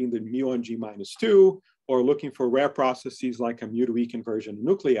 including the mu on G -2, or looking for rare processes like a mu-to-E conversion of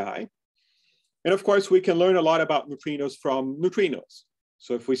nuclei. And of course, we can learn a lot about neutrinos from neutrinos.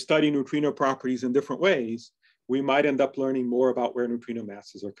 So if we study neutrino properties in different ways, we might end up learning more about where neutrino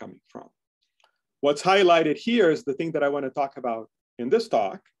masses are coming from. What's highlighted here is the thing that I want to talk about in this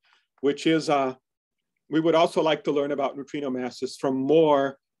talk, which is we would also like to learn about neutrino masses from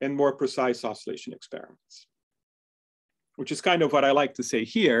more and more precise oscillation experiments, which is kind of what I like to say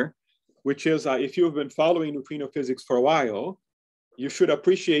here, which is if you've been following neutrino physics for a while, you should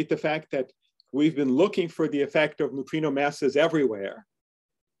appreciate the fact that we've been looking for the effect of neutrino masses everywhere.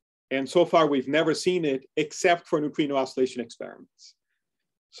 And so far, we've never seen it except for neutrino oscillation experiments.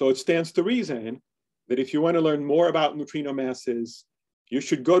 So it stands to reason that if you want to learn more about neutrino masses, you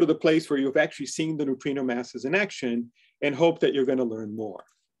should go to the place where you've actually seen the neutrino masses in action and hope that you're going to learn more.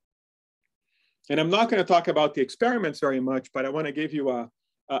 And I'm not going to talk about the experiments very much, but I want to give you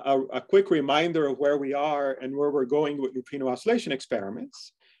a quick reminder of where we are and where we're going with neutrino oscillation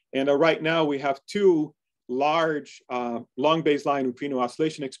experiments. And right now we have two large long baseline neutrino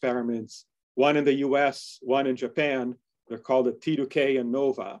oscillation experiments, one in the US, one in Japan. They're called the T2K and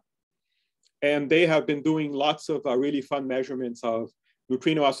NOVA. And they have been doing lots of really fun measurements of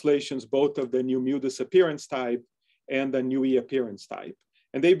neutrino oscillations, both of the new mu disappearance type and the new E appearance type.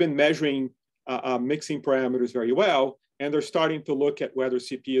 And they've been measuring mixing parameters very well, and they're starting to look at whether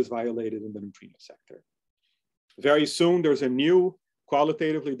CP is violated in the neutrino sector. Very soon, there's a new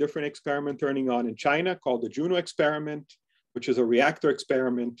qualitatively different experiment turning on in China called the Juno experiment, which is a reactor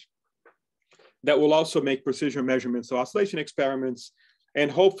experiment that will also make precision measurements of oscillation experiments,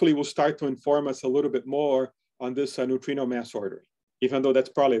 and hopefully will start to inform us a little bit more on this neutrino mass ordering, even though that's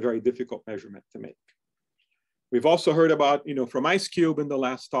probably a very difficult measurement to make. We've also heard about, from IceCube in the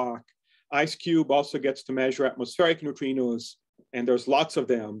last talk. IceCube also gets to measure atmospheric neutrinos, and there's lots of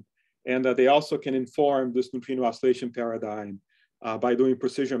them. And they also can inform this neutrino oscillation paradigm by doing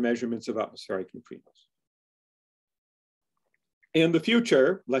precision measurements of atmospheric neutrinos. In the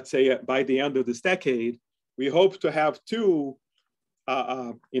future, let's say by the end of this decade, we hope to have two,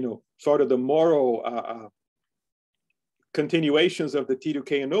 sort of the moral continuations of the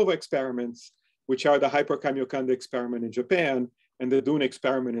T2K and NOVA experiments which are the Hyperkamiokande experiment in Japan and the Dune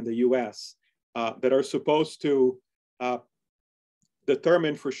experiment in the US, that are supposed to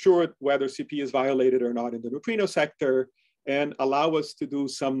determine for sure whether CP is violated or not in the neutrino sector and allow us to do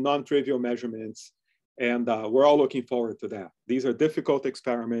some non-trivial measurements. And we're all looking forward to that. These are difficult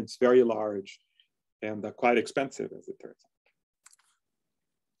experiments, very large, and quite expensive, as it turns out.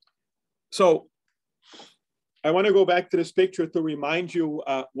 So I want to go back to this picture to remind you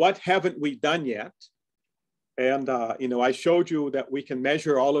what haven't we done yet. And I showed you that we can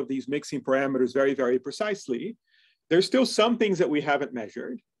measure all of these mixing parameters very, very precisely. There's still some things that we haven't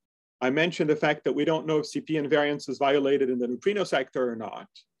measured. I mentioned the fact that we don't know if CP invariance is violated in the neutrino sector or not.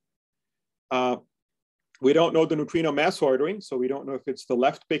 We don't know the neutrino mass ordering, so we don't know if it's the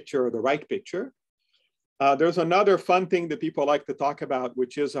left picture or the right picture. There's another fun thing that people like to talk about,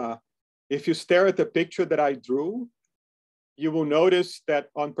 which is if you stare at the picture that I drew, you will notice that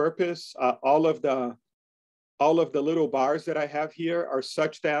on purpose, all of the little bars that I have here are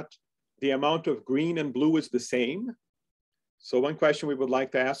such that the amount of green and blue is the same. So one question we would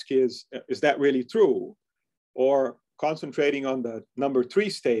like to ask is that really true? Or concentrating on the number 3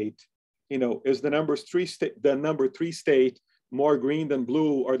 state, is the number 3 state more green than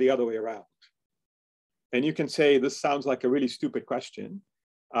blue or the other way around? And you can say, this sounds like a really stupid question.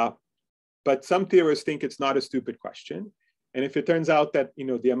 But some theorists think it's not a stupid question. And if it turns out that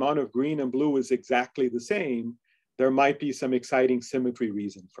the amount of green and blue is exactly the same, there might be some exciting symmetry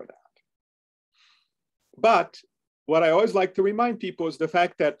reason for that. But what I always like to remind people is the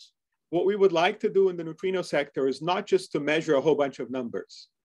fact that what we would like to do in the neutrino sector is not just to measure a whole bunch of numbers,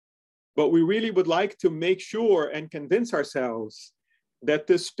 but we really would like to make sure and convince ourselves that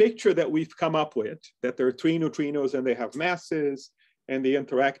this picture that we've come up with, that there are 3 neutrinos and they have masses and they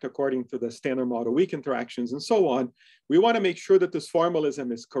interact according to the standard model weak interactions and so on, we want to make sure that this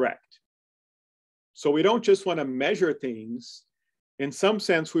formalism is correct. So we don't just want to measure things. In some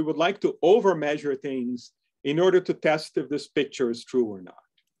sense, we would like to over measure things in order to test if this picture is true or not.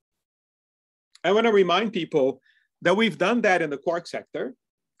 I want to remind people that we've done that in the quark sector.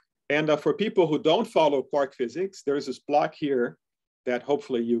 And for people who don't follow quark physics, there's this plot here that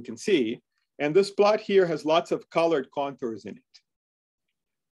hopefully you can see. And this plot here has lots of colored contours in it.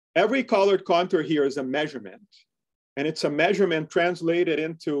 Every colored contour here is a measurement. And it's a measurement translated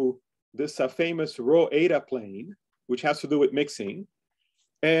into this famous rho eta plane, which has to do with mixing.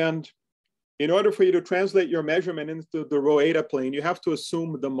 And in order for you to translate your measurement into the rho eta plane, you have to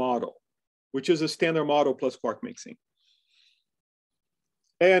assume the model, which is a standard model plus quark mixing.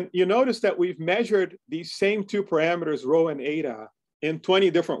 And you notice that we've measured these same 2 parameters, rho and eta, in 20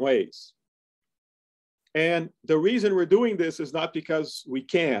 different ways. And the reason we're doing this is not because we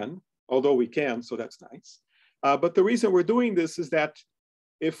can, although we can, so that's nice. But the reason we're doing this is that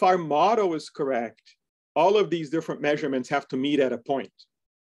if our model is correct, all of these different measurements have to meet at a point.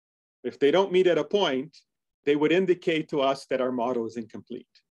 If they don't meet at a point, they would indicate to us that our model is incomplete.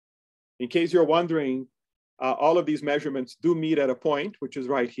 In case you're wondering, all of these measurements do meet at a point, which is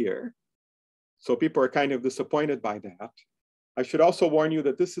right here. So people are kind of disappointed by that. I should also warn you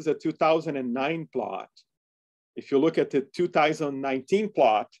that this is a 2009 plot. If you look at the 2019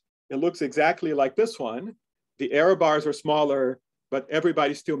 plot, it looks exactly like this one. The error bars are smaller, but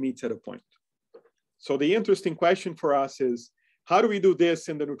everybody still meets at a point. So the interesting question for us is, how do we do this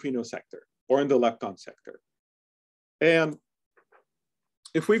in the neutrino sector or in the lepton sector? And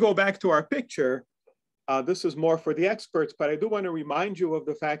if we go back to our picture, this is more for the experts, but I do want to remind you of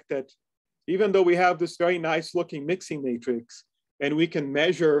the fact that even though we have this very nice looking mixing matrix and we can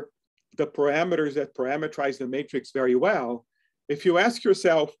measure the parameters that parameterize the matrix very well, if you ask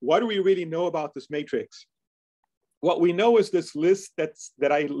yourself, what do we really know about this matrix? What we know is this list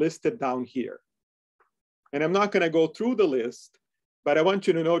that I listed down here. And I'm not going to go through the list, but I want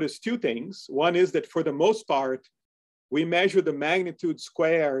you to notice 2 things. One is that for the most part, we measure the magnitude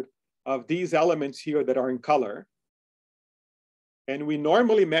squared of these elements here that are in color. And we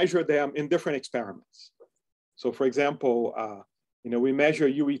normally measure them in different experiments. So for example, we measure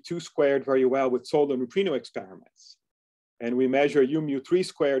UE2 squared very well with solar neutrino experiments. And we measure U mu 3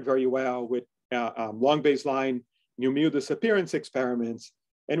 squared very well with long baseline nu mu disappearance experiments.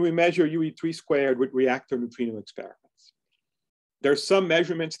 And we measure UE3 squared with reactor neutrino experiments. There's some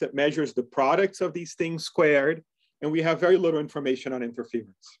measurements that measures the products of these things squared, and we have very little information on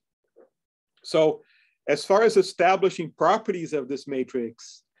interference. So as far as establishing properties of this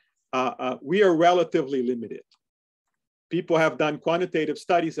matrix, we are relatively limited. People have done quantitative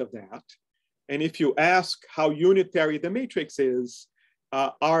studies of that. And if you ask how unitary the matrix is,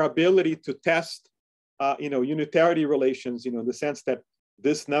 our ability to test unitarity relations, in the sense that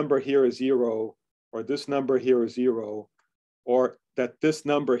this number here is 0, or this number here is 0, or that this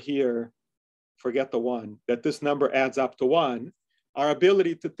number here, forget the 1, that this number adds up to 1, our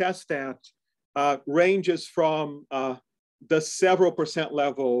ability to test that ranges from the several percent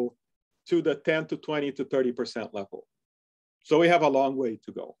level to the 10 to 20 to 30% level. So we have a long way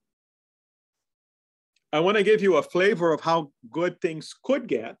to go. I want to give you a flavor of how good things could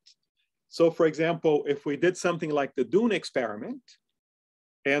get. So for example, if we did something like the Dune experiment,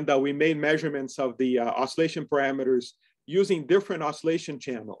 and we made measurements of the oscillation parameters using different oscillation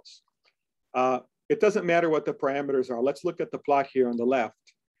channels. It doesn't matter what the parameters are. Let's look at the plot here on the left.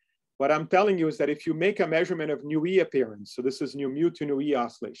 What I'm telling you is that if you make a measurement of nu E appearance, so this is nu mu to nu E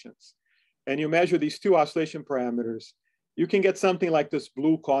oscillations, and you measure these two oscillation parameters, you can get something like this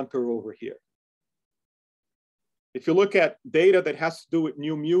blue contour over here. If you look at data that has to do with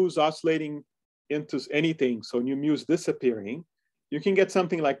nu mu's oscillating into anything, so nu mu's disappearing, you can get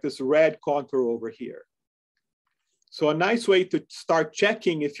something like this red contour over here. So a nice way to start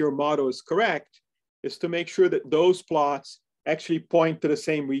checking if your model is correct is to make sure that those plots actually point to the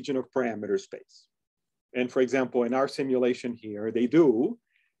same region of parameter space. And for example, in our simulation here, they do,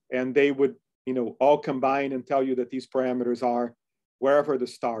 and they would, all combine and tell you that these parameters are wherever the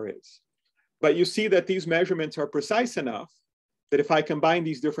star is. But you see that these measurements are precise enough that if I combine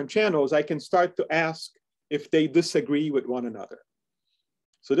these different channels, I can start to ask if they disagree with one another.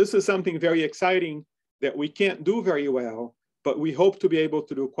 So this is something very exciting that we can't do very well, but we hope to be able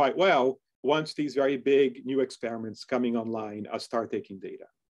to do quite well once these very big new experiments coming online start taking data.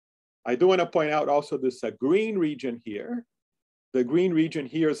 I do want to point out also this green region here. The green region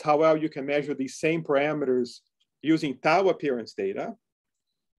here is how well you can measure these same parameters using tau appearance data.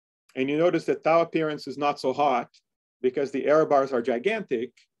 And you notice that tau appearance is not so hot because the error bars are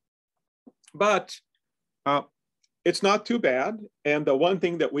gigantic, but it's not too bad. And the one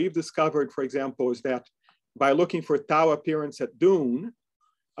thing that we've discovered, for example, is that by looking for tau appearance at Dune,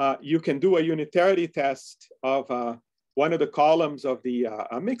 you can do a unitarity test of one of the columns of the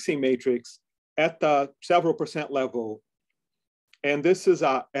mixing matrix at the several percent level. And this is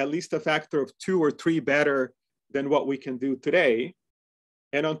at least a factor of 2 or 3 better than what we can do today.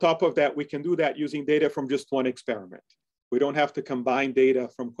 And on top of that, we can do that using data from just one experiment. We don't have to combine data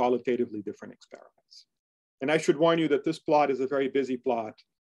from qualitatively different experiments. And I should warn you that this plot is a very busy plot.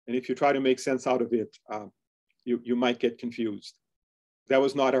 And if you try to make sense out of it, you might get confused. That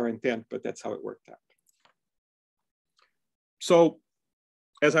was not our intent, but that's how it worked out. So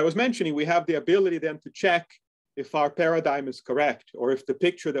as I was mentioning, we have the ability then to check if our paradigm is correct, or if the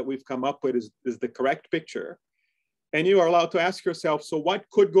picture that we've come up with is the correct picture. And you are allowed to ask yourself, so what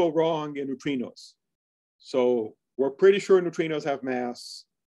could go wrong in neutrinos? So we're pretty sure neutrinos have mass.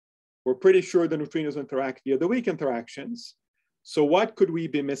 We're pretty sure the neutrinos interact via the weak interactions. So what could we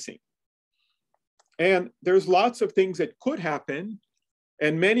be missing? And there's lots of things that could happen,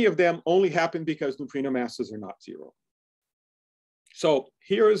 and many of them only happen because neutrino masses are not 0. So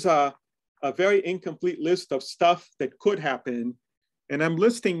here's a very incomplete list of stuff that could happen, and I'm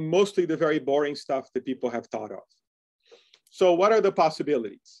listing mostly the very boring stuff that people have thought of. So what are the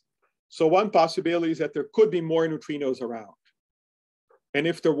possibilities? So one possibility is that there could be more neutrinos around. And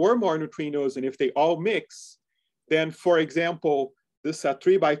if there were more neutrinos and if they all mix, then for example, this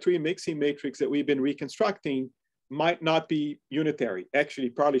 3x3 mixing matrix that we've been reconstructing might not be unitary. Actually,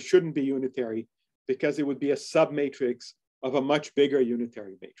 probably shouldn't be unitary because it would be a submatrix of a much bigger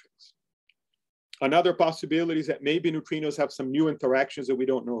unitary matrix. Another possibility is that maybe neutrinos have some new interactions that we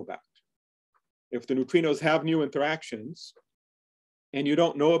don't know about. If the neutrinos have new interactions and you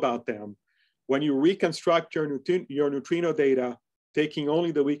don't know about them, when you reconstruct your neutrino data, taking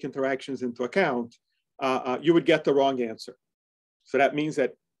only the weak interactions into account, you would get the wrong answer. So that means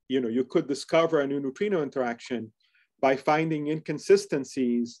that you could discover a new neutrino interaction by finding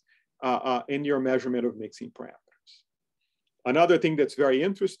inconsistencies in your measurement of mixing parameters. Another thing that's very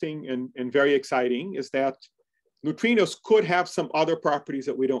interesting and very exciting is that neutrinos could have some other properties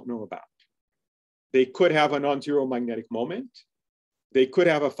that we don't know about. They could have a non-zero magnetic moment. They could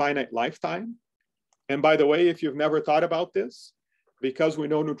have a finite lifetime. And by the way, if you've never thought about this, because we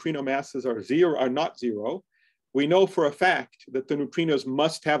know neutrino masses are not zero, we know for a fact that the neutrinos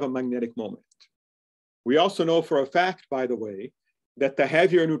must have a magnetic moment. We also know for a fact, by the way, that the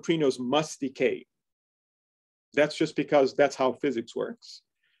heavier neutrinos must decay. That's just because that's how physics works.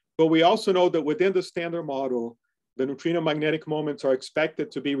 But we also know that within the standard model, the neutrino magnetic moments are expected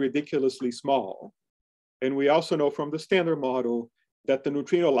to be ridiculously small. And we also know from the standard model that the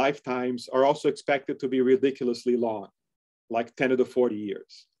neutrino lifetimes are also expected to be ridiculously long, like 10 to the 40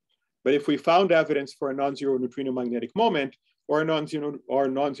 years. But if we found evidence for a non-zero neutrino magnetic moment, or a non-zero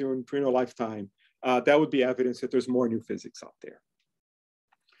neutrino lifetime, that would be evidence that there's more new physics out there.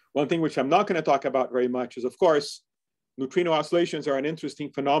 One thing which I'm not going to talk about very much is, of course, neutrino oscillations are an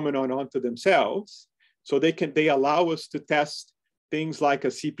interesting phenomenon unto themselves. So they allow us to test things like a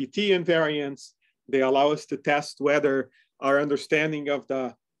CPT invariance. They allow us to test whether our understanding of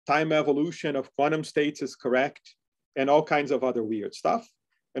the time evolution of quantum states is correct, and all kinds of other weird stuff.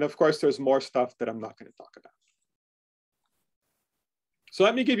 And of course, there's more stuff that I'm not going to talk about. So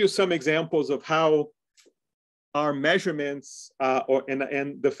let me give you some examples of how our measurements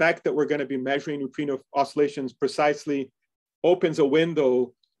and the fact that we're going to be measuring neutrino oscillations precisely opens a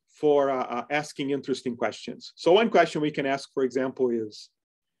window for asking interesting questions. So one question we can ask, for example, is,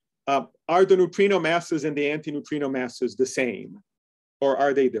 are the neutrino masses and the anti-neutrino masses the same, or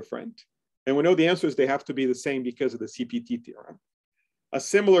are they different? And we know the answer is they have to be the same because of the CPT theorem. A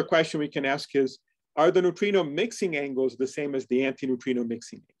similar question we can ask is, are the neutrino mixing angles the same as the anti-neutrino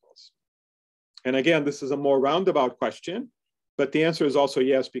mixing angles? And again, this is a more roundabout question, but the answer is also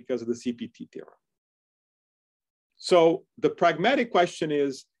yes because of the CPT theorem. So the pragmatic question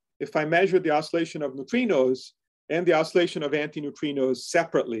is, if I measure the oscillation of neutrinos and the oscillation of antineutrinos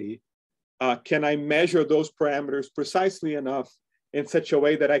separately, can I measure those parameters precisely enough in such a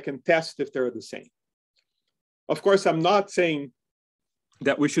way that I can test if they're the same? Of course, I'm not saying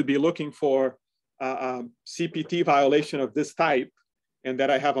that we should be looking for CPT violation of this type and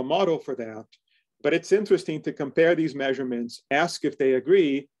that I have a model for that, but it's interesting to compare these measurements, ask if they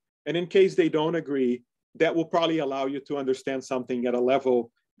agree, and in case they don't agree, that will probably allow you to understand something at a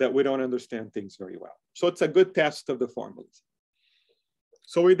level that we don't understand things very well. So it's a good test of the formalism.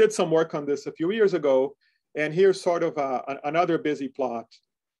 So we did some work on this a few years ago, and here's sort of another busy plot.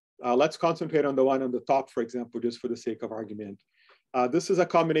 Let's concentrate on the one on the top, for example, just for the sake of argument. This is a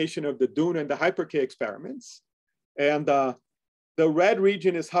combination of the Dune and the Hyper-K experiments. And the red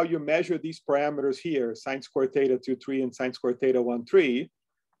region is how you measure these parameters here, sine squared theta 2,3 and sine squared theta 1,3,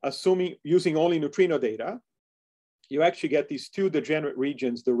 assuming using only neutrino data. You actually get these two degenerate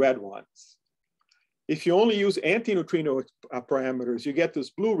regions, the red ones. If you only use anti-neutrino parameters, you get this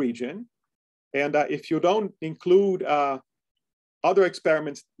blue region. And if you don't include other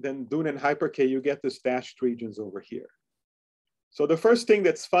experiments than Dune and Hyper-K, you get this dashed regions over here. So the first thing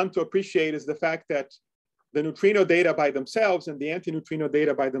that's fun to appreciate is the fact that the neutrino data by themselves and the anti-neutrino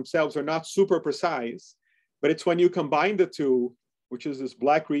data by themselves are not super precise, but it's when you combine the two, which is this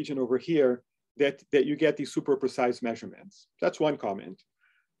black region over here, that you get these super precise measurements. That's one comment.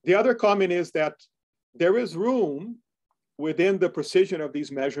 The other comment is that there is room within the precision of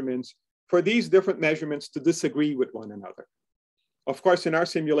these measurements for these different measurements to disagree with one another. Of course, in our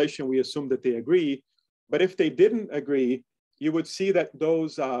simulation, we assume that they agree, but if they didn't agree, you would see that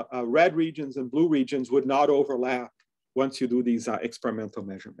those red regions and blue regions would not overlap once you do these experimental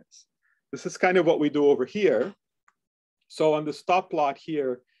measurements. This is kind of what we do over here. So on the stop plot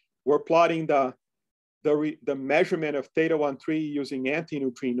here, we're plotting the measurement of theta 1,3 using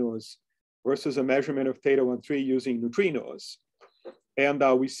antineutrinos versus a measurement of theta 1,3 using neutrinos. And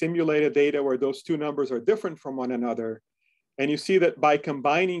we simulated data where those two numbers are different from one another. And you see that by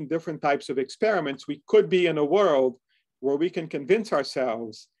combining different types of experiments, we could be in a world where we can convince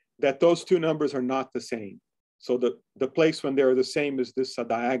ourselves that those two numbers are not the same. So the place when they're the same is this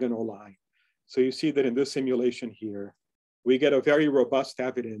diagonal line. So you see that in this simulation here, we get a very robust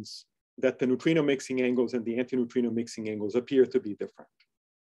evidence that the neutrino mixing angles and the antineutrino mixing angles appear to be different.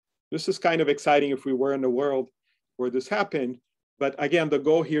 This is kind of exciting if we were in a world where this happened, but again, the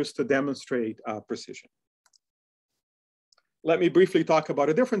goal here is to demonstrate precision. Let me briefly talk about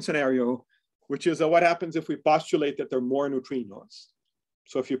a different scenario, which is what happens if we postulate that there are more neutrinos.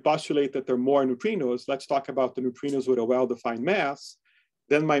 So if you postulate that there are more neutrinos, let's talk about the neutrinos with a well-defined mass,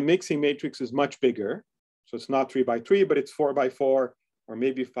 then my mixing matrix is much bigger. So it's not 3 by 3, but it's 4 by 4, or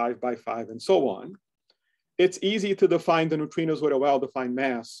maybe 5 by 5, and so on. It's easy to define the neutrinos with a well-defined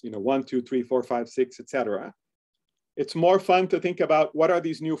mass, 1, 2, 3, 4, 5, 6, etc. It's more fun to think about what are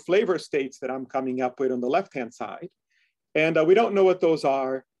these new flavor states that I'm coming up with on the left-hand side. And we don't know what those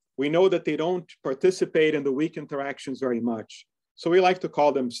are. We know that they don't participate in the weak interactions very much. So we like to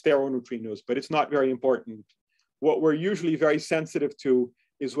call them stereoneutrinos, but it's not very important. What we're usually very sensitive to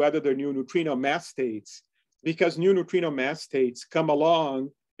is whether they're new neutrino mass states, because new neutrino mass states come along,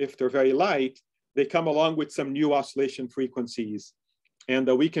 if they're very light, they come along with some new oscillation frequencies, and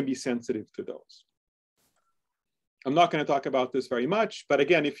we can be sensitive to those. I'm not going to talk about this very much, but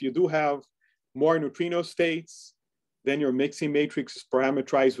again, if you do have more neutrino states, then your mixing matrix is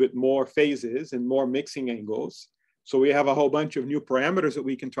parameterized with more phases and more mixing angles. So we have a whole bunch of new parameters that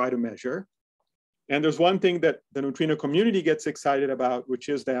we can try to measure. And there's one thing that the neutrino community gets excited about, which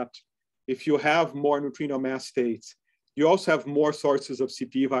is that if you have more neutrino mass states, you also have more sources of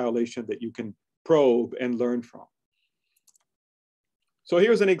CP violation that you can probe and learn from. So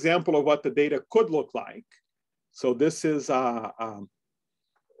here's an example of what the data could look like. So this is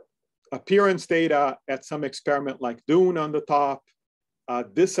appearance data at some experiment like Dune on the top,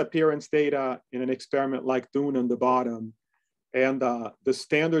 disappearance data in an experiment like Dune on the bottom, and the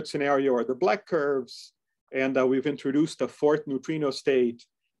standard scenario are the black curves, and we've introduced a fourth neutrino state,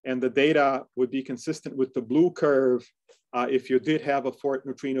 and the data would be consistent with the blue curve if you did have a fourth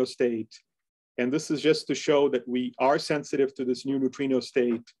neutrino state. And this is just to show that we are sensitive to this new neutrino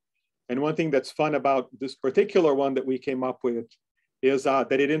state. And one thing that's fun about this particular one that we came up with is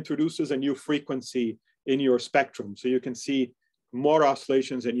that it introduces a new frequency in your spectrum. So you can see more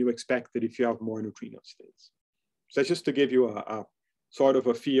oscillations than you expected if you have more neutrino states. So that's just to give you a sort of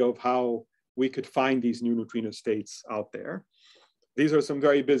a feel of how we could find these new neutrino states out there. These are some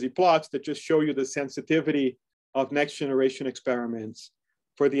very busy plots that just show you the sensitivity of next generation experiments.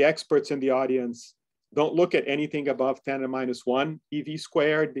 For the experts in the audience, don't look at anything above 10 to the -1 EV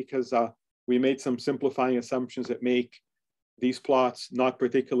squared, because we made some simplifying assumptions that make these plots not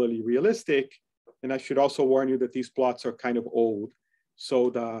particularly realistic. And I should also warn you that these plots are kind of old. So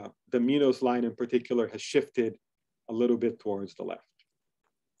the Minos line in particular has shifted a little bit towards the left.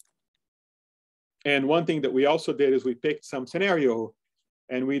 And one thing that we also did is we picked some scenario,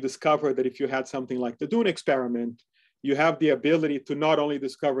 and we discovered that if you had something like the Dune experiment, you have the ability to not only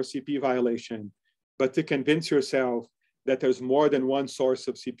discover CP violation, but to convince yourself that there's more than one source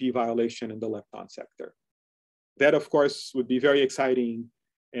of CP violation in the lepton sector. That, of course, would be very exciting.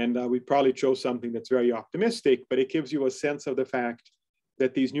 And we probably chose something that's very optimistic, but it gives you a sense of the fact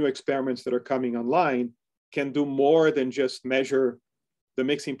that these new experiments that are coming online can do more than just measure the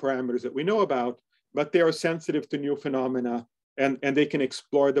mixing parameters that we know about, but they are sensitive to new phenomena, and they can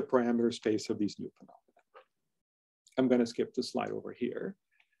explore the parameter space of these new phenomena. I'm going to skip the slide over here.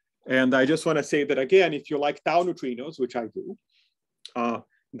 And I just want to say that, again, if you like tau neutrinos, which I do,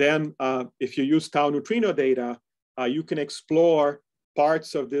 then if you use tau neutrino data, you can explore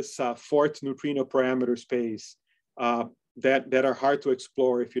parts of this fourth neutrino parameter space that are hard to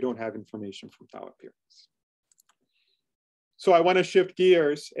explore if you don't have information from tau appearance. So I want to shift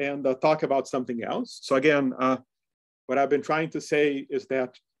gears and talk about something else. So again, what I've been trying to say is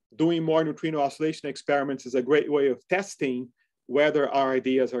that doing more neutrino oscillation experiments is a great way of testing whether our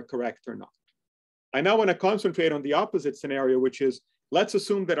ideas are correct or not. I now want to concentrate on the opposite scenario, which is, let's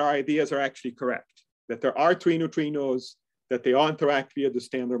assume that our ideas are actually correct, that there are 3 neutrinos, that they all interact via the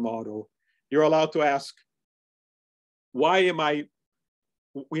standard model. You're allowed to ask, why am I,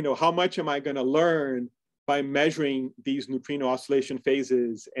 how much am I going to learn by measuring these neutrino oscillation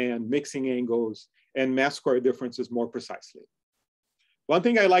phases and mixing angles and mass square differences more precisely? One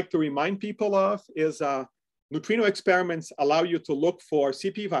thing I like to remind people of is neutrino experiments allow you to look for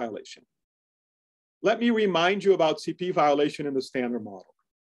CP violation. Let me remind you about CP violation in the standard model.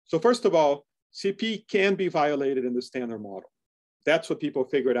 So first of all, CP can be violated in the standard model. That's what people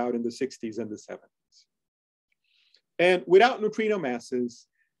figured out in the 60s and the 70s. And without neutrino masses,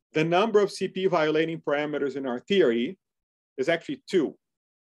 the number of CP violating parameters in our theory is actually 2.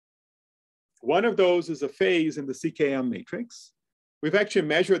 One of those is a phase in the CKM matrix. We've actually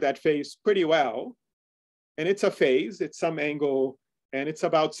measured that phase pretty well. And it's a phase, it's some angle, and it's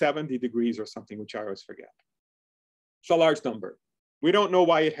about 70 degrees or something, which I always forget. It's a large number. We don't know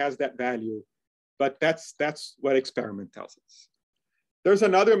why it has that value, but that's what experiment tells us. There's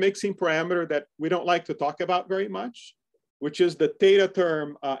another mixing parameter that we don't like to talk about very much, which is the theta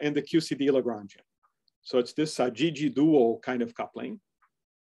term in the QCD Lagrangian. So it's this GG dual kind of coupling.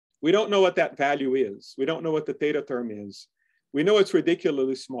 We don't know what that value is. We don't know what the theta term is. We know it's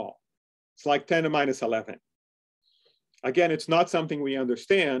ridiculously small. It's like 10 to the -11. Again, it's not something we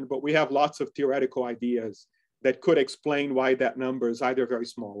understand, but we have lots of theoretical ideas that could explain why that number is either very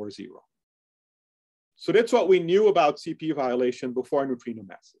small or 0. So that's what we knew about CP violation before neutrino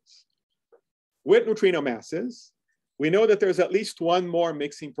masses. With neutrino masses, we know that there's at least one more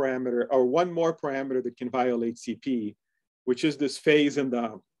mixing parameter or one more parameter that can violate CP, which is this phase in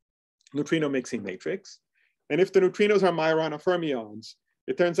the neutrino mixing matrix. And if the neutrinos are Majorana fermions,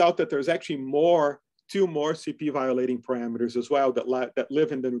 it turns out that there's actually 2 more CP violating parameters as well that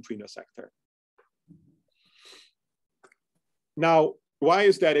live in the neutrino sector. Now, why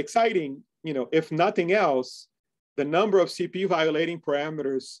is that exciting? If nothing else, the number of CP violating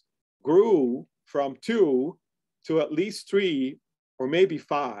parameters grew from 2 to at least 3 or maybe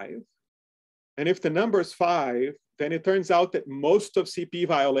 5. And if the number is 5, then it turns out that most of CP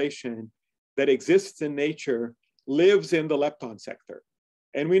violation that exists in nature lives in the lepton sector.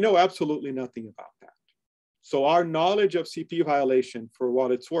 And we know absolutely nothing about that. So our knowledge of CP violation, for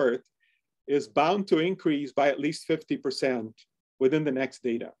what it's worth, is bound to increase by at least 50% within the next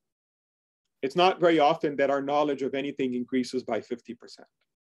data. It's not very often that our knowledge of anything increases by 50%.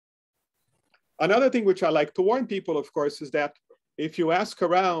 Another thing which I like to warn people, of course, is that if you ask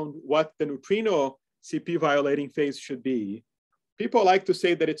around what the neutrino CP violating phase should be, people like to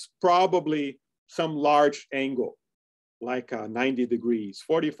say that it's probably some large angle, like 90 degrees,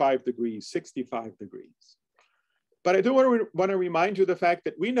 45 degrees, 65 degrees. But I do want to remind you the fact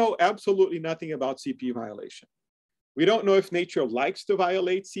that we know absolutely nothing about CP violation. We don't know if nature likes to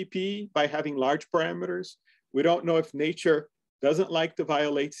violate CP by having large parameters. We don't know if nature doesn't like to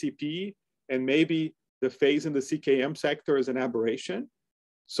violate CP, and maybe the phase in the CKM sector is an aberration.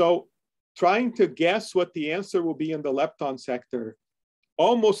 So trying to guess what the answer will be in the lepton sector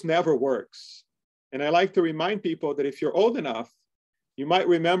almost never works. And I like to remind people that if you're old enough, you might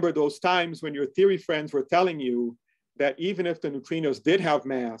remember those times when your theory friends were telling you that even if the neutrinos did have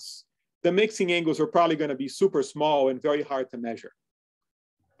mass, the mixing angles were probably going to be super small and very hard to measure.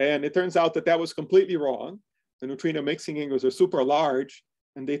 And it turns out that that was completely wrong. The neutrino mixing angles are super large,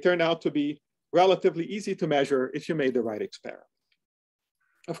 and they turn out to be relatively easy to measure if you made the right experiment.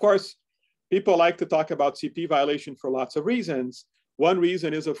 Of course, people like to talk about CP violation for lots of reasons. One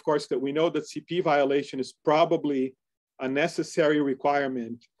reason is, of course, that we know that CP violation is probably a necessary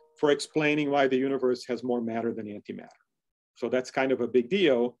requirement for explaining why the universe has more matter than antimatter. So that's kind of a big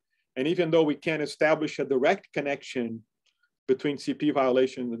deal. And even though we can't establish a direct connection between CP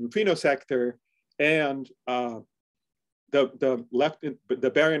violation in the neutrino sector and the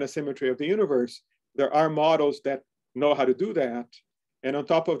baryon asymmetry of the universe, there are models that know how to do that. And on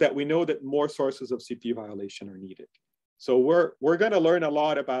top of that, we know that more sources of CP violation are needed. So we're going to learn a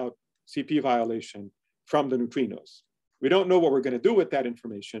lot about CP violation from the neutrinos. We don't know what we're going to do with that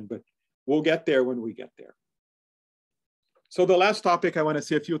information, but we'll get there when we get there. So the last topic I want to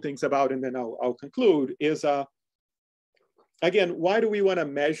say a few things about, and then I'll conclude, is, again, why do we want to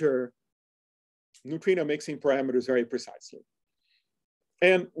measure neutrino mixing parameters very precisely?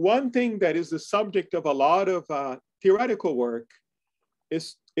 And one thing that is the subject of a lot of theoretical work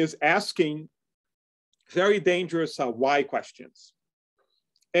is asking very dangerous why questions.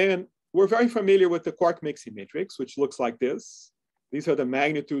 And we're very familiar with the quark mixing matrix, which looks like this. These are the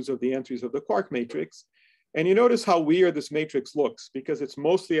magnitudes of the entries of the quark matrix. And you notice how weird this matrix looks because it's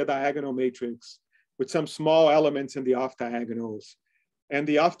mostly a diagonal matrix with some small elements in the off diagonals. And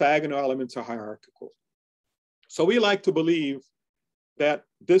the off diagonal elements are hierarchical. So we like to believe that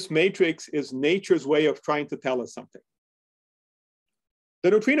this matrix is nature's way of trying to tell us something.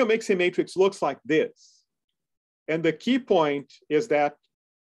 The neutrino mixing matrix looks like this. And the key point is that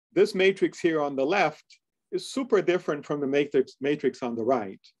this matrix here on the left is super different from the matrix on the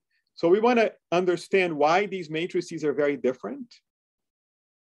right. So we want to understand why these matrices are very different.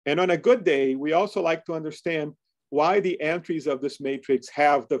 And on a good day, we also like to understand why the entries of this matrix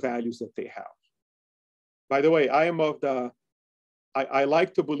have the values that they have. By the way, I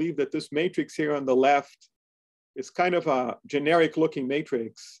like to believe that this matrix here on the left is kind of a generic looking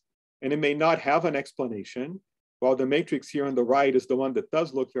matrix, and it may not have an explanation, while the matrix here on the right is the one that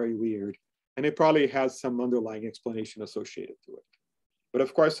does look very weird, and it probably has some underlying explanation associated to it. But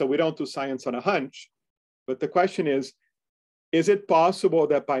of course, so we don't do science on a hunch, but the question is it possible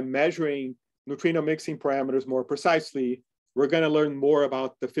that by measuring neutrino mixing parameters more precisely, we're going to learn more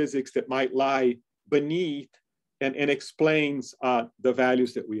about the physics that might lie beneath and explains the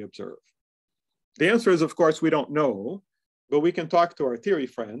values that we observe? The answer is, of course, we don't know, but we can talk to our theory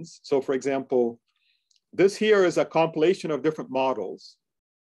friends. So for example, this here is a compilation of different models.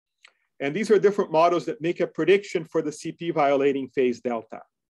 And these are different models that make a prediction for the CP violating phase delta.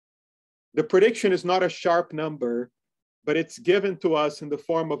 The prediction is not a sharp number, but it's given to us in the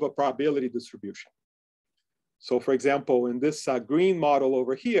form of a probability distribution. So for example, in this green model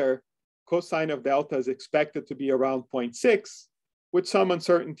over here, cosine of delta is expected to be around 0.6 with some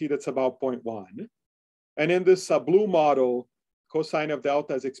uncertainty that's about 0.1. And in this blue model, cosine of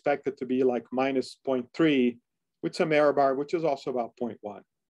delta is expected to be like minus 0.3 with some error bar, which is also about 0.1.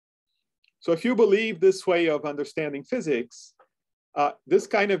 So if you believe this way of understanding physics, this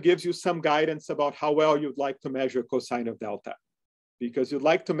kind of gives you some guidance about how well you'd like to measure cosine of delta, because you'd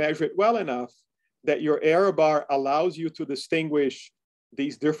like to measure it well enough that your error bar allows you to distinguish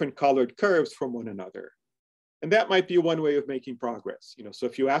these different colored curves from one another. And that might be one way of making progress. So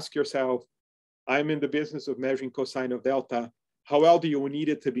if you ask yourself, I'm in the business of measuring cosine of delta, how well do you need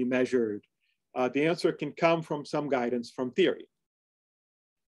it to be measured? The answer can come from some guidance from theory.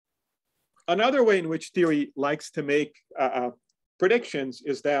 Another way in which theory likes to make predictions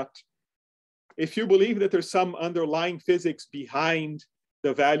is that if you believe that there's some underlying physics behind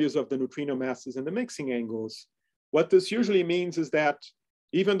the values of the neutrino masses and the mixing angles, what this usually means is that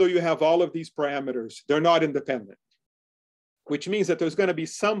even though you have all of these parameters, they're not independent, which means that there's going to be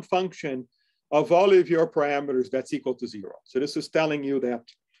some function of all of your parameters that's equal to 0. So this is telling you that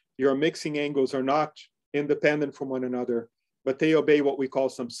your mixing angles are not independent from one another, but they obey what we call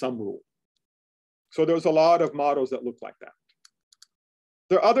some sum rule. So there's a lot of models that look like that.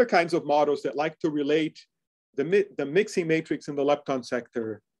 There are other kinds of models that like to relate the mixing matrix in the lepton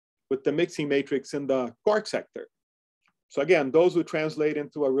sector with the mixing matrix in the quark sector. So again, those would translate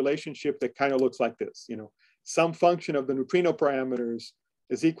into a relationship that kind of looks like this. You know, some function of the neutrino parameters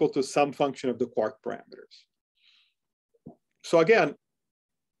is equal to some function of the quark parameters. So again,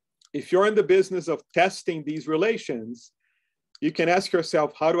 if you're in the business of testing these relations, you can ask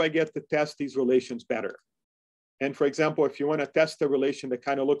yourself, how do I get to test these relations better? And for example, if you want to test a relation that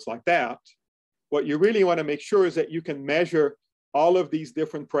kind of looks like that, what you really want to make sure is that you can measure all of these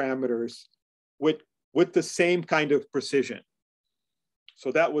different parameters with the same kind of precision.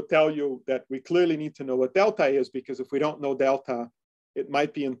 So that would tell you that we clearly need to know what delta is, because if we don't know delta, it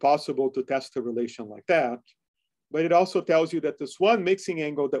might be impossible to test a relation like that. But it also tells you that this one mixing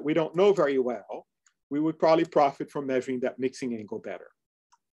angle that we don't know very well, we would probably profit from measuring that mixing angle better.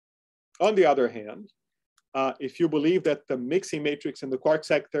 On the other hand, if you believe that the mixing matrix in the quark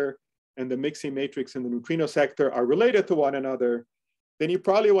sector and the mixing matrix in the neutrino sector are related to one another, then you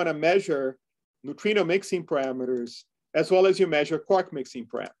probably want to measure neutrino mixing parameters as well as you measure quark mixing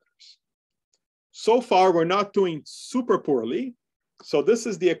parameters. So far, we're not doing super poorly. So this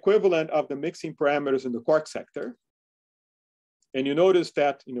is the equivalent of the mixing parameters in the quark sector. And you notice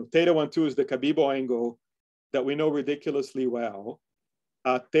that, you know, theta 1,2 is the Cabibbo angle that we know ridiculously well.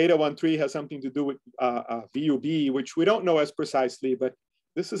 Theta 1,3 has something to do with VUB, which we don't know as precisely, but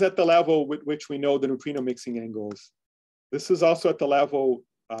this is at the level with which we know the neutrino mixing angles. This is also at the level,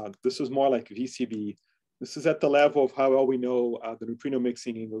 this is more like VCB. This is at the level of how well we know the neutrino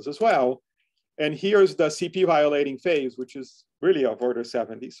mixing angles as well. And here's the CP violating phase, which is really of order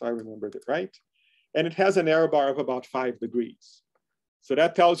 70, so I remembered it right. And it has an error bar of about 5 degrees. So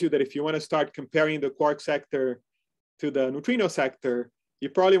that tells you that if you want to start comparing the quark sector to the neutrino sector, you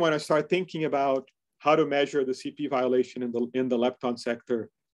probably want to start thinking about how to measure the CP violation in the lepton sector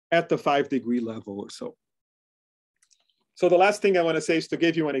at the 5-degree level or so. So the last thing I want to say is to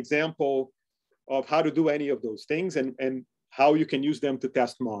give you an example of how to do any of those things and how you can use them to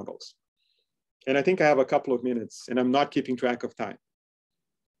test models. And I think I have a couple of minutes and I'm not keeping track of time.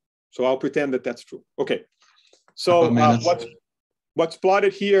 So I'll pretend that that's true. Okay. So what's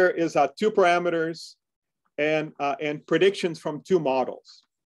plotted here is 2 parameters and predictions from 2 models.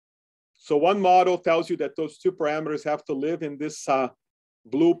 So one model tells you that those 2 parameters have to live in this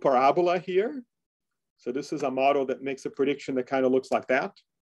blue parabola here. So this is a model that makes a prediction that kind of looks like that.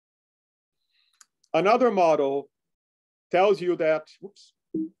 Another model tells you that,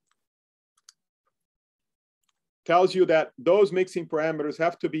 those mixing parameters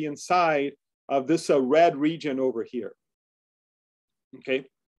have to be inside of this red region over here. Okay,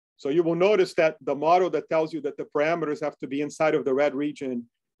 so you will notice that the model that tells you that the parameters have to be inside of the red region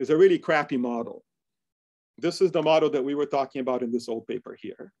is a really crappy model. This is the model that we were talking about in this old paper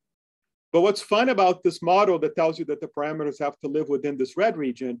here. But what's fun about this model that tells you that the parameters have to live within this red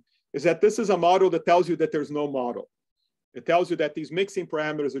region is that this is a model that tells you that there's no model. It tells you that these mixing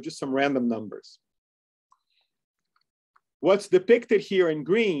parameters are just some random numbers. What's depicted here in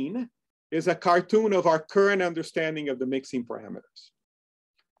green is a cartoon of our current understanding of the mixing parameters.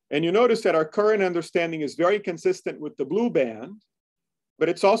 And you notice that our current understanding is very consistent with the blue band, but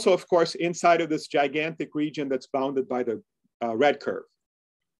it's also, of course, inside of this gigantic region that's bounded by the red curve.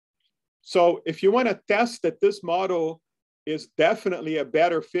 So if you want to test that this model is definitely a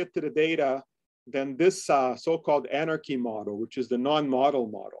better fit to the data than this so-called anarchy model, which is the non-model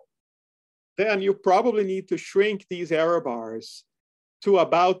model, then you probably need to shrink these error bars to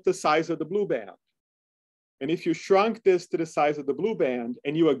about the size of the blue band. And if you shrunk this to the size of the blue band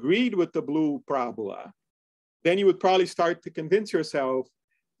and you agreed with the blue parabola, then you would probably start to convince yourself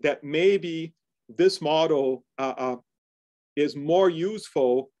that maybe this model is more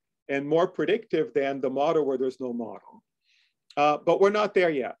useful and more predictive than the model where there's no model. But we're not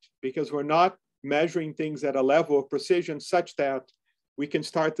there yet because we're not measuring things at a level of precision such that we can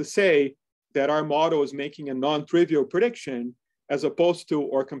start to say that our model is making a non-trivial prediction as opposed to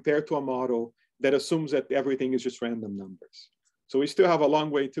or compared to a model that assumes that everything is just random numbers. So we still have a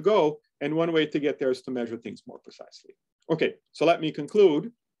long way to go. And one way to get there is to measure things more precisely. Okay, so let me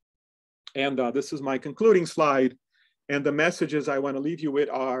conclude. And this is my concluding slide. And the messages I want to leave you with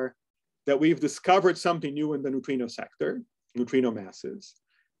are that we've discovered something new in the neutrino sector, neutrino masses.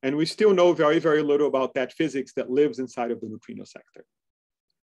 And we still know very, very little about that physics that lives inside of the neutrino sector.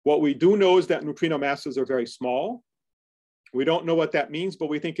 What we do know is that neutrino masses are very small. We don't know what that means, but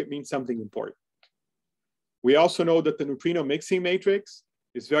we think it means something important. We also know that the neutrino mixing matrix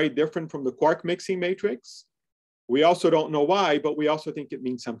is very different from the quark mixing matrix. We also don't know why, but we also think it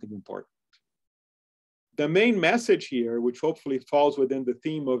means something important. The main message here, which hopefully falls within the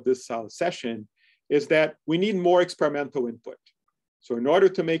theme of this session, is that we need more experimental input. So in order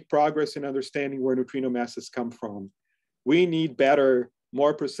to make progress in understanding where neutrino masses come from, we need better,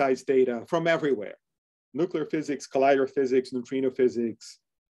 more precise data from everywhere. Nuclear physics, collider physics, neutrino physics,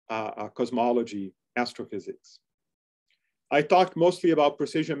 cosmology, astrophysics. I talked mostly about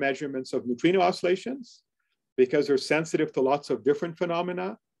precision measurements of neutrino oscillations because they're sensitive to lots of different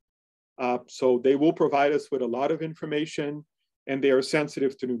phenomena. So they will provide us with a lot of information, and they are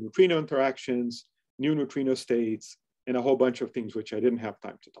sensitive to new neutrino interactions, new neutrino states, and a whole bunch of things which I didn't have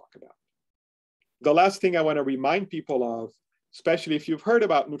time to talk about. The last thing I want to remind people of, especially if you've heard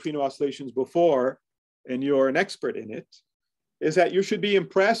about neutrino oscillations before and you're an expert in it, is that you should be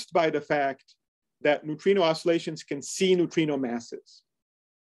impressed by the fact that neutrino oscillations can see neutrino masses.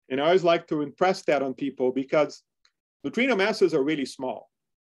 And I always like to impress that on people because neutrino masses are really small.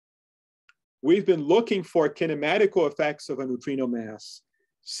 We've been looking for kinematical effects of a neutrino mass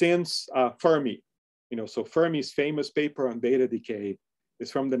since Fermi. So Fermi's famous paper on beta decay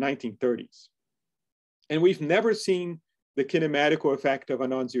is from the 1930s. And we've never seen the kinematical effect of a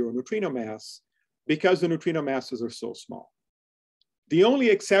non-zero neutrino mass because the neutrino masses are so small. The only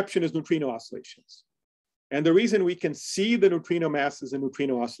exception is neutrino oscillations. And the reason we can see the neutrino masses and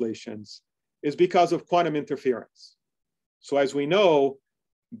neutrino oscillations is because of quantum interference. So as we know,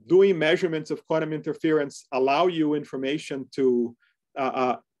 doing measurements of quantum interference allow you information to,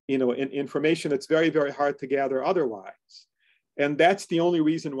 information that's very, very hard to gather otherwise. And that's the only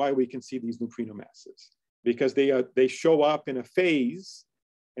reason why we can see these neutrino masses, because they show up in a phase.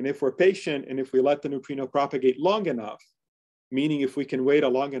 And if we're patient and if we let the neutrino propagate long enough, meaning if we can wait a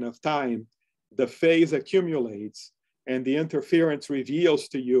long enough time, the phase accumulates and the interference reveals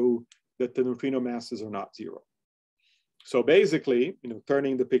to you that the neutrino masses are not zero. So basically,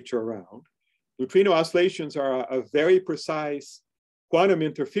 turning the picture around, neutrino oscillations are a very precise quantum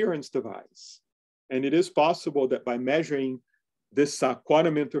interference device. And it is possible that by measuring this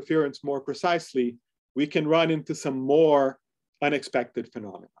quantum interference more precisely, we can run into some more unexpected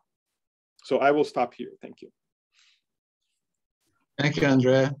phenomena. So I will stop here. Thank you. Thank you,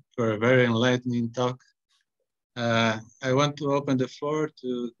 Andrea, for a very enlightening talk. I want to open the floor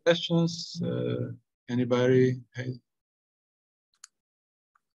to questions. Anybody?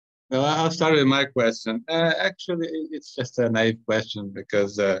 Well, I'll start with my question. Actually, it's just a naive question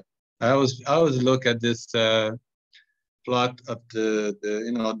because I always look at this plot of the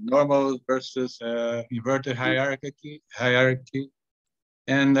normal versus inverted hierarchy,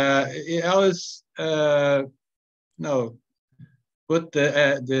 and it always put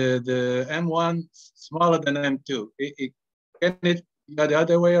the M1 smaller than M2. Can it go the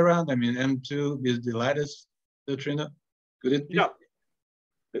other way around? I mean, M2 is the lightest neutrino. Could it be? Yeah.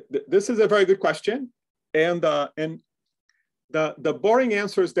 This is a very good question. And the boring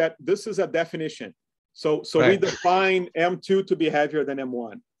answer is that this is a definition. So right. We define M2 to be heavier than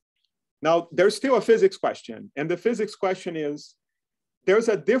M1. Now, there's still a physics question. And the physics question is, there's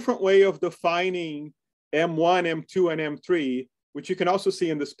a different way of defining M1, M2, and M3, which you can also see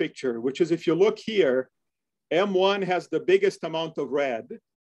in this picture, which is if you look here, M1 has the biggest amount of red,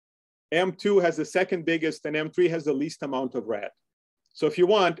 M2 has the second biggest, and M3 has the least amount of red. So if you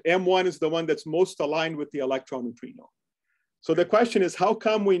want, M1 is the one that's most aligned with the electron neutrino. So the question is, how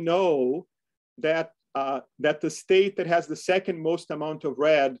come we know that, that the state that has the second most amount of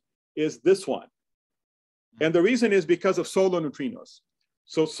red is this one? And the reason is because of solar neutrinos.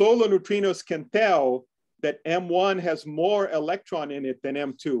 So solar neutrinos can tell that M1 has more electron in it than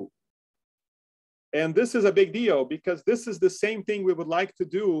M2. And this is a big deal because this is the same thing we would like to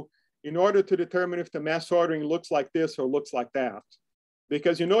do in order to determine if the mass ordering looks like this or looks like that.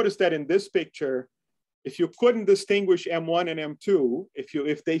 Because you notice that in this picture, if you couldn't distinguish M1 and M2,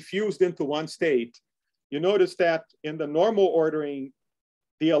 if they fused into one state, you notice that in the normal ordering,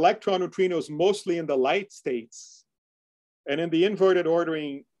 the electron neutrino is mostly in the light states. And in the inverted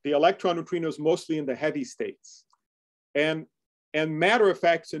ordering, the electron neutrino is mostly in the heavy states. And matter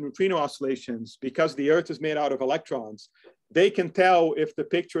effects in neutrino oscillations, because the Earth is made out of electrons, they can tell if the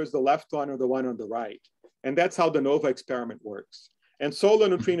picture is the left one or the one on the right. And that's how the NOVA experiment works. And solar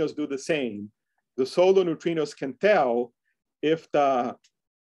neutrinos do the same. The solar neutrinos can tell if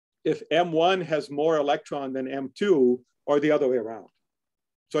M1 has more electron than M2 or the other way around.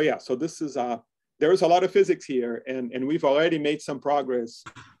 So yeah, so this is, there's a lot of physics here, and we've already made some progress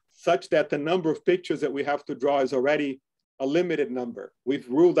such that the number of pictures that we have to draw is already a limited number. We've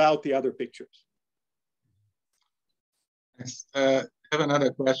ruled out the other pictures. Thanks. I have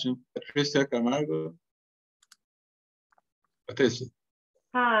another question. Patricia Camargo. Patricia.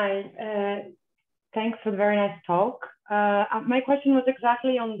 Hi, thanks for the very nice talk. My question was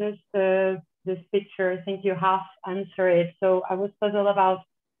exactly on this picture. I think you half answered it. So I was puzzled about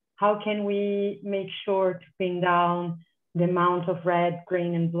how can we make sure to pin down the amount of red,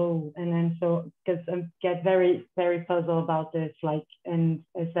 green, and blue. And then so, because I get very, very puzzled about this, like, and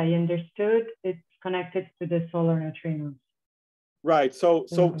as I understood, it's connected to the solar neutrinos. Right, so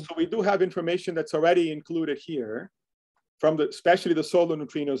we do have information that's already included here from especially the solar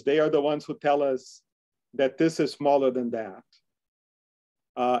neutrinos. They are the ones who tell us that this is smaller than that.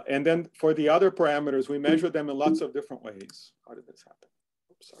 And then for the other parameters, we measure them in lots of different ways. How did this happen?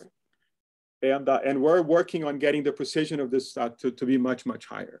 Oops, sorry. And we're working on getting the precision of this to be much, much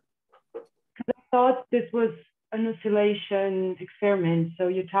higher. I thought this was an oscillation experiment. So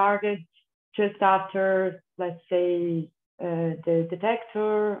you target just after, let's say, the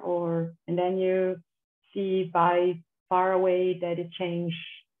detector, and then you see by far away that it changed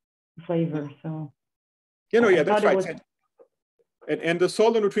flavor. So yeah, that's right. And the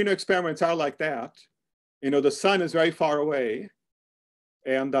solar neutrino experiments are like that. The sun is very far away,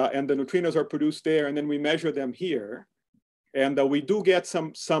 and the neutrinos are produced there, and then we measure them here, and we do get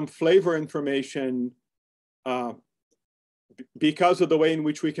some flavor information because of the way in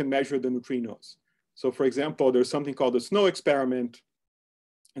which we can measure the neutrinos. So for example, there's something called the SNOW experiment,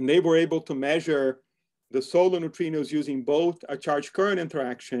 and they were able to measure the solar neutrinos using both a charge current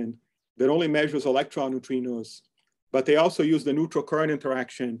interaction that only measures electron neutrinos, but they also use the neutral current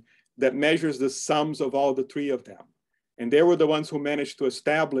interaction that measures the sums of all the three of them. And they were the ones who managed to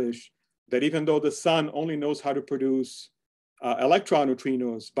establish that even though the sun only knows how to produce electron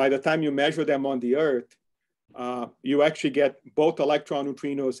neutrinos, by the time you measure them on the Earth, you actually get both electron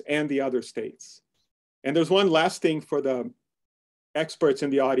neutrinos and the other states. And there's one last thing for the experts in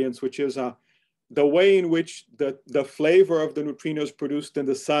the audience, which is the way in which the flavor of the neutrinos produced in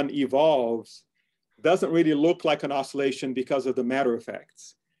the sun evolves doesn't really look like an oscillation because of the matter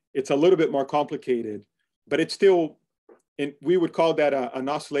effects. It's a little bit more complicated, but it's still, we would call that an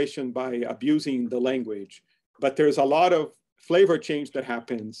oscillation by abusing the language. But there's a lot of flavor change that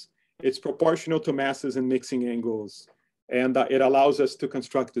happens. It's proportional to masses and mixing angles, and it allows us to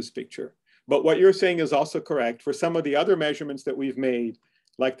construct this picture. But what you're saying is also correct. For some of the other measurements that we've made,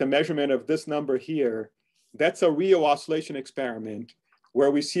 like the measurement of this number here, that's a real oscillation experiment where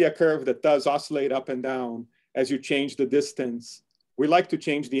we see a curve that does oscillate up and down as you change the distance. We like to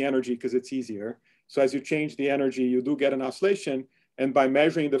change the energy because it's easier. So as you change the energy, you do get an oscillation. And by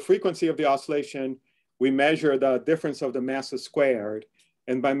measuring the frequency of the oscillation, we measure the difference of the masses squared.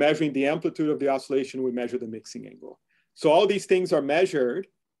 And by measuring the amplitude of the oscillation, we measure the mixing angle. So all these things are measured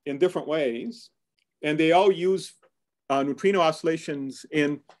in different ways, and they all use neutrino oscillations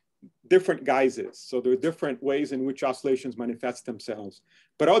in different guises. So there are different ways in which oscillations manifest themselves,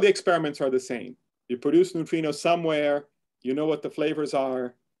 but all the experiments are the same. You produce neutrinos somewhere, you know what the flavors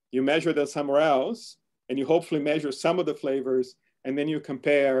are, you measure them somewhere else, and you hopefully measure some of the flavors, and then you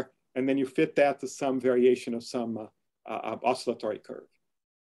compare, and then you fit that to some variation of some oscillatory curve.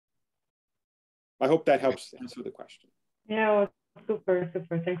 I hope that helps answer the question. Yeah, super,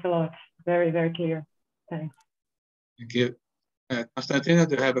 super. Thanks a lot. Very, very clear. Thanks. Thank you. Constantina,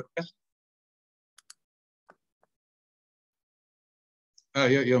 do you have a question? Oh,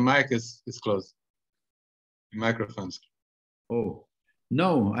 your mic is closed. Your microphone's. Oh,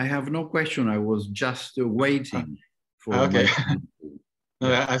 no, I have no question. I was just waiting for. Okay.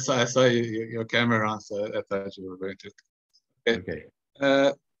 No, I saw your camera on, so I thought you were going to. Okay.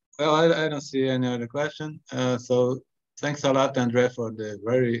 Well, I don't see any other question. So thanks a lot, Andre, for the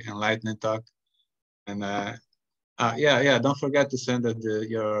very enlightening talk. And yeah, don't forget to send us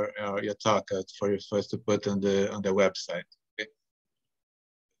your talk for us to put on the website. Okay.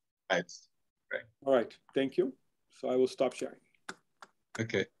 Right. All right. Thank you. So I will stop sharing.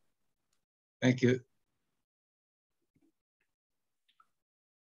 Okay. Thank you.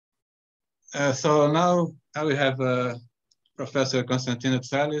 So now we have Professor Constantino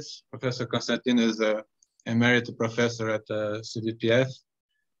Tsalis. Professor Constantino is an emeritus professor at CBPF,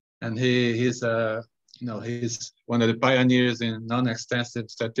 and he's one of the pioneers in non-extensive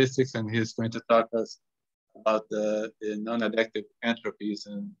statistics, and he's going to talk us about the non-additive entropies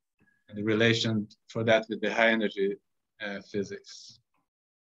and the relation for that with the high energy physics.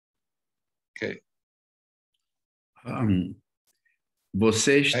 Okay.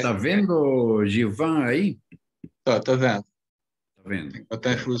 Você está vendo, Gilvan, aí? Tô vendo. Tá vendo? Tem que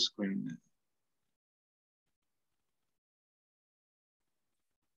botar em full screen.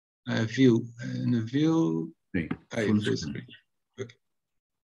 Né? View. No view. Sim, aí, full screen. Okay.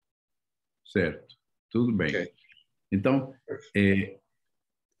 Certo, tudo bem. Okay. Então,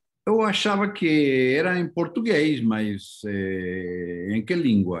 eu achava que era em português, mas em que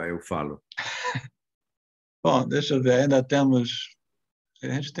língua eu falo? Bom, deixa eu ver, ainda temos... A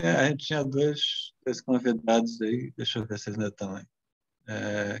gente tinha dois convidados aí, deixa eu ver se eles ainda estão aí.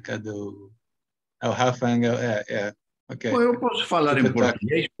 Cadê o... o Rafa Engel, ok. Bom, eu posso falar em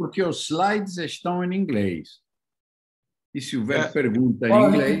português porque os slides estão em inglês. E se houver pergunta em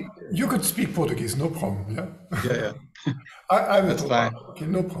inglês... You could speak Portuguese, no problem, yeah? Yeah. I will That's fine. Okay,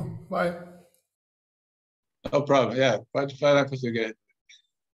 no problem. Bye. No problem, yeah. Pode falar português.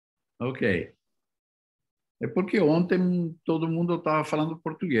 Ok. É porque ontem todo mundo estava falando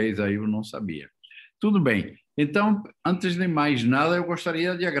português, aí eu não sabia. Tudo bem. Então, antes de mais nada, eu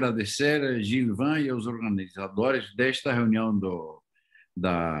gostaria de agradecer a Gilvan e aos organizadores desta reunião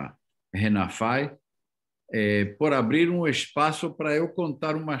da RENAFAE por abrir um espaço para eu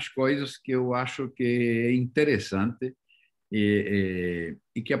contar umas coisas que eu acho que é interessante e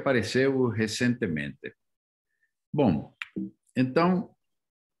que apareceu recentemente. Bom, então,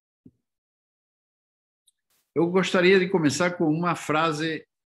 eu gostaria de começar com uma frase,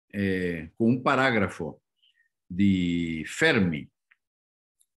 com um parágrafo de Fermi.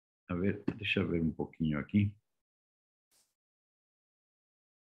 A ver, deixa eu ver um pouquinho aqui.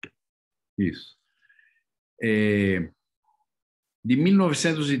 Isso. De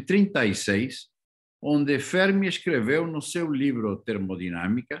 1936, onde Fermi escreveu no seu livro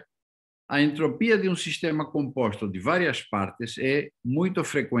Termodinâmica: a entropia de um sistema composto de várias partes é, muito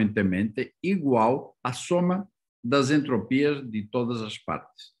frequentemente, igual à soma das entropias de todas as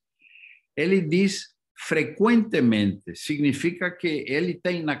partes. Ele diz frequentemente, significa que ele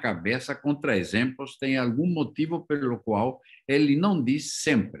tem na cabeça contra-exemplos, tem algum motivo pelo qual ele não diz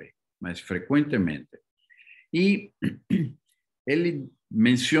sempre, mas frequentemente. E ele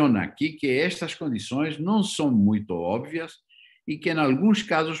menciona aqui que estas condições não são muito óbvias e que, em alguns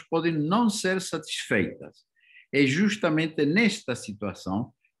casos, podem não ser satisfeitas. É justamente nesta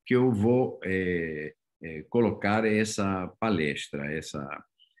situação que eu vou colocar essa palestra,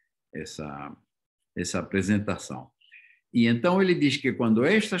 essa apresentação. E então ele diz que quando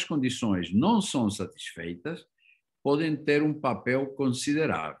estas condições não são satisfeitas, podem ter um papel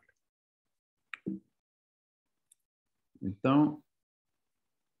considerável. Então,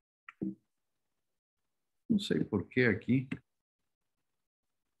 não sei por que aqui.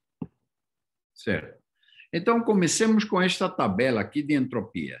 Certo. Então, comecemos com esta tabela aqui de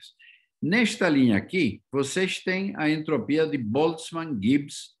entropias. Nesta linha aqui, vocês têm a entropia de Boltzmann,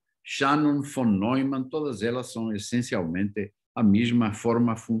 Gibbs, Shannon, von Neumann, todas elas são essencialmente a mesma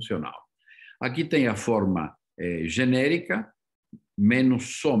forma funcional. Aqui tem a forma genérica,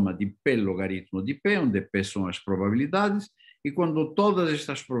 menos soma de P logaritmo de P, onde P são as probabilidades, e quando todas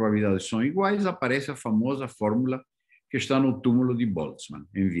estas probabilidades são iguais, aparece a famosa fórmula que está no túmulo de Boltzmann,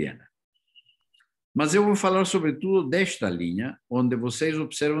 em Viena. Mas eu vou falar sobretudo desta linha, onde vocês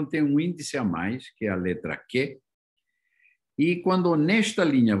observam tem um índice a mais, que é a letra Q, e quando nesta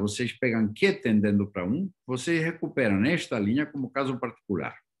linha vocês pegam Q tendendo para 1, vocês recuperam nesta linha como caso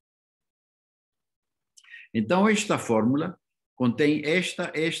particular. Então, esta fórmula contém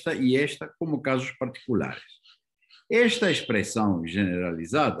esta e esta como casos particulares. Esta expressão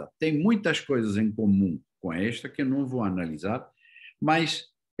generalizada tem muitas coisas em comum com esta, que eu não vou analisar, mas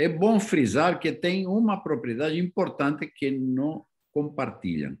é bom frisar que tem uma propriedade importante que não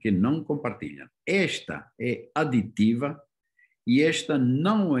compartilham. Esta é aditiva e esta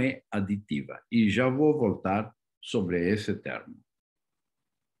não é aditiva. E já vou voltar sobre esse termo.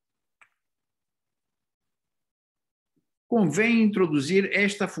 Convém introduzir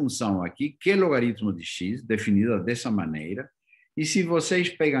esta função aqui, Q logaritmo de x, definida dessa maneira, e se vocês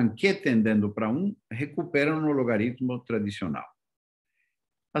pegam Q tendendo para 1, recuperam no logaritmo tradicional.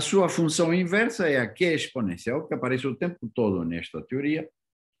 A sua função inversa é a Q exponencial, que aparece o tempo todo nesta teoria,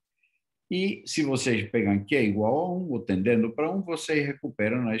 e se vocês pegam Q igual a 1, ou tendendo para 1, vocês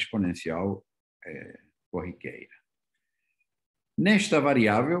recuperam a exponencial corriqueira. Nesta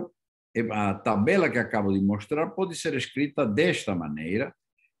variável, a tabela que acabo de mostrar pode ser escrita desta maneira,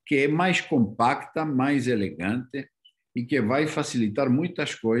 que é mais compacta, mais elegante e que vai facilitar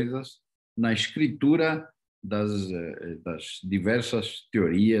muitas coisas na escritura das diversas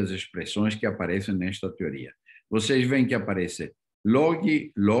teorias, expressões que aparecem nesta teoria. Vocês veem que aparece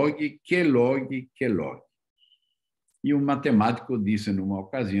log, log, que log, que log. E um matemático disse numa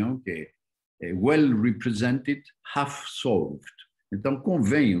ocasião que well represented, half solved. Então,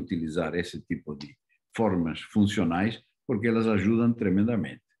 convém utilizar esse tipo de formas funcionais, porque elas ajudam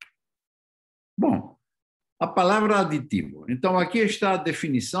tremendamente. Bom, a palavra aditivo. Então, aqui está a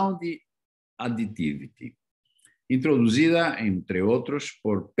definição de additivity, introduzida, entre outros,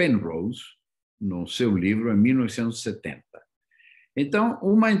 por Penrose, no seu livro, em 1970. Então,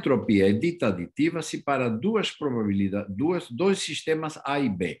 uma entropia é dita aditiva se para dois sistemas A e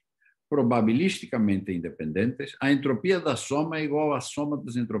B, probabilisticamente independentes, a entropia da soma é igual à soma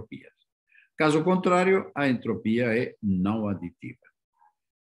das entropias. Caso contrário, a entropia é não aditiva.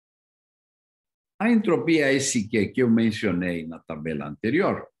 A entropia SQ que eu mencionei na tabela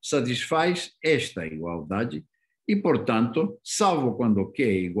anterior satisfaz esta igualdade e, portanto, salvo quando Q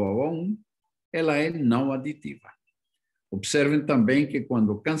é igual a 1, ela é não aditiva. Observem também que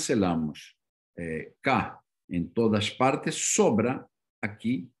quando cancelamos K em todas as partes, sobra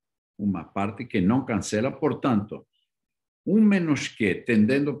aqui uma parte que não cancela, portanto, 1 menos Q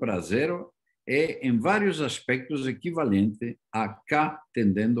tendendo para zero é, em vários aspectos, equivalente a K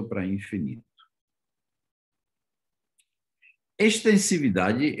tendendo para infinito.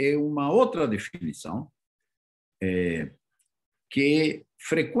 Extensividade é uma outra definição que é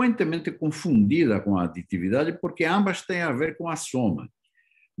frequentemente confundida com a aditividade, porque ambas têm a ver com a soma.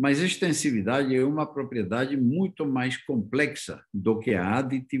 Mas extensividade é uma propriedade muito mais complexa do que a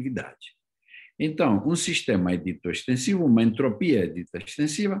aditividade. Então, um sistema é dito extensivo, uma entropia é dita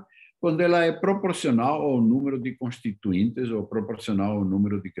extensiva, quando ela é proporcional ao número de constituintes ou proporcional ao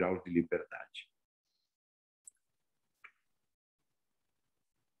número de graus de liberdade.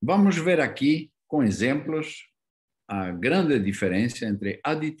 Vamos ver aqui, com exemplos, a grande diferença entre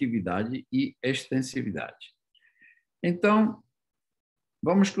aditividade e extensividade. Então,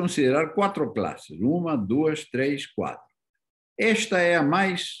 vamos considerar 4 classes. 1, 2, 3, 4. Esta é a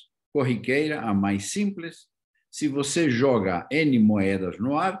mais corriqueira, a mais simples. Se você joga N moedas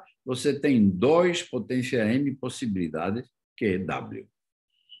no ar, você tem 2 potência N possibilidades, que é W.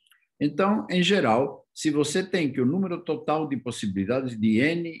 Então, em geral, se você tem que o número total de possibilidades de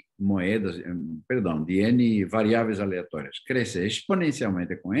N moedas, de N variáveis aleatórias cresce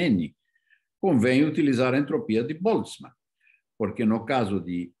exponencialmente com N, convém utilizar a entropia de Boltzmann, porque no caso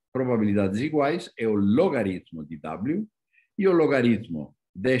de probabilidades iguais é o logaritmo de W e o logaritmo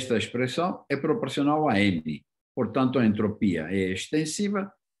desta expressão é proporcional a N. Portanto, a entropia é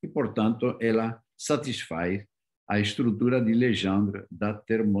extensiva e, portanto, ela satisfaz a estrutura de Legendre da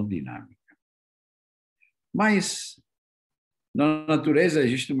termodinâmica. Mas, na natureza,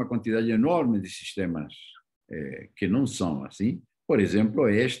 existe uma quantidade enorme de sistemas que não são assim. Por exemplo,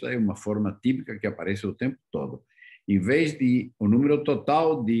 esta é uma forma típica que aparece o tempo todo. Em vez de o número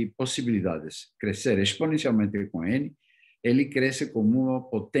total de possibilidades crescer exponencialmente com N, ele cresce como uma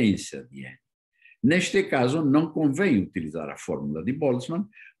potência de N. Neste caso, não convém utilizar a fórmula de Boltzmann,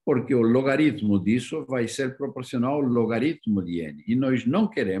 porque o logaritmo disso vai ser proporcional ao logaritmo de N. E nós não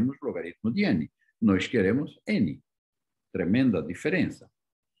queremos logaritmo de N, nós queremos N. Tremenda diferença.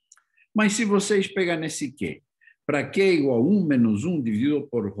 Mas se vocês pegarem esse Q, para Q igual a 1 menos 1 dividido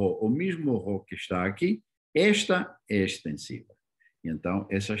por ρ, o mesmo ρ que está aqui, esta é extensiva. Então,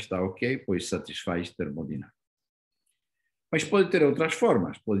 essa está ok, pois satisfaz termodinâmica. Mas pode ter outras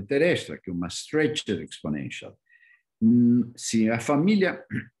formas. Pode ter esta, que é uma stretched exponential. Se a família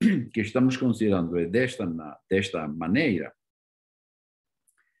que estamos considerando é desta maneira,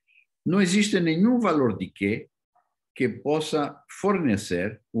 não existe nenhum valor de Q que possa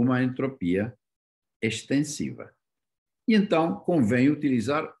fornecer uma entropia extensiva. E então, convém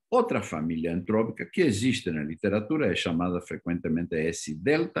utilizar outra família entrópica que existe na literatura, é chamada frequentemente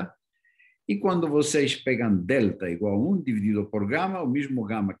S-delta, e quando vocês pegam delta igual a 1 dividido por gama, o mesmo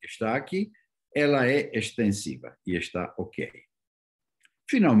gama que está aqui, ela é extensiva e está ok.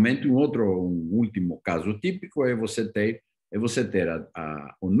 Finalmente, um último caso típico é você ter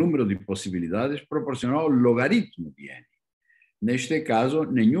o número de possibilidades proporcional ao logaritmo de N. Neste caso,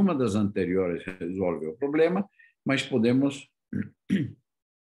 nenhuma das anteriores resolve o problema, mas podemos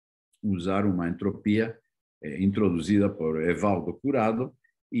usar uma entropia introduzida por Evaldo Curado,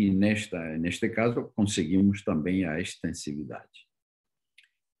 e neste caso conseguimos também a extensividade.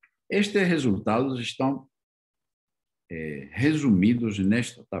 Estes resultados estão resumidos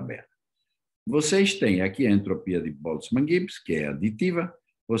nesta tabela. Vocês têm aqui a entropia de Boltzmann-Gibbs, que é aditiva,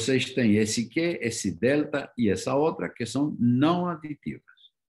 vocês têm esse Q, esse delta e essa outra, que são não aditivas.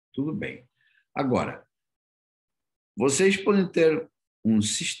 Tudo bem. Agora, Vocês podem ter um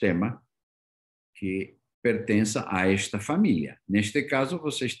sistema que pertença a esta família. Neste caso,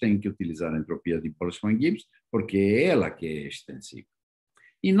 vocês têm que utilizar a entropia de Boltzmann-Gibbs, porque é ela que é extensível.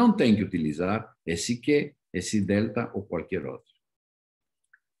 E não tem que utilizar esse Q, esse delta ou qualquer outro.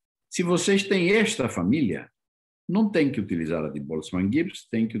 Se vocês têm esta família, não tem que utilizar a de Boltzmann-Gibbs,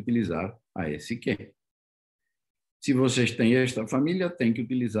 tem que utilizar a esse Q. Se vocês têm esta família, tem que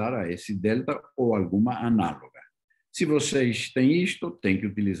utilizar a esse delta ou alguma análoga. Se vocês têm isto, tem que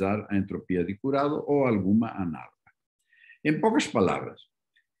utilizar a entropia de Curado ou alguma análoga. Em poucas palavras,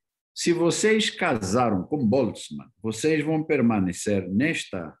 se vocês casaram com Boltzmann, vocês vão permanecer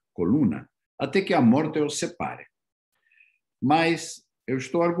nesta coluna até que a morte os separe. Mas eu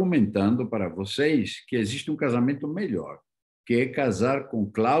estou argumentando para vocês que existe um casamento melhor, que é casar com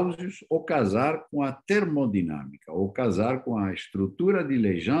Clausius ou casar com a termodinâmica, ou casar com a estrutura de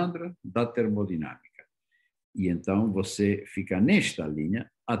Legendre da termodinâmica. E então você fica nesta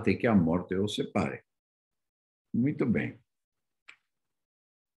linha até que a morte os separe. Muito bem.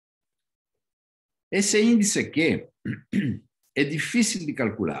 Esse índice Q é difícil de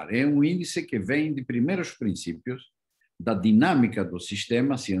calcular. É um índice que vem de primeiros princípios da dinâmica do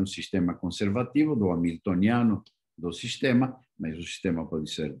sistema, se é um sistema conservativo, do hamiltoniano do sistema, mas o sistema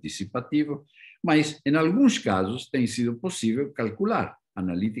pode ser dissipativo. Mas, em alguns casos, tem sido possível calcular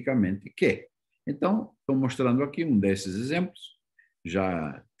analiticamente Q. Então, estou mostrando aqui um desses exemplos.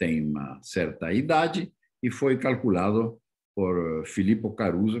 Já tem uma certa idade e foi calculado por Filippo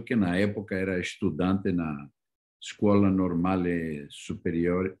Caruso, que na época era estudante na Escola Normale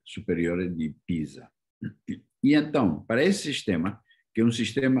Superiore de Pisa. E então, para esse sistema, que é um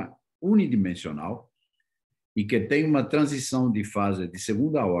sistema unidimensional e que tem uma transição de fase de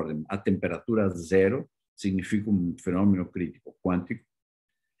segunda ordem a temperatura zero, significa um fenômeno crítico quântico,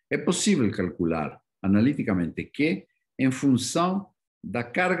 é possível calcular analiticamente Q em função da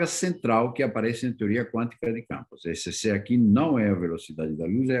carga central que aparece em teoria quântica de campos. Esse C aqui não é a velocidade da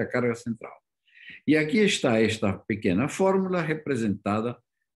luz, é a carga central. E aqui está esta pequena fórmula representada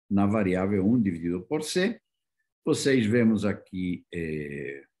na variável 1 dividido por C. Vocês vemos aqui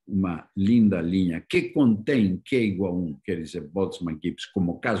uma linda linha que contém Q igual a 1, quer dizer, Boltzmann-Gibbs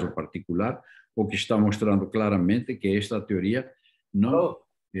como caso particular, o que está mostrando claramente que esta teoria não...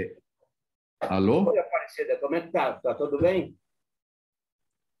 Alô? Oi, Aparecida, como é que tá? Tá tudo bem?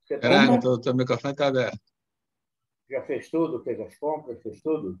 Você Teu microfone está aberto. já fez tudo? Fez as compras? Fez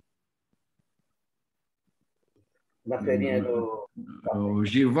tudo? Na feirinha do... O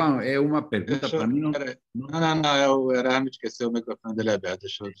Gilvão, é uma pergunta para mim? Não... Não, é o Erasmo, esqueceu o microfone dele aberto.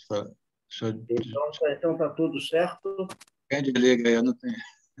 Deixa eu... Então tá tudo certo. Quem desliga aí, eu não tenho.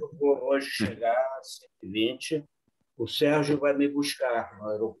 Eu vou hoje chegar às 7h20. O Sérgio vai me buscar no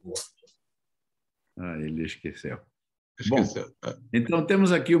aeroporto. Ah, ele esqueceu. Bom, então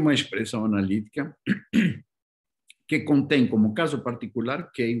temos aqui uma expressão analítica que contém como caso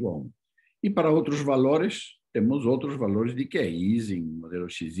particular Q igual a 1. E para outros valores, temos outros valores de Q, Ising, modelo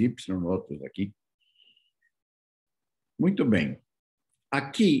XY, outros aqui. Muito bem.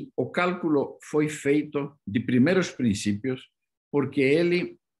 Aqui o cálculo foi feito de primeiros princípios porque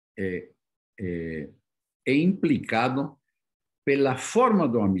ele é implicado pela forma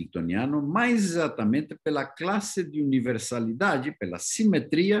do hamiltoniano, mais exatamente pela classe de universalidade, pela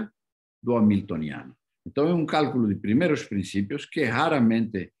simetria do hamiltoniano. Então, é um cálculo de primeiros princípios que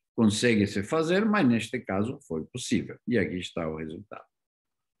raramente consegue se fazer, mas neste caso foi possível. E aqui está o resultado.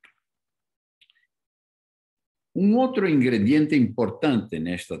 Um outro ingrediente importante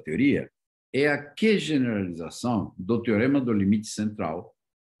nesta teoria é a Q-generalização do teorema do limite central,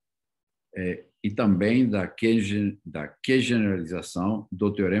 e também da Q-generalização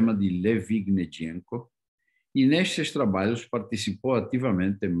do teorema de Levi-Gnedjenko. E nestes trabalhos participou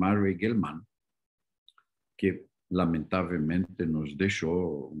ativamente Murray Gell-Mann, que lamentavelmente nos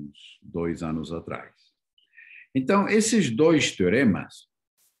deixou uns 2 anos atrás. Então, esses dois teoremas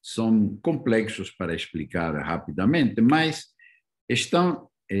são complexos para explicar rapidamente, mas estão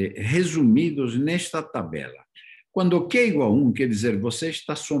resumidos nesta tabela. Quando Q igual a 1, quer dizer, você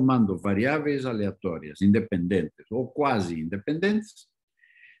está somando variáveis aleatórias, independentes ou quase independentes,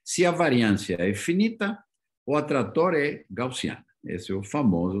 se a variância é finita, o atrator é gaussiano. Esse é o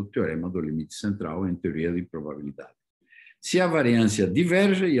famoso teorema do limite central em teoria de probabilidade. Se a variância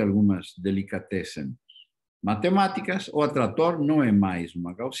diverge, e algumas delicatessen matemáticas, o atrator não é mais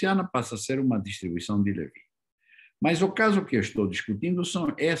uma gaussiana, passa a ser uma distribuição de Levi. Mas o caso que eu estou discutindo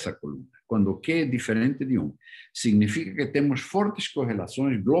são essa coluna, quando Q é diferente de 1. Significa que temos fortes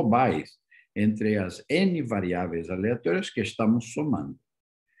correlações globais entre as N variáveis aleatórias que estamos somando.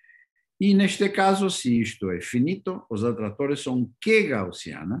 E neste caso, se isto é finito, os atratores são Q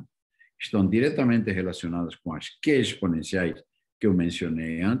gaussiana, estão diretamente relacionadas com as Q exponenciais que eu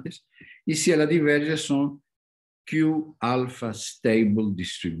mencionei antes, e se ela diverge, são Q alpha stable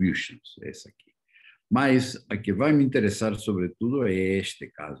distributions, essa aqui. Mas a que vai me interessar sobretudo é este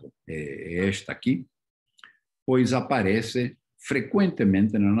caso, é esta aqui, pois aparece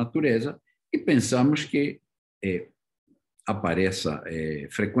frequentemente na natureza e pensamos que apareça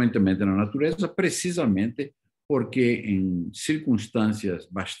frequentemente na natureza precisamente porque em circunstâncias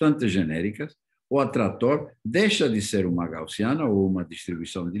bastante genéricas o atrator deixa de ser uma gaussiana ou uma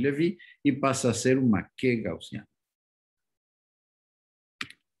distribuição de Lévy e passa a ser uma Q gaussiana.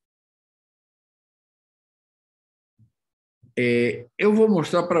 Eu vou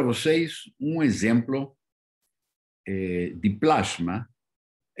mostrar para vocês um exemplo de plasma.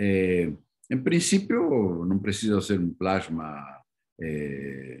 Em princípio, não precisa ser um plasma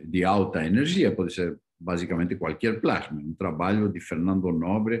de alta energia, pode ser basicamente qualquer plasma. Um trabalho de Fernando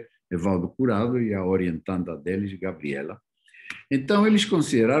Nobre, Evaldo Curado e a orientanda deles, Gabriela. Então, eles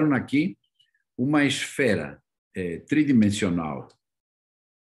consideraram aqui uma esfera tridimensional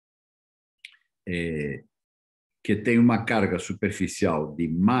que tem uma carga superficial de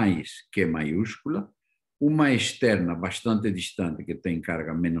mais Q maiúscula, uma externa bastante distante que tem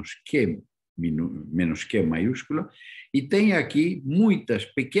carga menos Q maiúscula, e tem aqui muitas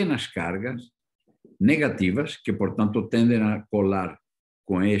pequenas cargas negativas, que, portanto, tendem a colar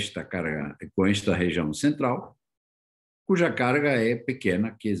com esta carga, com esta região central, cuja carga é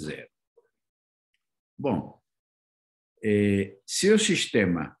pequena, que é zero. Bom, se o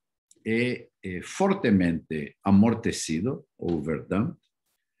sistema é fortemente amortecido, overdamped,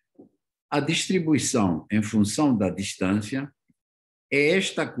 a distribuição em função da distância é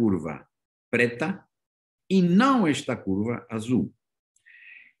esta curva preta e não esta curva azul.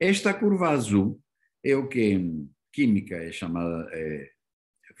 Esta curva azul é o que em química é chamada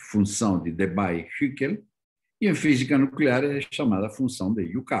função de Debye-Hückel e em física nuclear é chamada função de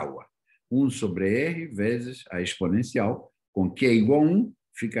Yukawa. 1 sobre R vezes a exponencial, com Q igual a 1,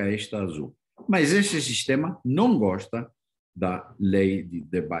 fica esta azul. Mas esse sistema não gosta da lei de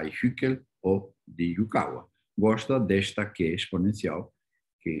Debye-Hückel ou de Yukawa. Gosta desta Q exponencial,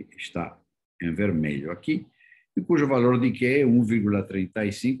 que está em vermelho aqui, e cujo valor de Q é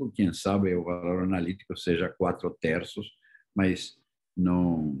 1,35, quem sabe o valor analítico seja 4/3, mas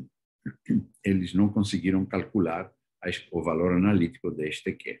não, eles não conseguiram calcular o valor analítico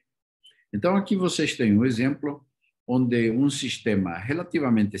deste Q. Então, aqui vocês têm um exemplo onde um sistema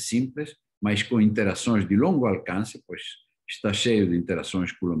relativamente simples, mas com interações de longo alcance, pois está cheio de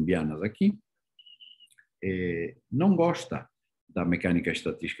interações coulombianas aqui, não gosta da mecânica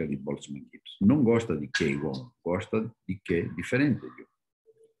estatística de Boltzmann-Gibbs. Não gosta de Q igual, gosta de Q diferente.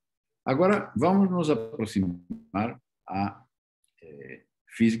 Agora, vamos nos aproximar à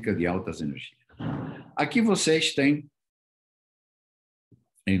física de altas energias. Aqui vocês têm,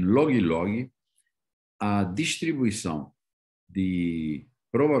 em log-log, a distribuição de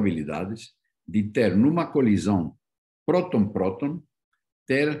probabilidades de ter, numa colisão próton-próton,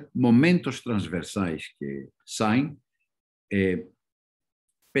 ter momentos transversais que saem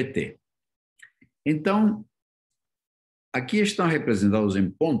PT. Então, aqui estão representados em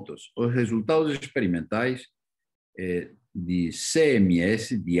pontos os resultados experimentais de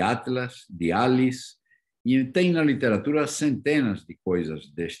CMS, de Atlas, de ALICE, e tem na literatura centenas de coisas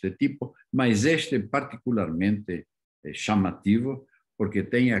deste tipo, mas este é particularmente chamativo, porque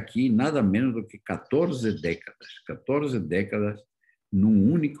tem aqui nada menos do que 14 décadas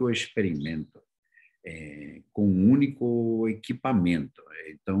num único experimento, com um único equipamento.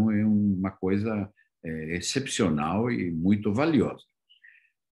 Então, é uma coisa excepcional e muito valiosa.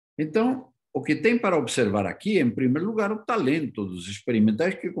 Então, o que tem para observar aqui, em primeiro lugar, o talento dos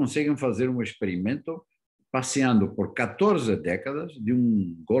experimentais que conseguem fazer um experimento passeando por 14 décadas de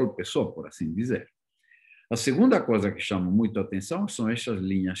um golpe só, por assim dizer. A segunda coisa que chama muito a atenção são estas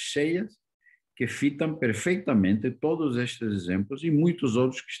linhas cheias que fitam perfeitamente todos estes exemplos e muitos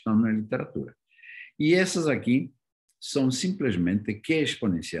outros que estão na literatura. E essas aqui são simplesmente Q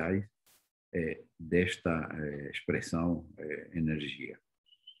exponenciais desta expressão energia.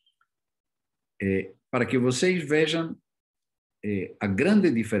 Para que vocês vejam a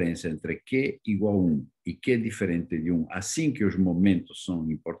grande diferença entre Q igual a 1 e Q diferente de 1, assim que os momentos são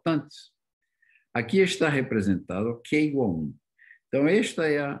importantes, aqui está representado Q igual a 1. Então, esta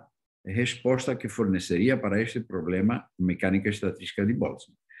é a resposta que forneceria para este problema mecânica estatística de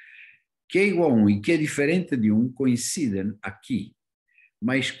Boltzmann. Q igual a 1 e Q diferente de 1 coincidem aqui,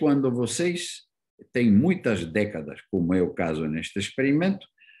 mas quando vocês têm muitas décadas, como é o caso neste experimento,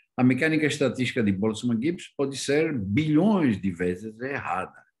 A mecânica estatística de Boltzmann-Gibbs pode ser bilhões de vezes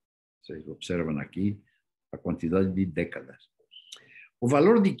errada. Vocês observam aqui a quantidade de décadas. O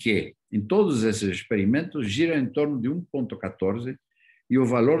valor de Q em todos esses experimentos gira em torno de 1,14 e o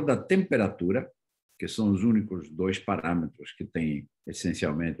valor da temperatura, que são os únicos dois parâmetros que têm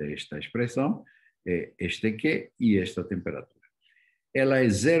essencialmente esta expressão, é este Q e esta temperatura. Ela é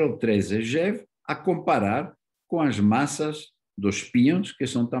 0,13 GeV a comparar com as massas dos píons, que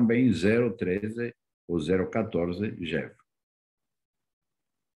são também 0,13 ou 0,14 GeV.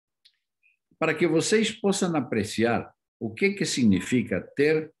 Para que vocês possam apreciar o que significa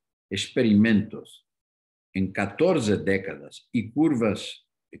ter experimentos em 14 décadas e curvas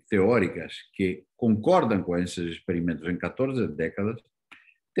teóricas que concordam com esses experimentos em 14 décadas,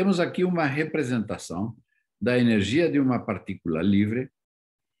 temos aqui uma representação da energia de uma partícula livre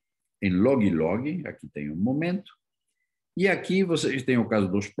em log-log, aqui tem um momento, e aqui vocês têm o caso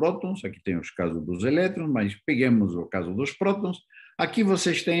dos prótons, aqui tem os casos dos elétrons, mas peguemos o caso dos prótons, aqui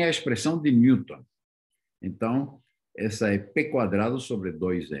vocês têm a expressão de Newton. Então, essa é P² sobre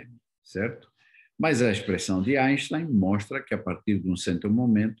 2m, certo? Mas a expressão de Einstein mostra que a partir de um certo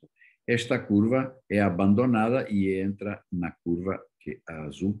momento, esta curva é abandonada e entra na curva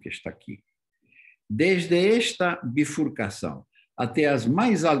azul que está aqui. Desde esta bifurcação até as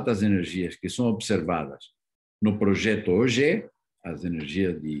mais altas energias que são observadas no projeto OG, as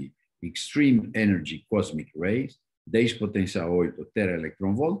energias de Extreme Energy Cosmic Rays, 10 potência 8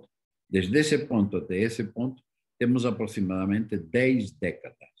 teraelectronvolt, desde esse ponto até esse ponto, temos aproximadamente 10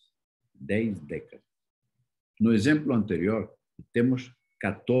 décadas. 10 décadas. No exemplo anterior, temos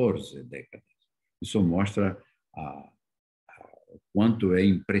 14 décadas. Isso mostra o quanto é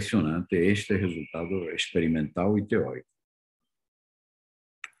impressionante este resultado experimental e teórico.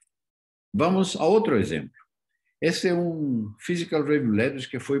 Vamos a outro exemplo. Esse é um Physical Review Letters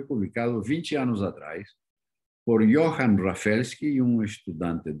que foi publicado 20 anos atrás por Johann Rafelsky e um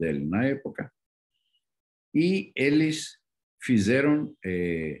estudante dele na época. E eles fizeram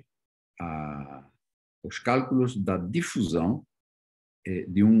os cálculos da difusão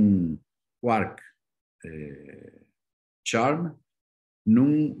de um quark charm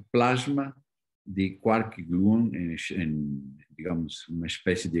num plasma de quark-gluon em, digamos, uma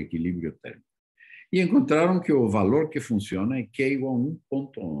espécie de equilíbrio térmico. E encontraram que o valor que funciona é Q igual a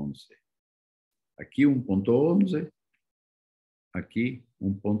 1,11. Aqui 1,11, aqui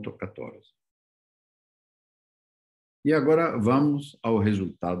 1,14. E agora vamos ao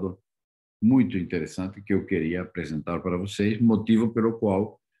resultado muito interessante que eu queria apresentar para vocês, motivo pelo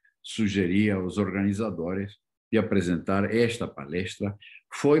qual sugeri aos organizadores de apresentar esta palestra,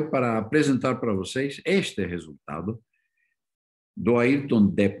 foi para apresentar para vocês este resultado do Ayrton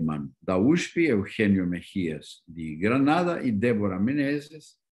Deppmann, da USP, Eugênio Mejias, de Granada, e Débora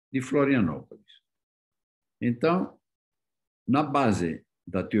Menezes, de Florianópolis. Então, na base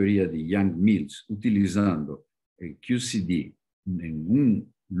da teoria de Young-Mills, utilizando QCD em um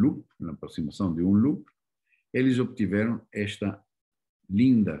loop, na aproximação de um loop, eles obtiveram esta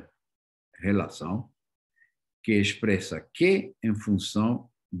linda relação que expressa Q em função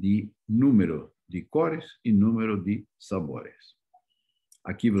de número de cores e número de sabores.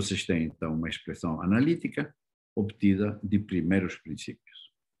 Aqui vocês têm, então, uma expressão analítica obtida de primeiros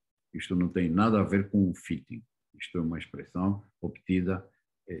princípios. Isto não tem nada a ver com o fitting. Isto é uma expressão obtida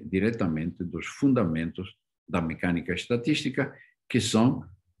diretamente dos fundamentos da mecânica estatística, que são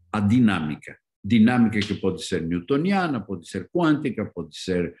a dinâmica. Dinâmica que pode ser newtoniana, pode ser quântica, pode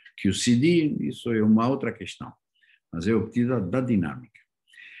ser QCD, isso é uma outra questão, mas é obtida da dinâmica.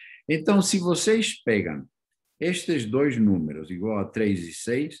 Então, se vocês pegam estes dois números, igual a 3 e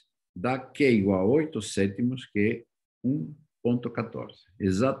 6, dá Q igual a 8 sétimos, que é 1,14.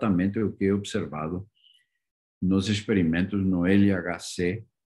 Exatamente o que é observado nos experimentos no LHC,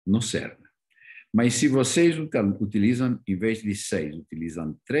 no CERN. Mas se vocês utilizam, em vez de 6,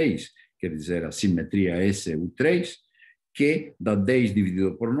 utilizam 3, quer dizer, a simetria SU3, que dá 10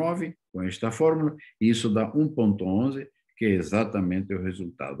 dividido por 9, com esta fórmula, e isso dá 1,11, que é exatamente o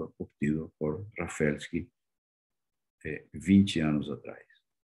resultado obtido por Rafelsky 20 anos atrás.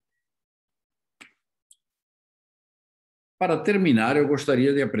 Para terminar, eu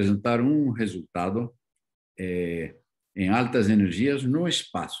gostaria de apresentar um resultado em altas energias no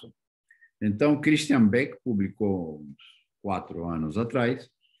espaço. Então, Christian Beck publicou uns 4 anos atrás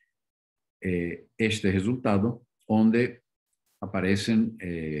este resultado, onde aparecem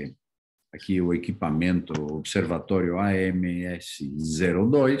aqui o equipamento Observatório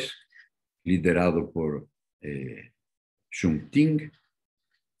AMS-02, liderado por Chung-Ting,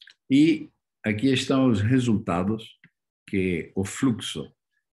 e aqui estão os resultados, que o fluxo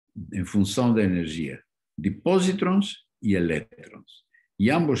em função da energia de pósitrons e elétrons. E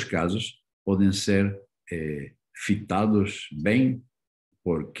ambos casos podem ser fitados bem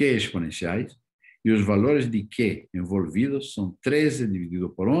por Q exponenciais, e os valores de Q envolvidos são 13 dividido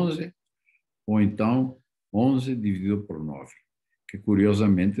por 11, ou então 11 dividido por 9, que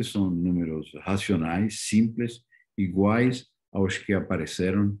curiosamente são números racionais, simples, iguais aos que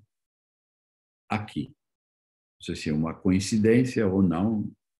apareceram aqui. Não sei se é uma coincidência ou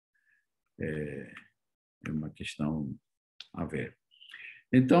não, é uma questão a ver.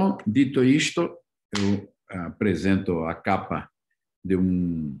 Então, dito isto, eu apresento a capa de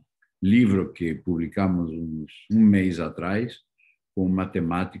um livro que publicamos um mês atrás, com um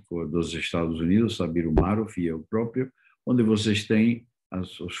matemático dos Estados Unidos, Sabir Umarov, e eu próprio, onde vocês têm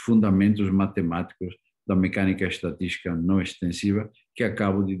os fundamentos matemáticos da mecânica estatística não extensiva, que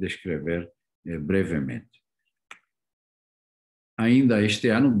acabo de descrever brevemente. Ainda este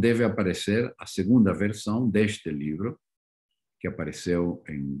ano deve aparecer a segunda versão deste livro, que apareceu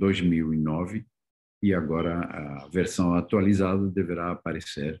em 2009, e agora a versão atualizada deverá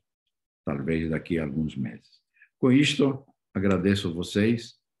aparecer talvez daqui a alguns meses. Com isto, agradeço a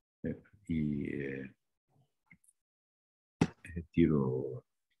vocês e retiro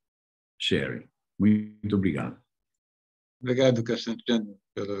sharing. Muito obrigado. Obrigado, Constantino,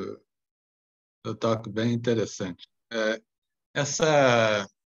 pelo toque bem interessante.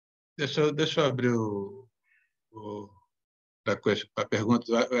 Deixa eu abrir para a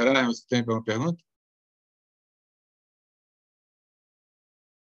pergunta. Erasmo, você tem uma pergunta?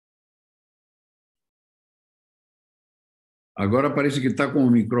 Agora parece que está com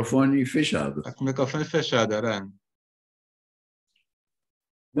o microfone fechado. Está com o microfone fechado, Erasmo.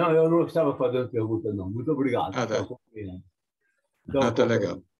 Não, eu não estava fazendo pergunta, não. Muito obrigado. Tá. Então, tá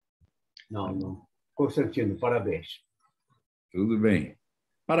legal. Não. Constantino, parabéns. Tudo bem.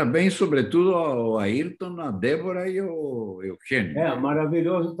 Parabéns, sobretudo, ao Ayrton, a Débora e ao Eugênio.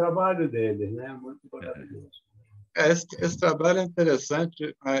 Maravilhoso o trabalho deles, né? Muito maravilhoso. Esse trabalho é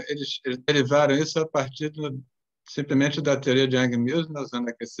interessante. Eles derivaram isso a partir simplesmente da teoria de Young-Mills na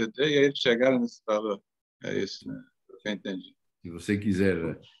zona QCD, e aí eles chegaram nesse valor. É isso, né? Eu entendi. Se você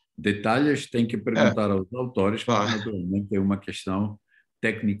quiser detalhes, tem que perguntar aos autores, porque naturalmente é uma questão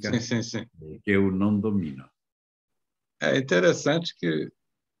técnica sim. que eu não domino. É interessante que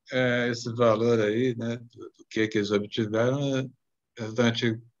esse valor aí, né, do que eles obtiveram, é exatamente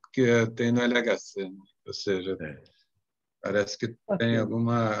o que tem no LHC, né? Ou seja, parece que tem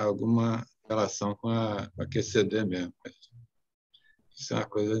alguma relação com a QCD mesmo. Isso é uma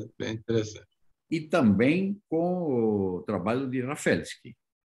coisa bem interessante. E também com o trabalho de Rafelsky.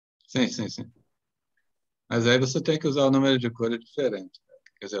 Sim. Mas aí você tem que usar o número de cores diferente, né?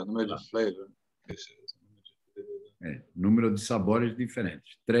 Quer dizer, o número de flavor. Número de sabores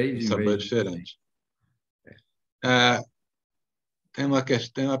diferentes. 3 em sabor vez de diferente. Tem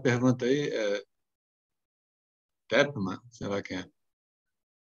uma pergunta aí. Tepman? Sei lá quem é.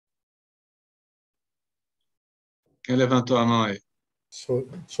 Quem levantou a mão aí? Sou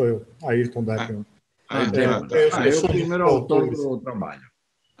eu, Ayrton Deppman. Eu sou o primeiro autor do trabalho.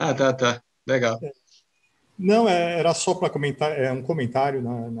 Tá. Legal. Não, era só para comentar, um comentário,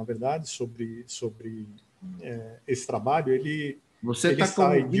 na verdade, sobre esse trabalho. Você está com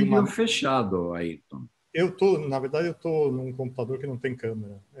o vídeo fechado, Ayrton. Na verdade, eu estou num computador que não tem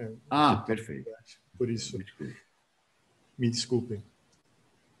câmera. Perfeito. Por isso, me desculpem.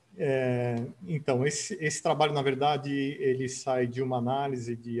 Então, esse trabalho, na verdade, ele sai de uma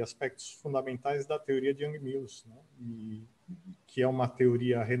análise de aspectos fundamentais da teoria de Young-Mills, né? Que é uma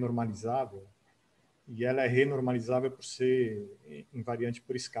teoria renormalizável, e ela é renormalizável por ser invariante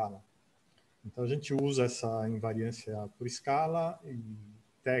por escala. Então, a gente usa essa invariância por escala e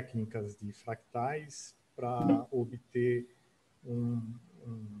técnicas de fractais para obter um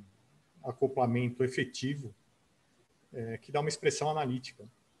acoplamento efetivo que dá uma expressão analítica.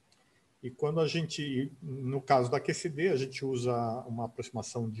 E quando a gente, no caso da QCD, a gente usa uma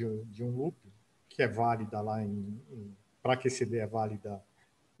aproximação de um loop, que é válida lá para QCD, é válida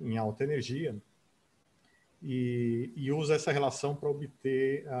em alta energia, e usa essa relação para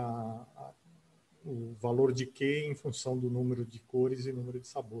obter o valor de Q em função do número de cores e número de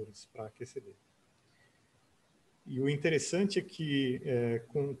sabores para QCD. E o interessante é que,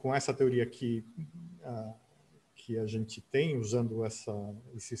 com essa teoria que a gente tem, usando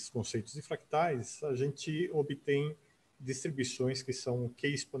esses conceitos de fractais, a gente obtém distribuições que são Q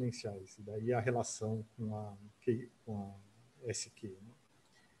exponenciais, e daí a relação com a SQ, né?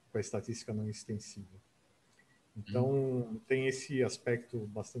 Com a estatística não extensiva. Então, tem esse aspecto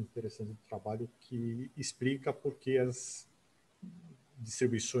bastante interessante do trabalho que explica porque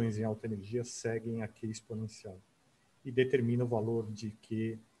distribuições em alta energia seguem a Q exponencial e determina o valor de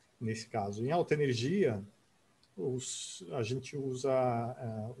Q nesse caso. Em alta energia, a gente usa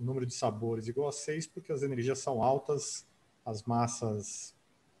o número de sabores igual a 6 porque as energias são altas, as massas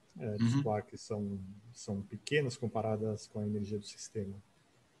dos quarks são pequenas comparadas com a energia do sistema.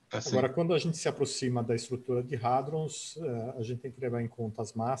 Agora, quando a gente se aproxima da estrutura de hadrons, a gente tem que levar em conta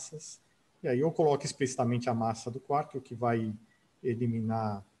as massas, e aí eu coloco explicitamente a massa do quark, o que vai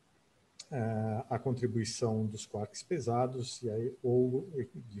eliminar a contribuição dos quarks pesados, e aí, ou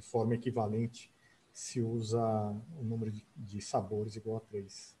de forma equivalente, se usa o número de sabores igual a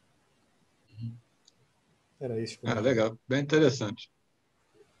 3. Era isso. Legal, bem interessante.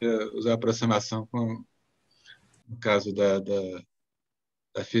 Usar a aproximação com no caso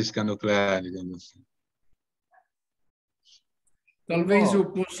da física nuclear, digamos assim. Talvez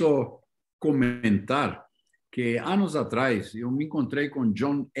eu possa comentar que anos atrás eu me encontrei com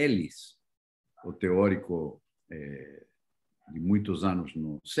John Ellis, o teórico de muitos anos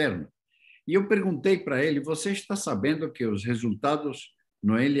no CERN, e eu perguntei para ele: você está sabendo que os resultados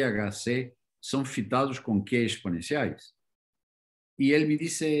no LHC são fitados com Q exponenciais? E ele me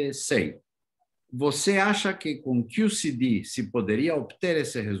disse: sei. Você acha que com QCD se poderia obter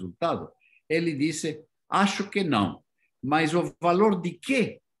esse resultado? Ele disse: acho que não, mas o valor de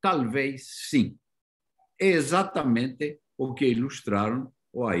Q, talvez sim. É exatamente o que ilustraram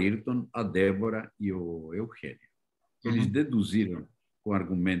o Ayrton, a Débora e o Eugênio. Eles deduziram, com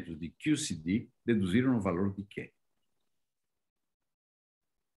argumentos de QCD, deduziram o valor de Q.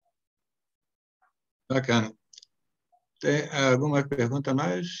 Bacana. Tem alguma pergunta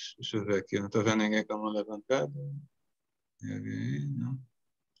mais? Deixa eu ver aqui, não estou vendo ninguém com a mão levantada. Não.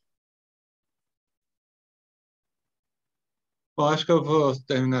 Bom, acho que eu vou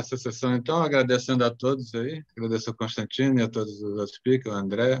terminar essa sessão, então, agradecendo a todos aí. Agradeço ao Constantino e a todos os outros speakers, o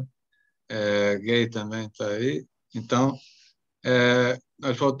André. Gay também está aí. Então,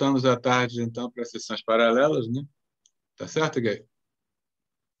 nós voltamos à tarde, então, para as sessões paralelas, né? Tá certo, Gay?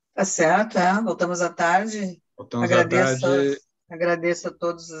 Tá certo, voltamos à tarde. Agradeço a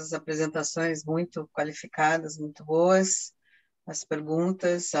todas as apresentações muito qualificadas, muito boas, as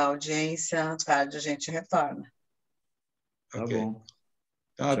perguntas, a audiência. À tarde a gente retorna. Ok. Tá bom.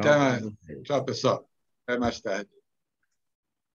 Então, até mais. Tchau, pessoal. Até mais tarde.